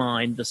I didn't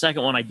mind. The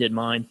second one I did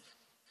mind.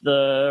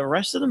 The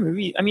rest of the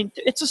movie, I mean,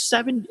 it's a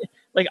 70s.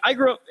 Like, I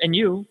grew up, and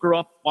you grew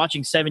up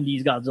watching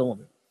 70s Godzilla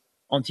movies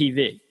on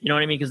TV. You know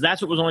what I mean? Because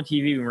that's what was on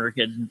TV when we were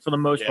kids. And for the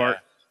most part,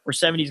 were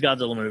 70s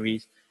Godzilla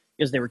movies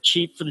because they were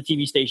cheap for the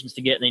TV stations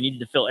to get, and they needed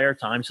to fill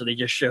airtime, so they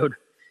just showed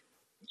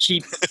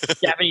cheap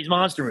Japanese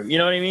monster movies. You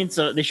know what I mean?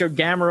 So they showed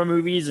Gamera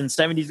movies and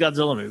 70s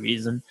Godzilla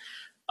movies. And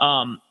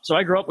so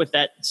I grew up with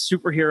that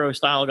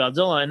superhero-style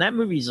Godzilla, and that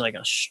movie's like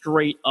a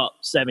straight-up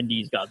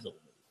 70s Godzilla movie.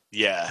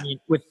 Yeah. I mean,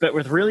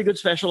 with really good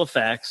special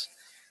effects.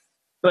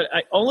 But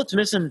all it's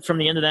missing from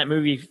the end of that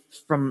movie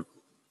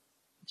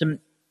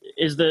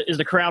is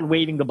the crowd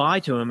waving goodbye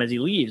to him as he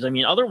leaves. I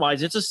mean,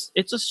 otherwise it's a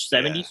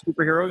 70s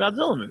superhero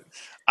Godzilla movie.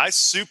 I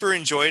super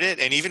enjoyed it,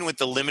 and even with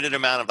the limited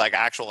amount of like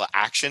actual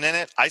action in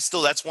it,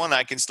 that's one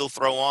I can still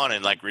throw on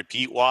and like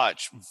repeat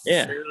watch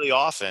fairly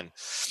often.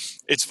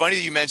 It's funny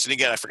that you mentioned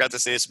again. I forgot to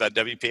say this about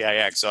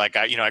WPIX. So like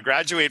I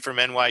graduated from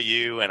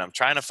NYU, and I'm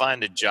trying to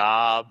find a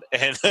job,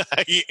 and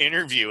I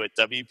interview at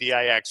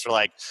WPIX for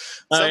like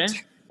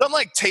some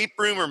like tape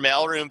room or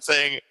mail room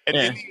thing. And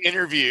in the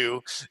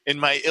interview, in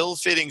my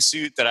ill-fitting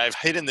suit that I've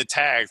hidden the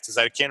tags because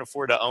I can't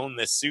afford to own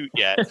this suit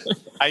yet,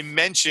 I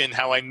mentioned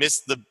how I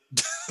missed the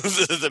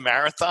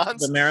marathons.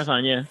 The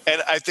marathon, yeah.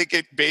 And I think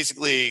it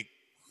basically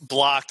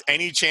blocked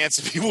any chance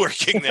of me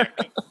working there.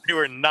 They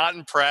were not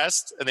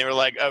impressed, and they were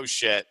like, "Oh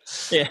shit,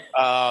 Yeah,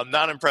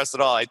 not impressed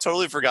at all." I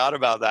totally forgot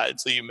about that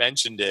until you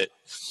mentioned it.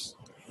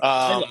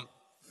 No,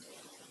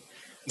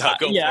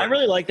 go yeah, for I it.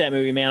 really like that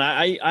movie, man.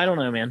 I don't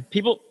know, man.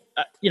 People,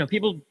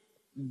 people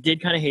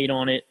did kind of hate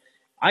on it.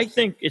 I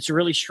think it's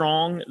really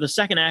strong. The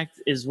second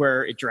act is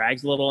where it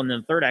drags a little, and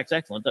then the third act's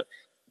excellent.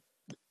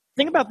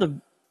 Think about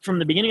from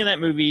the beginning of that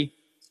movie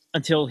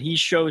until he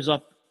shows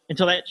up,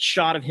 until that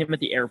shot of him at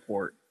the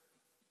airport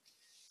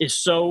is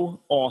so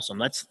awesome.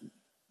 That's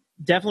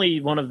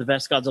definitely one of the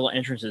best Godzilla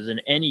entrances in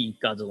any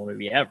Godzilla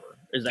movie ever,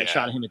 is that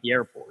shot of him at the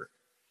airport.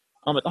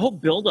 But the whole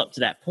build up to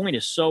that point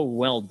is so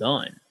well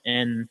done.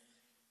 And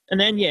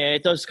then, yeah,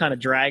 it does kind of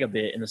drag a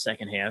bit in the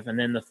second half. And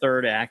then the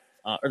third act,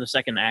 or the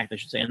second act, I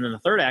should say. And then the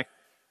third act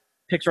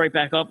picks right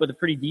back up with a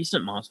pretty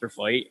decent monster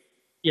fight.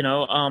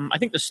 I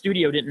think the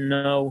studio didn't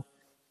know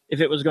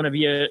if it was going to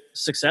be a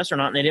success or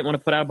not, and they didn't want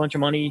to put out a bunch of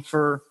money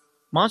for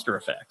monster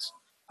effects.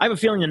 I have a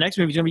feeling the next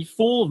movie is going to be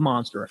full of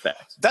monster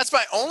effects. That's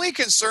my only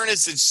concern,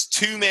 is it's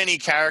too many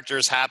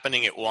characters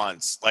happening at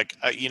once. Like,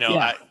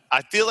 Yeah.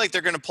 I feel like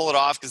they're going to pull it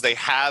off because they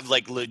have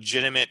like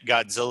legitimate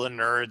Godzilla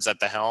nerds at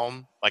the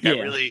helm. Like, Yeah.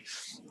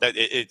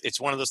 it's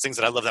one of those things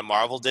that I love that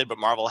Marvel did, but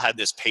Marvel had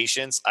this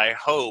patience. I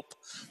hope,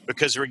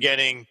 because we're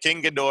getting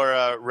King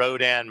Ghidorah,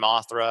 Rodan,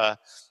 Mothra,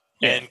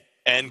 and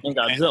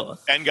Godzilla.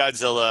 And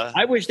Godzilla.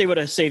 I wish they would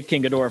have saved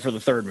King Ghidorah for the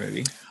third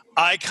movie.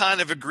 I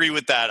kind of agree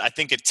with that. I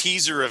think a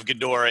teaser of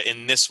Ghidorah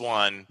in this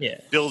one,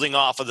 building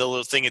off of the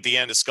little thing at the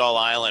end of Skull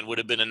Island, would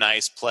have been a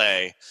nice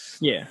play.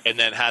 Yeah. And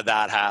then had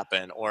that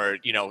happen. Or,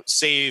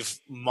 save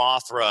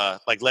Mothra,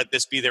 like let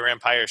this be their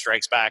Empire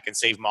Strikes Back, and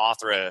save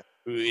Mothra,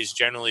 who is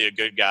generally a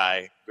good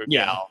guy,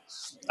 gal,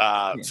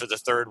 for the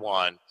third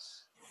one.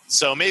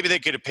 So maybe they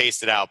could have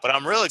paced it out. But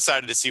I'm real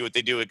excited to see what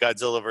they do with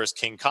Godzilla versus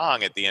King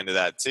Kong at the end of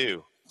that,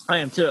 too. I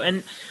am too,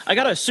 and I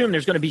gotta assume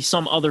there's going to be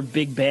some other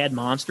big bad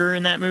monster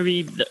in that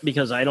movie,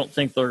 because I don't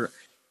think they're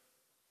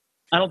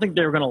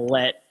going to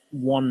let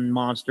one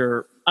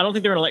monster. I don't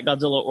think they're going to let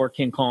Godzilla or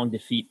King Kong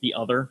defeat the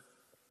other.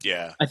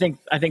 Yeah, I think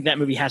that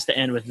movie has to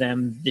end with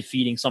them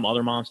defeating some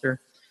other monster.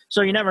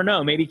 So you never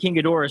know. Maybe King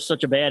Ghidorah is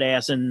such a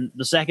badass in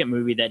the second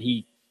movie that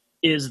he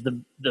is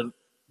the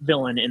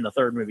villain in the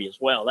third movie as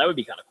well. That would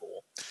be kind of cool.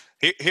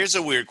 Here's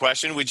a weird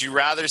question. Would you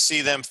rather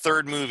see them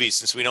third movie,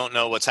 since we don't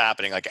know what's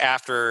happening, like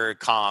after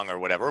Kong or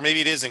whatever, or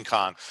maybe it is in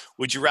Kong,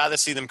 would you rather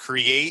see them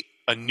create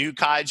a new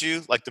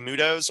kaiju like the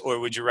Mutos, or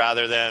would you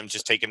rather them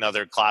just take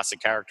another classic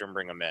character and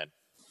bring them in?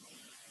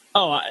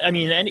 Oh, I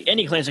mean,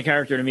 any classic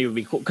character to me would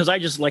be cool, because I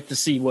just like to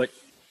see what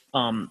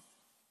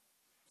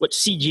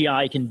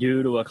CGI can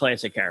do to a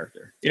classic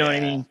character. You know what I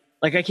mean?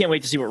 Like, I can't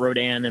wait to see what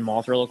Rodan and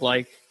Mothra look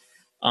like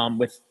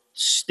with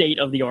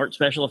state-of-the-art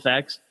special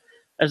effects.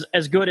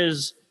 As good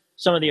as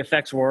some of the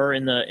effects were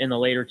in the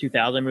later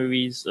 2000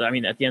 movies, I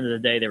mean, at the end of the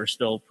day, they were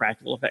still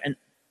practical effects. And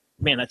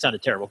man, that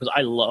sounded terrible, because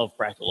I love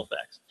practical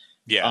effects.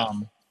 Yeah.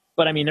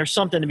 But I mean, there's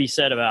something to be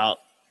said about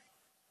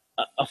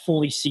a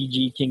fully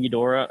CG King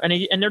Ghidorah,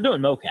 and they're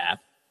doing mocap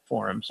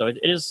for him, so it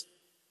is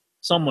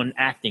someone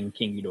acting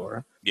King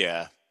Ghidorah.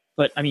 Yeah.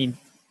 But I mean,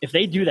 if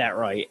they do that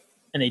right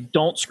and they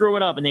don't screw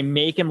it up and they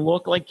make him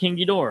look like King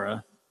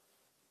Ghidorah,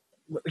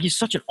 he's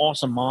such an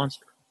awesome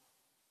monster.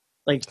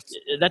 Like,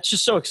 that's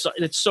just so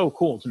exciting. It's so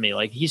cool to me.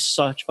 Like, he's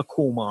such a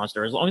cool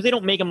monster. As long as they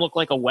don't make him look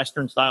like a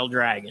Western style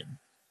dragon.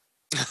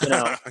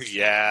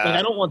 Yeah. Like,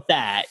 I don't want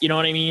that. You know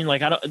what I mean?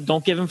 Like,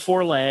 don't give him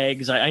 4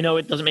 legs. I know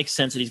it doesn't make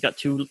sense that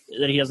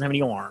he doesn't have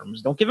any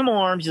arms. Don't give him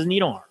arms. He doesn't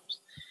need arms.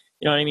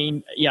 You know what I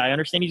mean? Yeah, I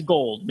understand he's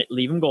gold.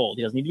 Leave him gold.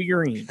 He doesn't need to be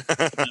green.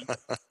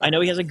 I know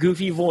he has a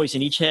goofy voice,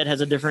 and each head has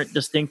a different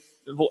distinct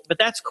voice, but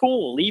that's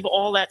cool. Leave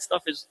all that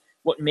stuff is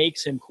what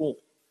makes him cool.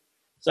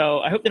 So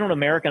I hope they don't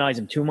Americanize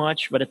him too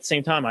much, but at the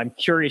same time, I'm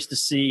curious to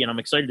see, and I'm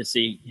excited to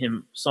see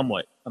him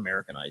somewhat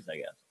Americanized, I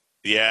guess.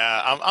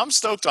 Yeah, I'm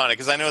stoked on it,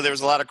 because I know there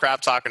was a lot of crap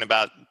talking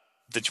about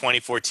the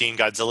 2014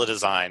 Godzilla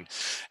design,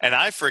 and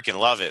I freaking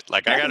love it.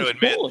 Like, I got to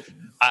admit, cool.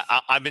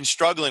 I've been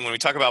struggling when we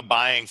talk about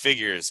buying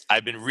figures.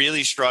 I've been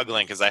really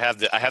struggling, because I have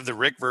the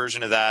Rick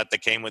version of that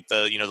came with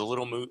the the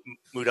little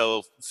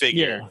Muto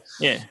figure.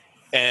 Yeah.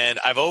 And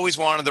I've always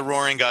wanted the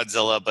Roaring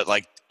Godzilla, but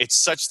like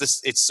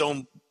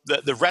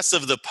the rest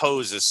of the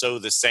pose is so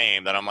the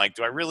same that I'm like,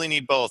 do I really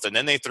need both? And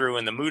then they threw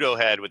in the Muto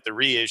head with the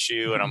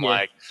reissue, and I'm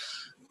like,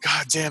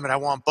 God damn it, I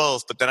want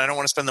both, but then I don't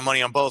want to spend the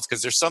money on both,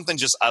 because there's something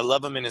I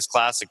love him in his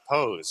classic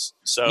pose.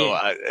 So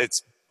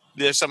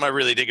there's something I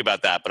really dig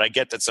about that, but I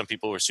get that some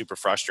people were super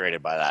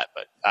frustrated by that,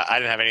 but I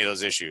didn't have any of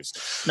those issues.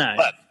 Nice.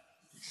 But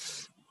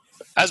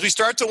as we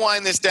start to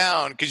wind this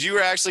down, because you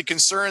were actually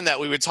concerned that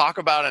we would talk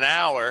about an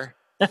hour,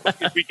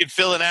 we could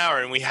fill an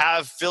hour, and we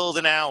have filled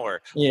an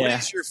hour. Yeah. What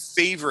is your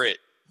favorite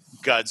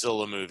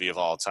Godzilla movie of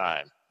all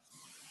time?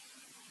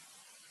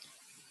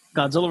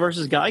 Godzilla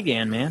versus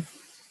Gigan, man.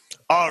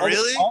 Oh,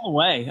 really? All the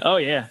way. Oh,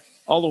 yeah.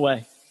 All the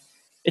way.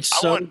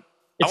 I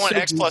want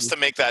X Plus to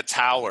make that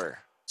tower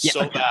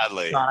so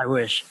badly. God, I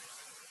wish.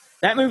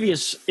 That movie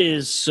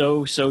is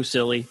so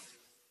silly.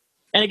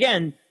 And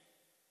again,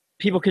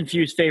 people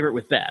confuse favorite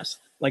with best.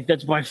 Like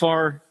that's by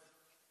far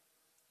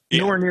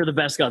nowhere near the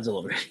best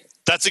Godzilla movie.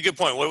 That's a good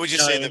point. What would you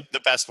say the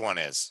best one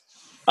is?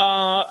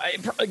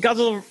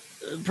 Godzilla,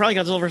 probably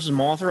Godzilla versus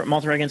Mothra,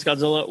 Mothra against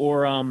Godzilla,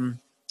 or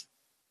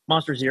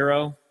Monster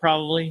Zero,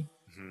 probably.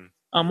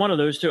 Mm-hmm. One of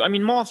those two. I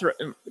mean,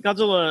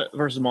 Godzilla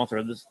versus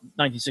Mothra, this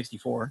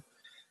 1964,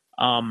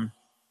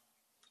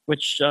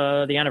 which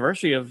the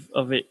anniversary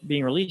of it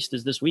being released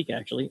is this week,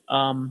 actually.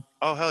 Oh,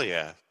 hell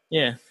yeah.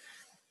 Yeah.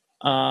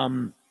 I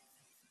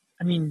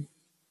mean,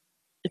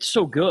 it's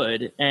so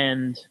good,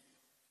 and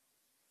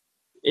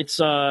it's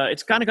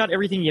kind of got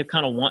everything you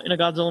kind of want in a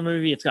Godzilla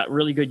movie. It's got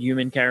really good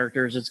human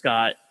characters. It's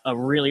got a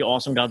really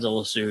awesome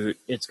Godzilla suit.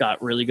 It's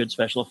got really good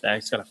special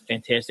effects. It's got a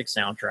fantastic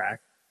soundtrack.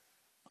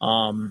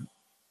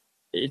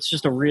 It's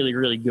just a really,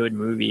 really good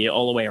movie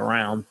all the way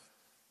around.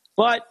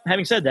 But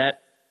having said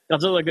that,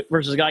 Godzilla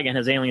versus Gigan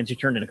has aliens who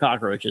turned into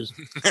cockroaches.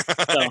 So,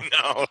 I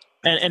know.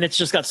 And it's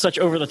just got such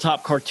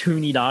over-the-top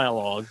cartoony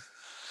dialogue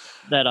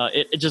that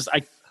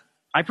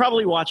I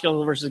probably watch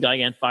Godzilla versus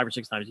Gigan 5 or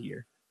 6 times a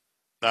year.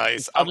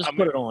 Nice. I'll just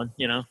put it on,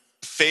 you know.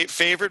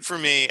 Favorite for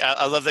me,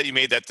 I love that you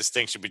made that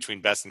distinction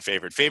between best and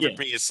favorite. Favorite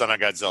for me is Son of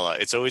Godzilla.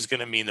 It's always going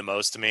to mean the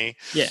most to me.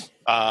 Yeah.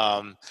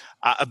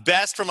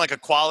 Best from like a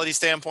quality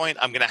standpoint,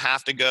 I'm going to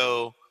have to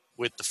go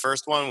with the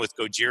first one with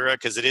Gojira,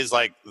 because it is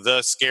like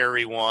the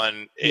scary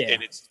one,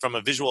 and it's from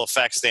a visual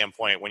effects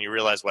standpoint. When you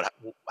realize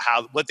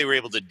what they were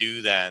able to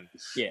do then,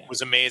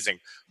 was amazing.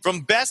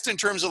 From best in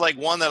terms of like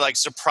one that like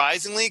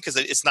surprisingly, because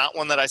it's not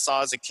one that I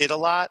saw as a kid a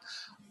lot.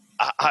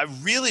 I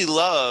really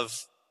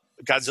love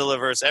Godzilla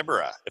vs.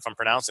 Ebirah, if I'm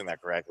pronouncing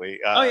that correctly.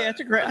 It's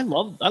a great. I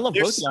love both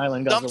the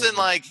Island Godzilla. Something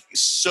like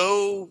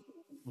so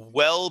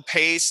well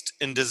paced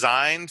and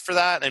designed for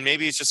that, and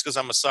maybe it's just because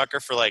I'm a sucker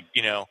for like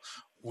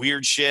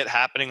weird shit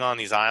happening on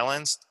these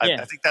islands.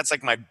 I think that's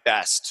like my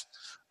best.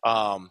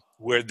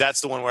 Where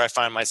that's the one where I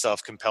find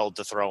myself compelled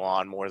to throw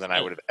on more than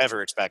I would have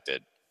ever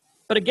expected.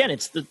 But again,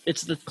 it's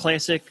the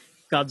classic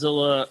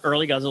Godzilla,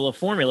 early Godzilla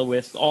formula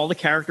with all the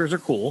characters are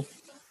cool.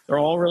 They're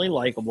all really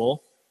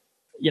likable.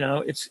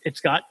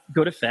 It's got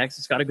good effects.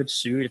 It's got a good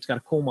suit. It's got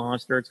a cool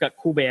monster. It's got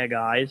cool bad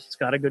guys. It's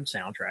got a good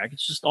soundtrack.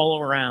 It's just all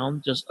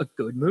around just a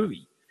good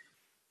movie.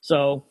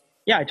 So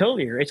yeah, I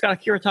totally agree. It's got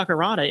Akira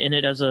Takarada in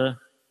it as a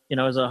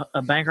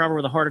bank robber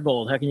with a heart of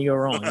gold. How can you go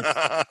wrong?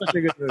 It's such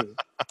a good movie.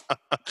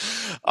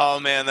 Oh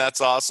man,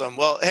 that's awesome.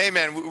 Well, hey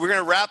man, we're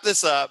going to wrap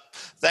this up.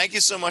 Thank you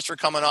so much for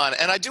coming on.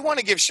 And I do want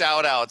to give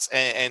shout outs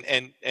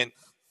and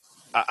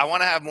I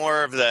want to have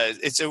more of the,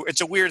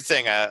 it's a weird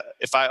thing.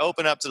 If I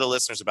open up to the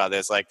listeners about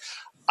this, like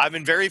I've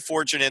been very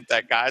fortunate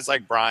that guys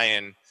like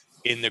Brian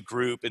in the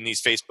group, in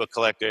these Facebook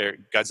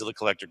Godzilla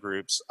collector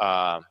groups,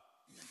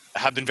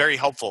 have been very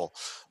helpful.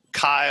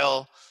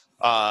 Kyle,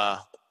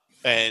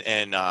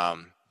 and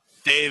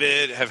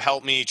David have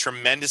helped me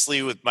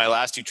tremendously with my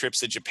last 2 trips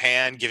to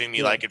Japan, giving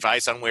me like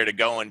advice on where to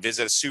go and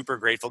visit. Super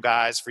grateful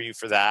guys for you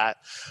for that.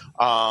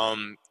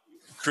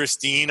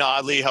 Christine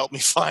oddly helped me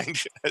find,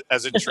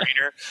 as a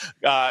trainer,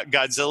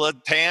 Godzilla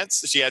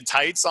pants. She had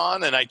tights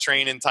on, and I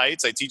train in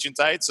tights. I teach in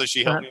tights, so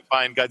she helped me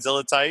find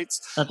Godzilla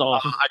tights. That's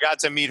awesome. I got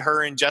to meet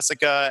her and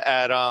Jessica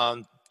at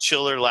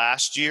Chiller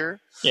last year.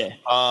 Yeah.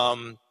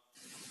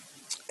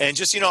 And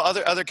just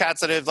other cats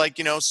that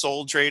have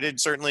sold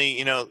traded.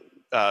 Certainly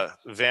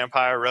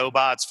Vampire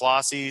Robots,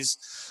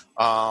 Flossies.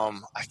 I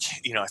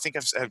can't. I think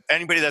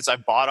anybody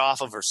I've bought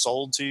off of or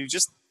sold to.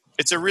 Just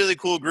it's a really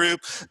cool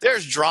group.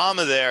 There's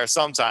drama there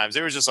sometimes.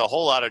 There was just a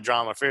whole lot of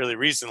drama fairly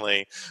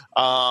recently.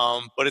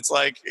 But it's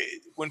like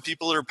when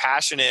people are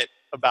passionate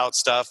about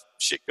stuff,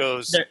 shit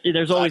goes.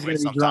 There's always going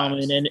to be drama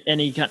in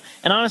any kind.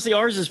 And honestly,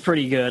 ours is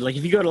pretty good. Like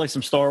if you go to like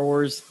some Star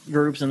Wars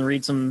groups and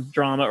read some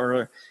drama,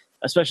 or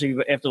especially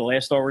after the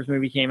last Star Wars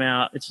movie came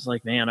out, it's just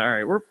like, man, all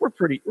right, we're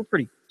pretty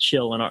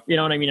chill in our, you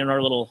know what I mean, in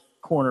our little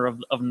corner of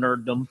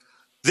nerddom.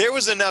 There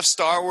was enough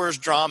Star Wars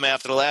drama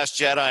after The Last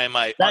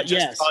Jedi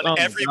on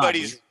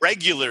everybody's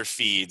regular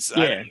feeds. I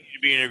didn't need to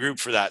be in a group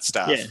for that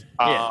stuff.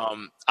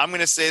 I'm going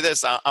to say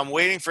this. I'm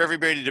waiting for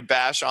everybody to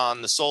bash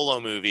on the Solo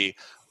movie,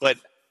 but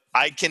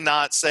I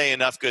cannot say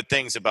enough good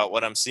things about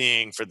what I'm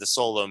seeing for the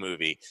Solo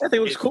movie. I think it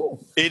was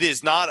cool. It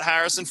is not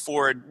Harrison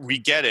Ford. We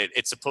get it.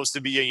 It's supposed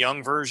to be a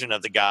young version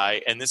of the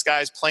guy, and this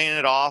guy's playing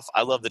it off.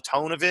 I love the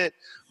tone of it.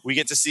 We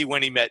get to see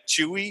when he met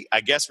Chewie. I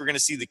guess we're going to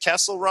see the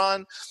Kessel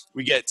Run.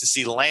 We get to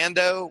see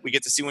Lando. We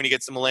get to see when he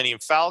gets the Millennium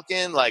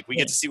Falcon. Like, we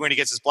get to see when he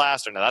gets his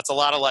blaster. Now, that's a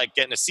lot of, like,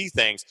 getting to see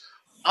things.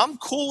 I'm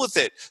cool with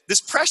it. This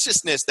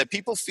preciousness that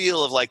people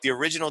feel of, like, the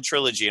original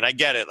trilogy, and I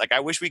get it. Like, I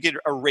wish we could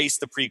erase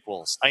the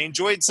prequels. I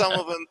enjoyed some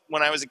of them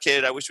when I was a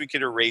kid. I wish we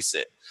could erase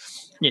it.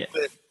 Yeah.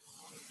 But,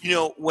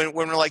 when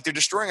we're like, they're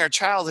destroying our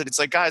childhood, it's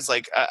like, guys,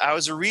 like, I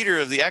was a reader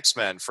of the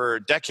X-Men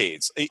for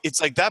decades. It's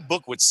like that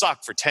book would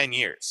suck for 10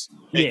 years.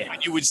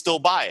 And you would still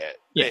buy it.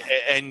 Yeah.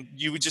 And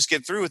you would just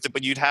get through with it,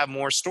 but you'd have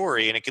more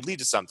story, and it could lead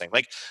to something.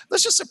 Like,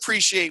 let's just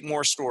appreciate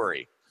more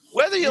story.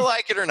 Whether you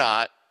like it or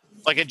not,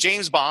 like a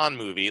James Bond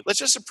movie, let's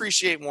just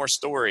appreciate more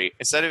story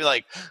instead of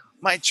like,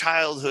 my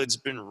childhood's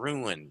been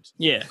ruined.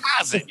 Yeah. It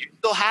hasn't. You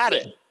still had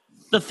it.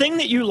 The thing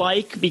that you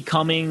like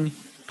becoming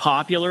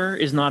popular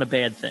is not a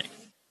bad thing.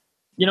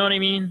 You know what I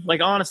mean?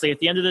 Like, honestly, at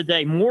the end of the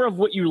day, more of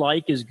what you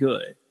like is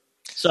good.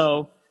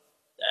 So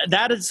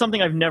that is something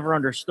I've never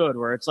understood,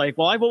 where it's like,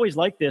 well, I've always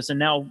liked this, and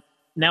now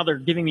they're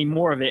giving me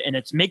more of it, and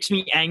it makes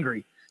me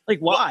angry. Like,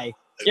 why?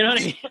 Well, you know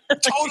what I mean?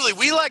 Totally.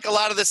 We like a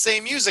lot of the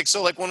same music.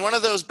 So like when one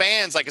of those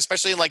bands, like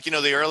especially in like, you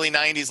know, the early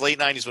 90s, late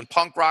 90s, when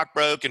punk rock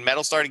broke and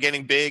metal started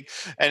getting big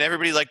and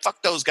everybody like,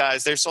 fuck those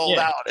guys, they're sold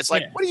out. It's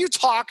like, what are you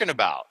talking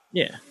about?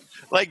 Yeah.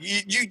 Like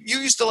you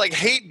used to like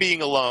hate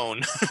being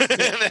alone,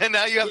 and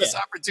now you have this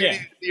opportunity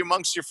to be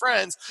amongst your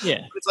friends.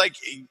 Yeah. It's like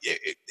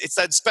it's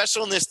that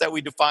specialness that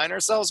we define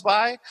ourselves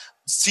by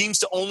seems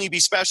to only be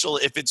special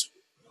if it's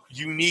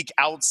unique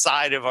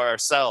outside of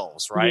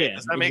ourselves, right? Yeah,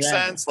 Does that make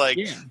sense? Like,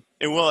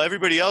 and well,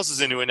 everybody else is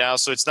into it now,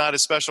 so it's not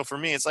as special for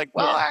me. It's like,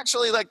 well,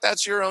 actually, like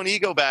that's your own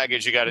ego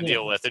baggage you got to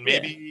deal with, and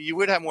maybe you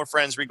would have more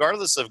friends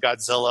regardless of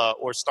Godzilla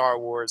or Star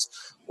Wars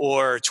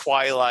or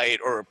Twilight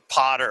or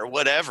Potter,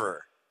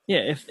 whatever.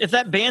 Yeah, if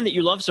that band that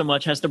you love so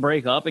much has to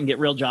break up and get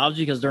real jobs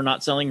because they're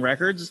not selling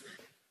records,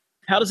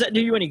 how does that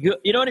do you any good?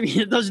 You know what I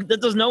mean? That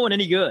does no one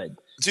any good.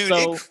 Dude,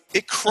 so,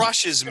 it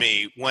crushes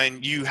me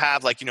when you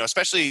have like, you know,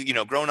 especially, you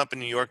know, growing up in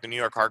New York, the New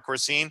York hardcore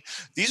scene,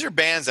 these are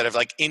bands that have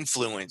like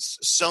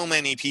influenced so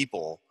many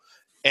people.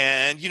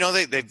 And, you know,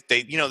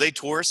 they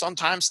tour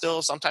sometimes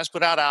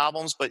put out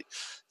albums, but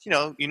you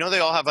know, they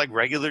all have like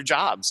regular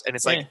jobs. And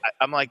it's like,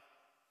 I'm like,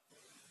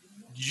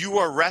 you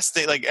are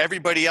resting, like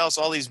everybody else,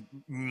 all these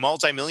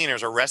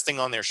multimillionaires are resting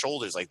on their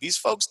shoulders. Like these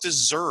folks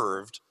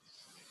deserved,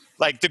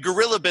 like the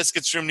Gorilla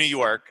Biscuits from New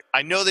York.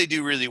 I know they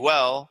do really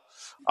well,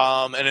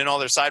 and in all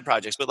their side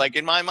projects, but like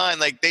in my mind,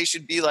 like they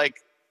should be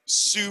like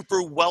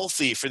super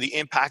wealthy for the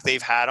impact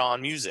they've had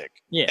on music.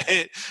 Yeah.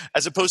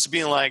 As opposed to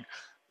being like,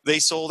 they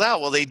sold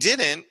out. Well, they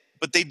didn't,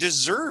 but they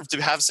deserve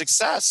to have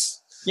success.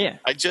 Yeah.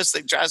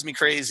 It drives me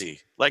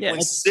crazy. Like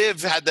when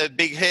Civ had that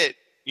big hit,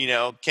 you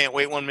know, Can't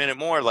Wait 1 Minute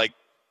More, like,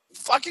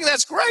 fucking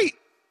that's great.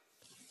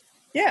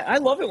 Yeah, I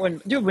love it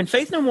when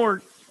Faith No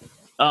More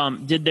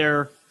did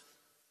their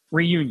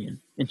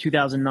reunion in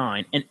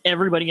 2009 and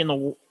everybody in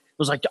the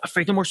was like,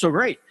 Faith No More's so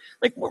great.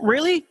 Like,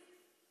 really?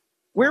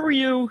 Where were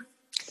you?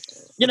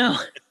 You know?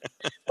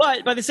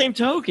 But by the same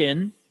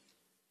token,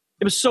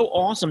 it was so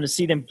awesome to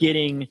see them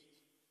getting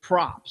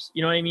props.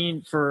 You know what I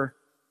mean? For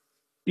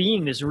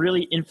being this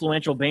really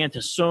influential band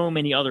to so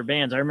many other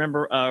bands. I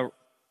remember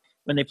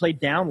when they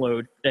played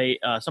Download,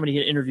 somebody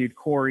had interviewed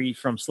Corey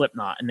from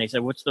Slipknot, and they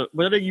said, "What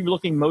are you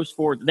looking most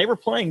forward to?" They were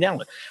playing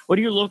Download. What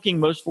are you looking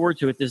most forward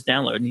to at this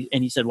Download?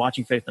 And he said,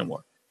 "Watching Faith No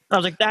More." And I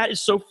was like, "That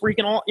is so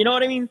freaking awesome!" You know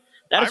what I mean?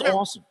 That is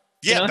awesome.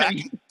 Yeah,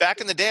 you know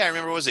back in the day, I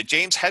remember, was it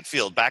James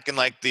Hetfield back in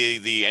like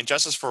the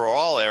Injustice for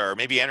All era, or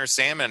maybe Enter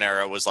Sandman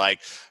era, was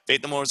like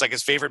Faith No More was like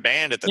his favorite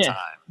band at the time.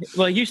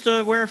 Well, he used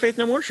to wear a Faith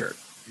No More shirt.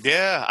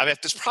 Yeah, I mean,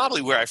 that's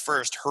probably where I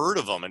first heard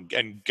of them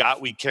and got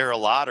We Care a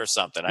Lot or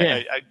something.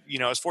 I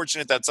I was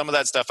fortunate that some of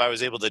that stuff I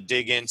was able to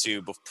dig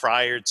into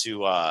prior to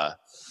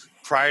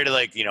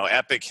like, you know,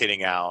 Epic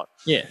hitting out.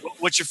 Yeah.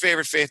 What's your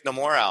favorite Faith No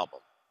More album?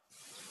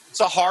 It's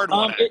a hard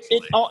one.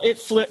 It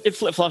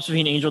flip flops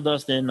between Angel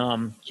Dust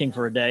and King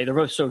for a Day. They're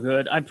both so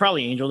good. I'd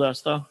probably Angel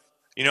Dust though.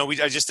 You know,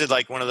 I just did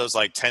like one of those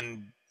like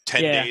 10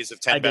 days of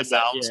 10 best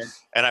albums,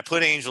 and I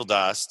put Angel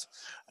Dust.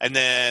 And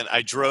then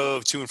I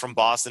drove to and from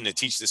Boston to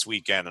teach this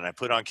weekend, and I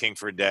put on King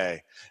for a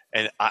Day,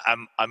 and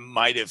I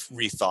might have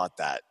rethought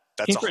that.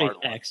 That's King a hard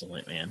one.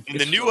 Excellent, man. And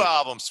the new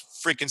album's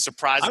freaking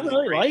surprisingly I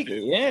really great. like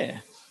it. Yeah.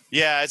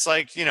 Yeah, it's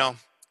like, you know,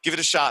 give it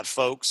a shot,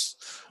 folks.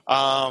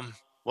 Well,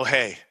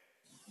 hey,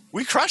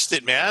 we crushed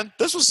it, man.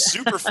 This was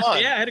super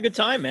fun. Yeah, I had a good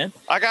time, man.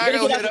 I gotta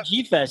go get out to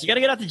G-Fest. You gotta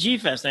get out to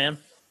G-Fest, man.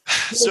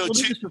 So we'll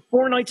do this for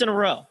 4 nights in a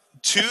row.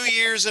 2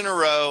 years in a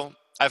row,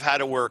 I've had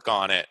to work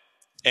on it.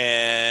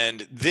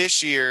 And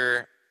this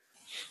year,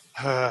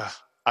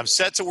 I'm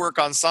set to work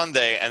on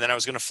Sunday, and then I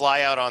was going to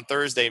fly out on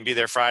Thursday and be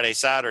there Friday,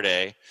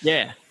 Saturday.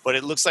 Yeah. But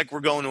it looks like we're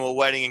going to a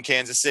wedding in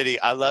Kansas City.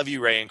 I love you,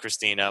 Ray and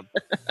Christina.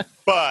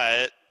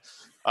 But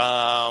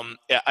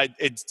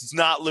it's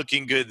not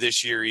looking good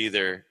this year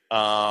either.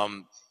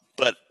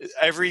 But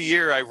every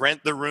year I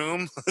rent the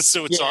room,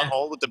 so it's on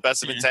hold with the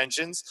best of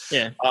intentions.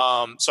 Yeah.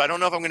 So I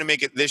don't know if I'm going to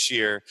make it this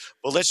year,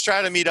 but let's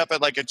try to meet up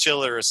at like a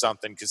chiller or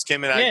something, because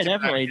Kim and I,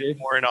 definitely, dude.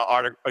 More into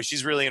art.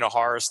 She's really into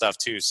horror stuff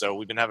too, so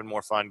we've been having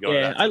more fun going.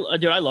 Yeah,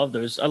 I love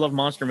those. I love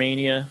Monster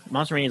Mania.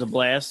 Monster Mania is a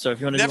blast. So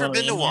if you want to, never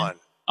been to one.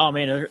 Oh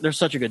man, they're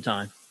such a good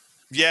time.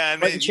 Yeah,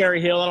 right in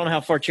Cherry Hill. I don't know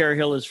how far Cherry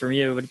Hill is from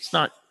you, but it's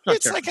not.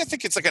 It's like, I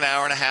think it's like an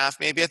hour and a half,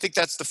 maybe. I think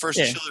that's the first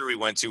chiller we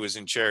went to was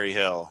in Cherry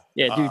Hill.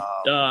 Yeah,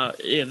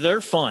 dude.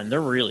 They're fun.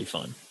 They're really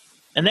fun,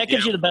 and that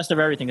gives you the best of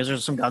everything. Because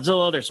there's some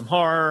Godzilla, there's some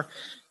horror.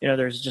 You know,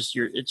 there's just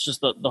it's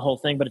just the whole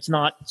thing. But it's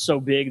not so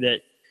big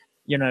that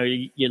you know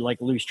you like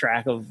lose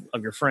track of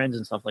your friends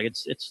and stuff. Like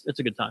it's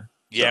a good time.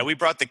 Yeah, we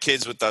brought the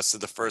kids with us to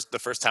the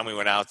first time we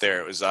went out there.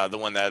 It was the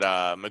one that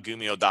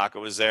Megumi Odaka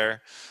was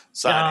there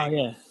signing.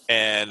 Oh, yeah.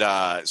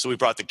 And so we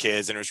brought the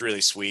kids, and it was really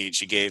sweet.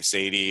 She gave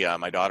Sadie,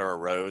 my daughter, a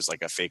rose,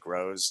 like a fake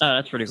rose. Oh,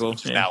 that's pretty cool.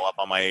 She's now up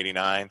on my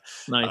 89.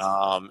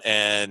 Nice.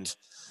 And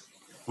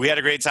We had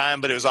a great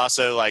time, but it was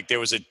also like there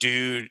was a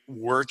dude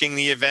working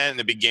the event in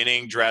the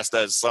beginning dressed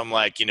as some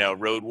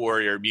Road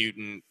Warrior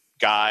mutant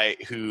guy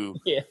who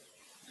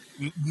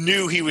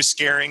knew he was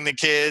scaring the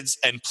kids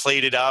and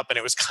played it up. And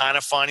it was kind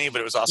of funny,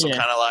 but it was also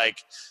kind of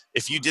like,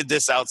 if you did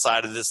this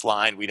outside of this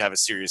line, we'd have a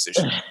serious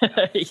issue.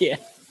 Yeah.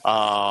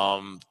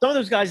 Some of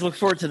those guys look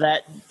forward to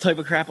that type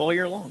of crap all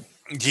year long.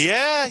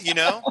 Yeah,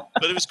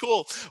 but it was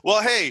cool.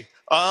 Well, hey,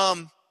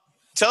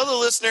 tell the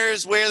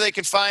listeners where they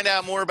can find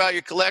out more about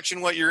your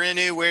collection, what you're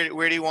into.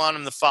 Where do you want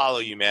them to follow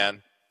you,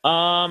 man?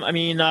 I am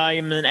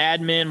an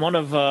admin, one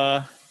of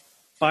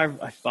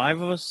five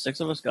of us, six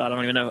of us. God, I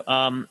don't even know.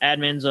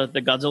 Admins of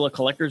the Godzilla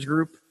Collectors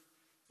Group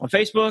on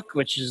Facebook,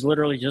 which is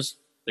literally just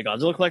the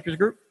Godzilla Collectors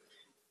Group.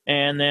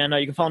 And then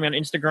you can follow me on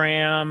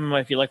Instagram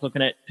if you like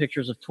looking at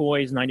pictures of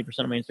toys. 90%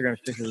 of my Instagram is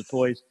pictures of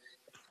toys.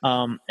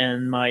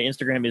 And my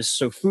Instagram is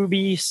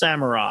Sofubi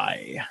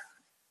Samurai,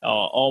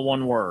 all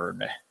one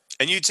word.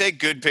 And you take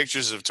good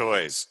pictures of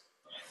toys.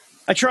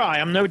 I try.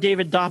 I'm no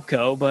David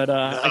Dobko, but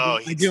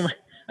I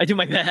do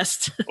my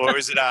best. Or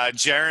is it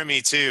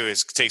Jeremy too?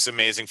 Takes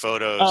amazing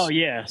photos. Oh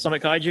yeah,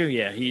 Summit Kaiju.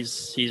 Yeah,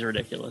 he's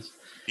ridiculous.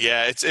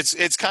 Yeah,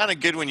 it's kind of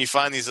good when you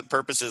find these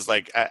purposes.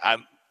 Like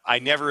I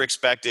never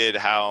expected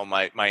how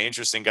my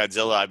interest in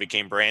Godzilla, I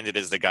became branded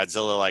as the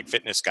Godzilla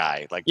fitness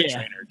guy, the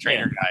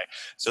trainer guy.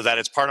 So that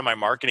it's part of my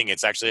marketing.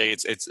 It's actually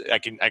I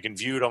can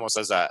view it almost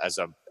as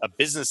a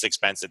business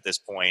expense at this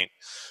point,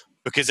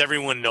 because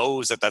everyone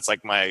knows that's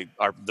like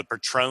the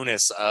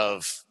Patronus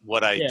of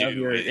what I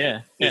do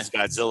is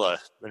Godzilla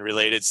and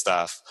related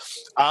stuff.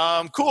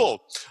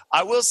 Cool.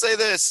 I will say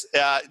this.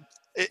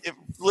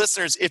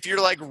 Listeners, if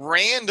you're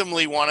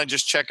randomly want to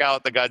just check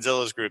out the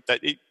Godzilla's group,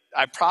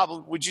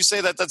 would you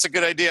say that's a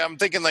good idea? I'm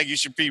thinking you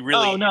should be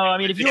really. Oh no! I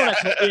mean, if you want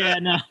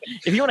to,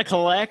 if you want to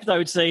collect, I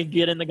would say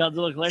get in the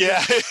Godzilla collection.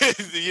 Yeah,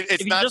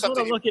 it's not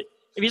something.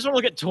 If you just want to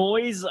look at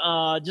toys,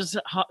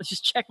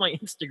 just check my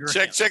Instagram.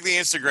 Check the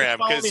Instagram.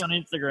 Follow me on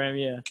Instagram.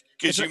 Yeah,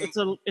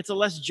 it's a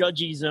less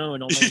judgy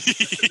zone. On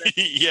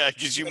yeah,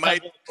 because you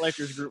might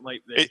collectors group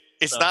might be.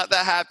 It's not the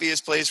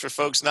happiest place for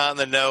folks not in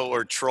the know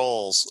or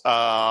trolls.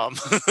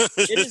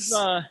 It is.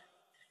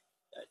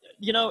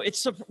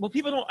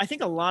 People don't. I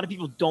think a lot of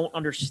people don't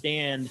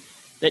understand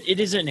that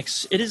it is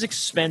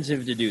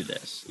expensive to do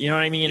this. You know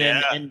what I mean?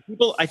 Yeah. And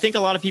people, I think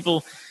a lot of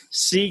people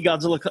see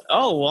Godzilla.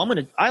 Oh,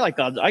 well, I like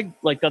Godzilla. I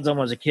like Godzilla when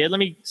I was a kid. Let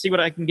me see what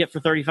I can get for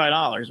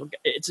 $35.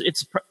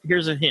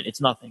 Here's a hint.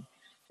 It's nothing.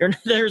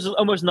 There's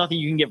almost nothing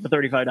you can get for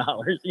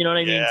 $35. You know what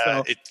I mean?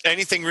 Yeah,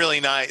 anything really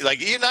nice.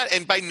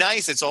 And by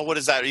nice, it's all, what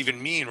does that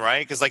even mean,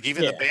 right? Because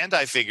even the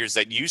Bandai figures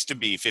that used to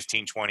be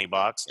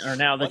 $15-$20 are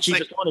now the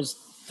cheapest one is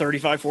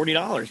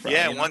 $35-$40.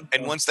 Yeah,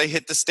 once they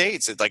hit the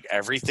States, it's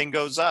everything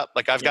goes up.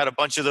 I've got a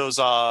bunch of those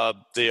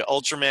the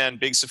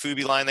Ultraman Big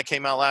Sofubi line that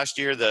came out last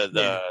year.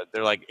 They're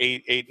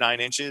 8-9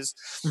 inches,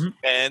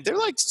 and they're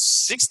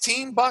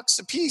 $16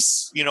 a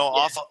piece.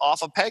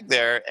 Off a peg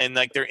there, and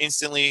they're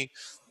instantly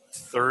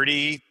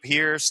 $30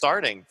 here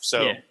starting.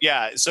 So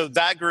so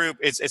that group,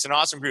 it's an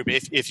awesome group.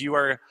 If you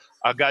are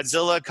a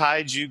Godzilla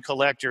Kaiju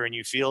collector and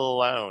you feel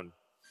alone,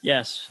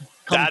 yes,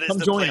 come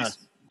join us.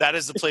 That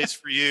is the place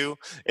for you.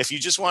 If you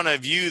just want to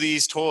view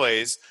these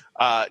toys,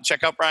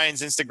 check out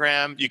Brian's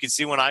Instagram. You can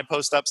see when I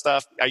post up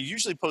stuff. I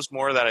usually post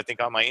more of that, I think,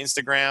 on my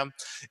Instagram.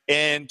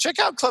 And check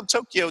out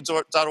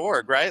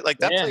clubtokyo.org, right?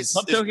 That place.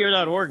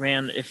 Clubtokyo.org,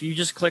 man. If you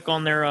just click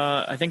on their,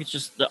 I think it's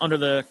just under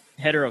the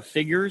header of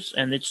figures,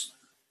 and it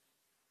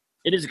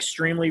is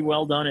extremely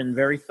well done and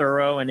very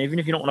thorough. And even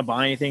if you don't want to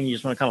buy anything, you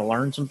just want to kind of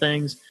learn some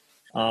things.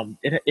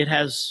 It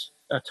has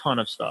a ton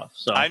of stuff.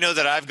 So I know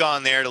that I've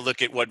gone there to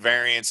look at what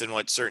variants and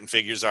what certain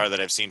figures are that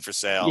I've seen for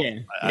sale.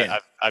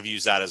 I've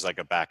used that as a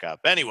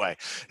backup. Anyway,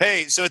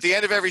 hey, so at the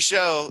end of every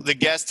show, the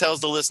guest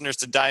tells the listeners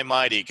to die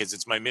mighty, because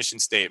it's my mission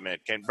statement.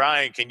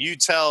 Brian, can you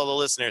tell the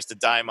listeners to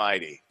die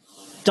mighty?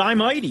 Die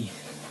mighty.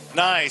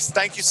 Nice.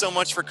 Thank you so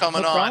much for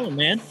coming on. No problem,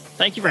 man.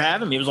 Thank you for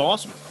having me. It was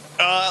awesome.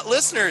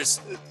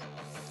 Listeners,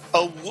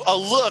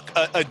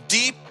 a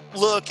deep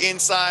look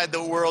inside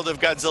the world of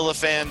Godzilla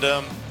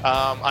fandom.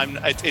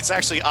 It's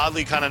actually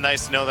oddly kind of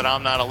nice to know that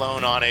I'm not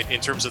alone on it in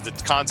terms of the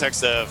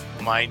context of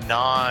my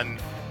non-Facebook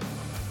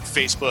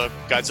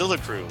Godzilla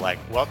crew.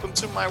 Welcome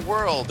to my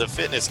world of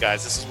fitness,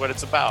 guys. This is what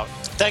it's about.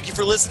 Thank you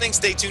for listening.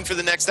 Stay tuned for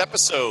the next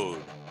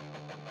episode.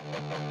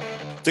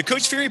 The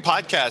Coach Fury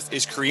podcast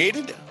is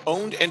created,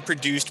 owned, and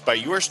produced by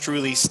yours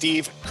truly,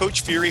 Steve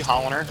Coach Fury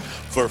Holliner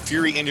for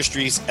Fury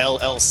Industries,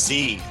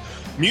 LLC.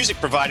 Music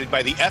provided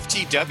by the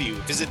FTW.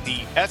 Visit the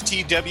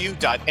ftw.nyc.com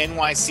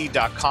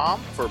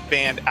for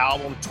band,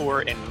 album,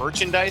 tour, and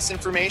merchandise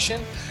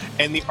information.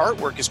 And the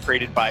artwork is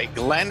created by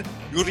Glenn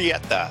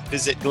Urieta.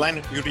 Visit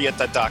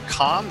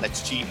glennurieta.com.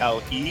 That's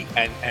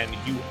GLENNURIETA.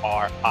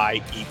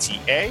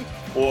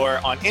 Or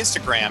on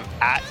Instagram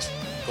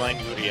 @Glenn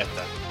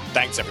Urieta.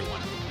 Thanks, everyone.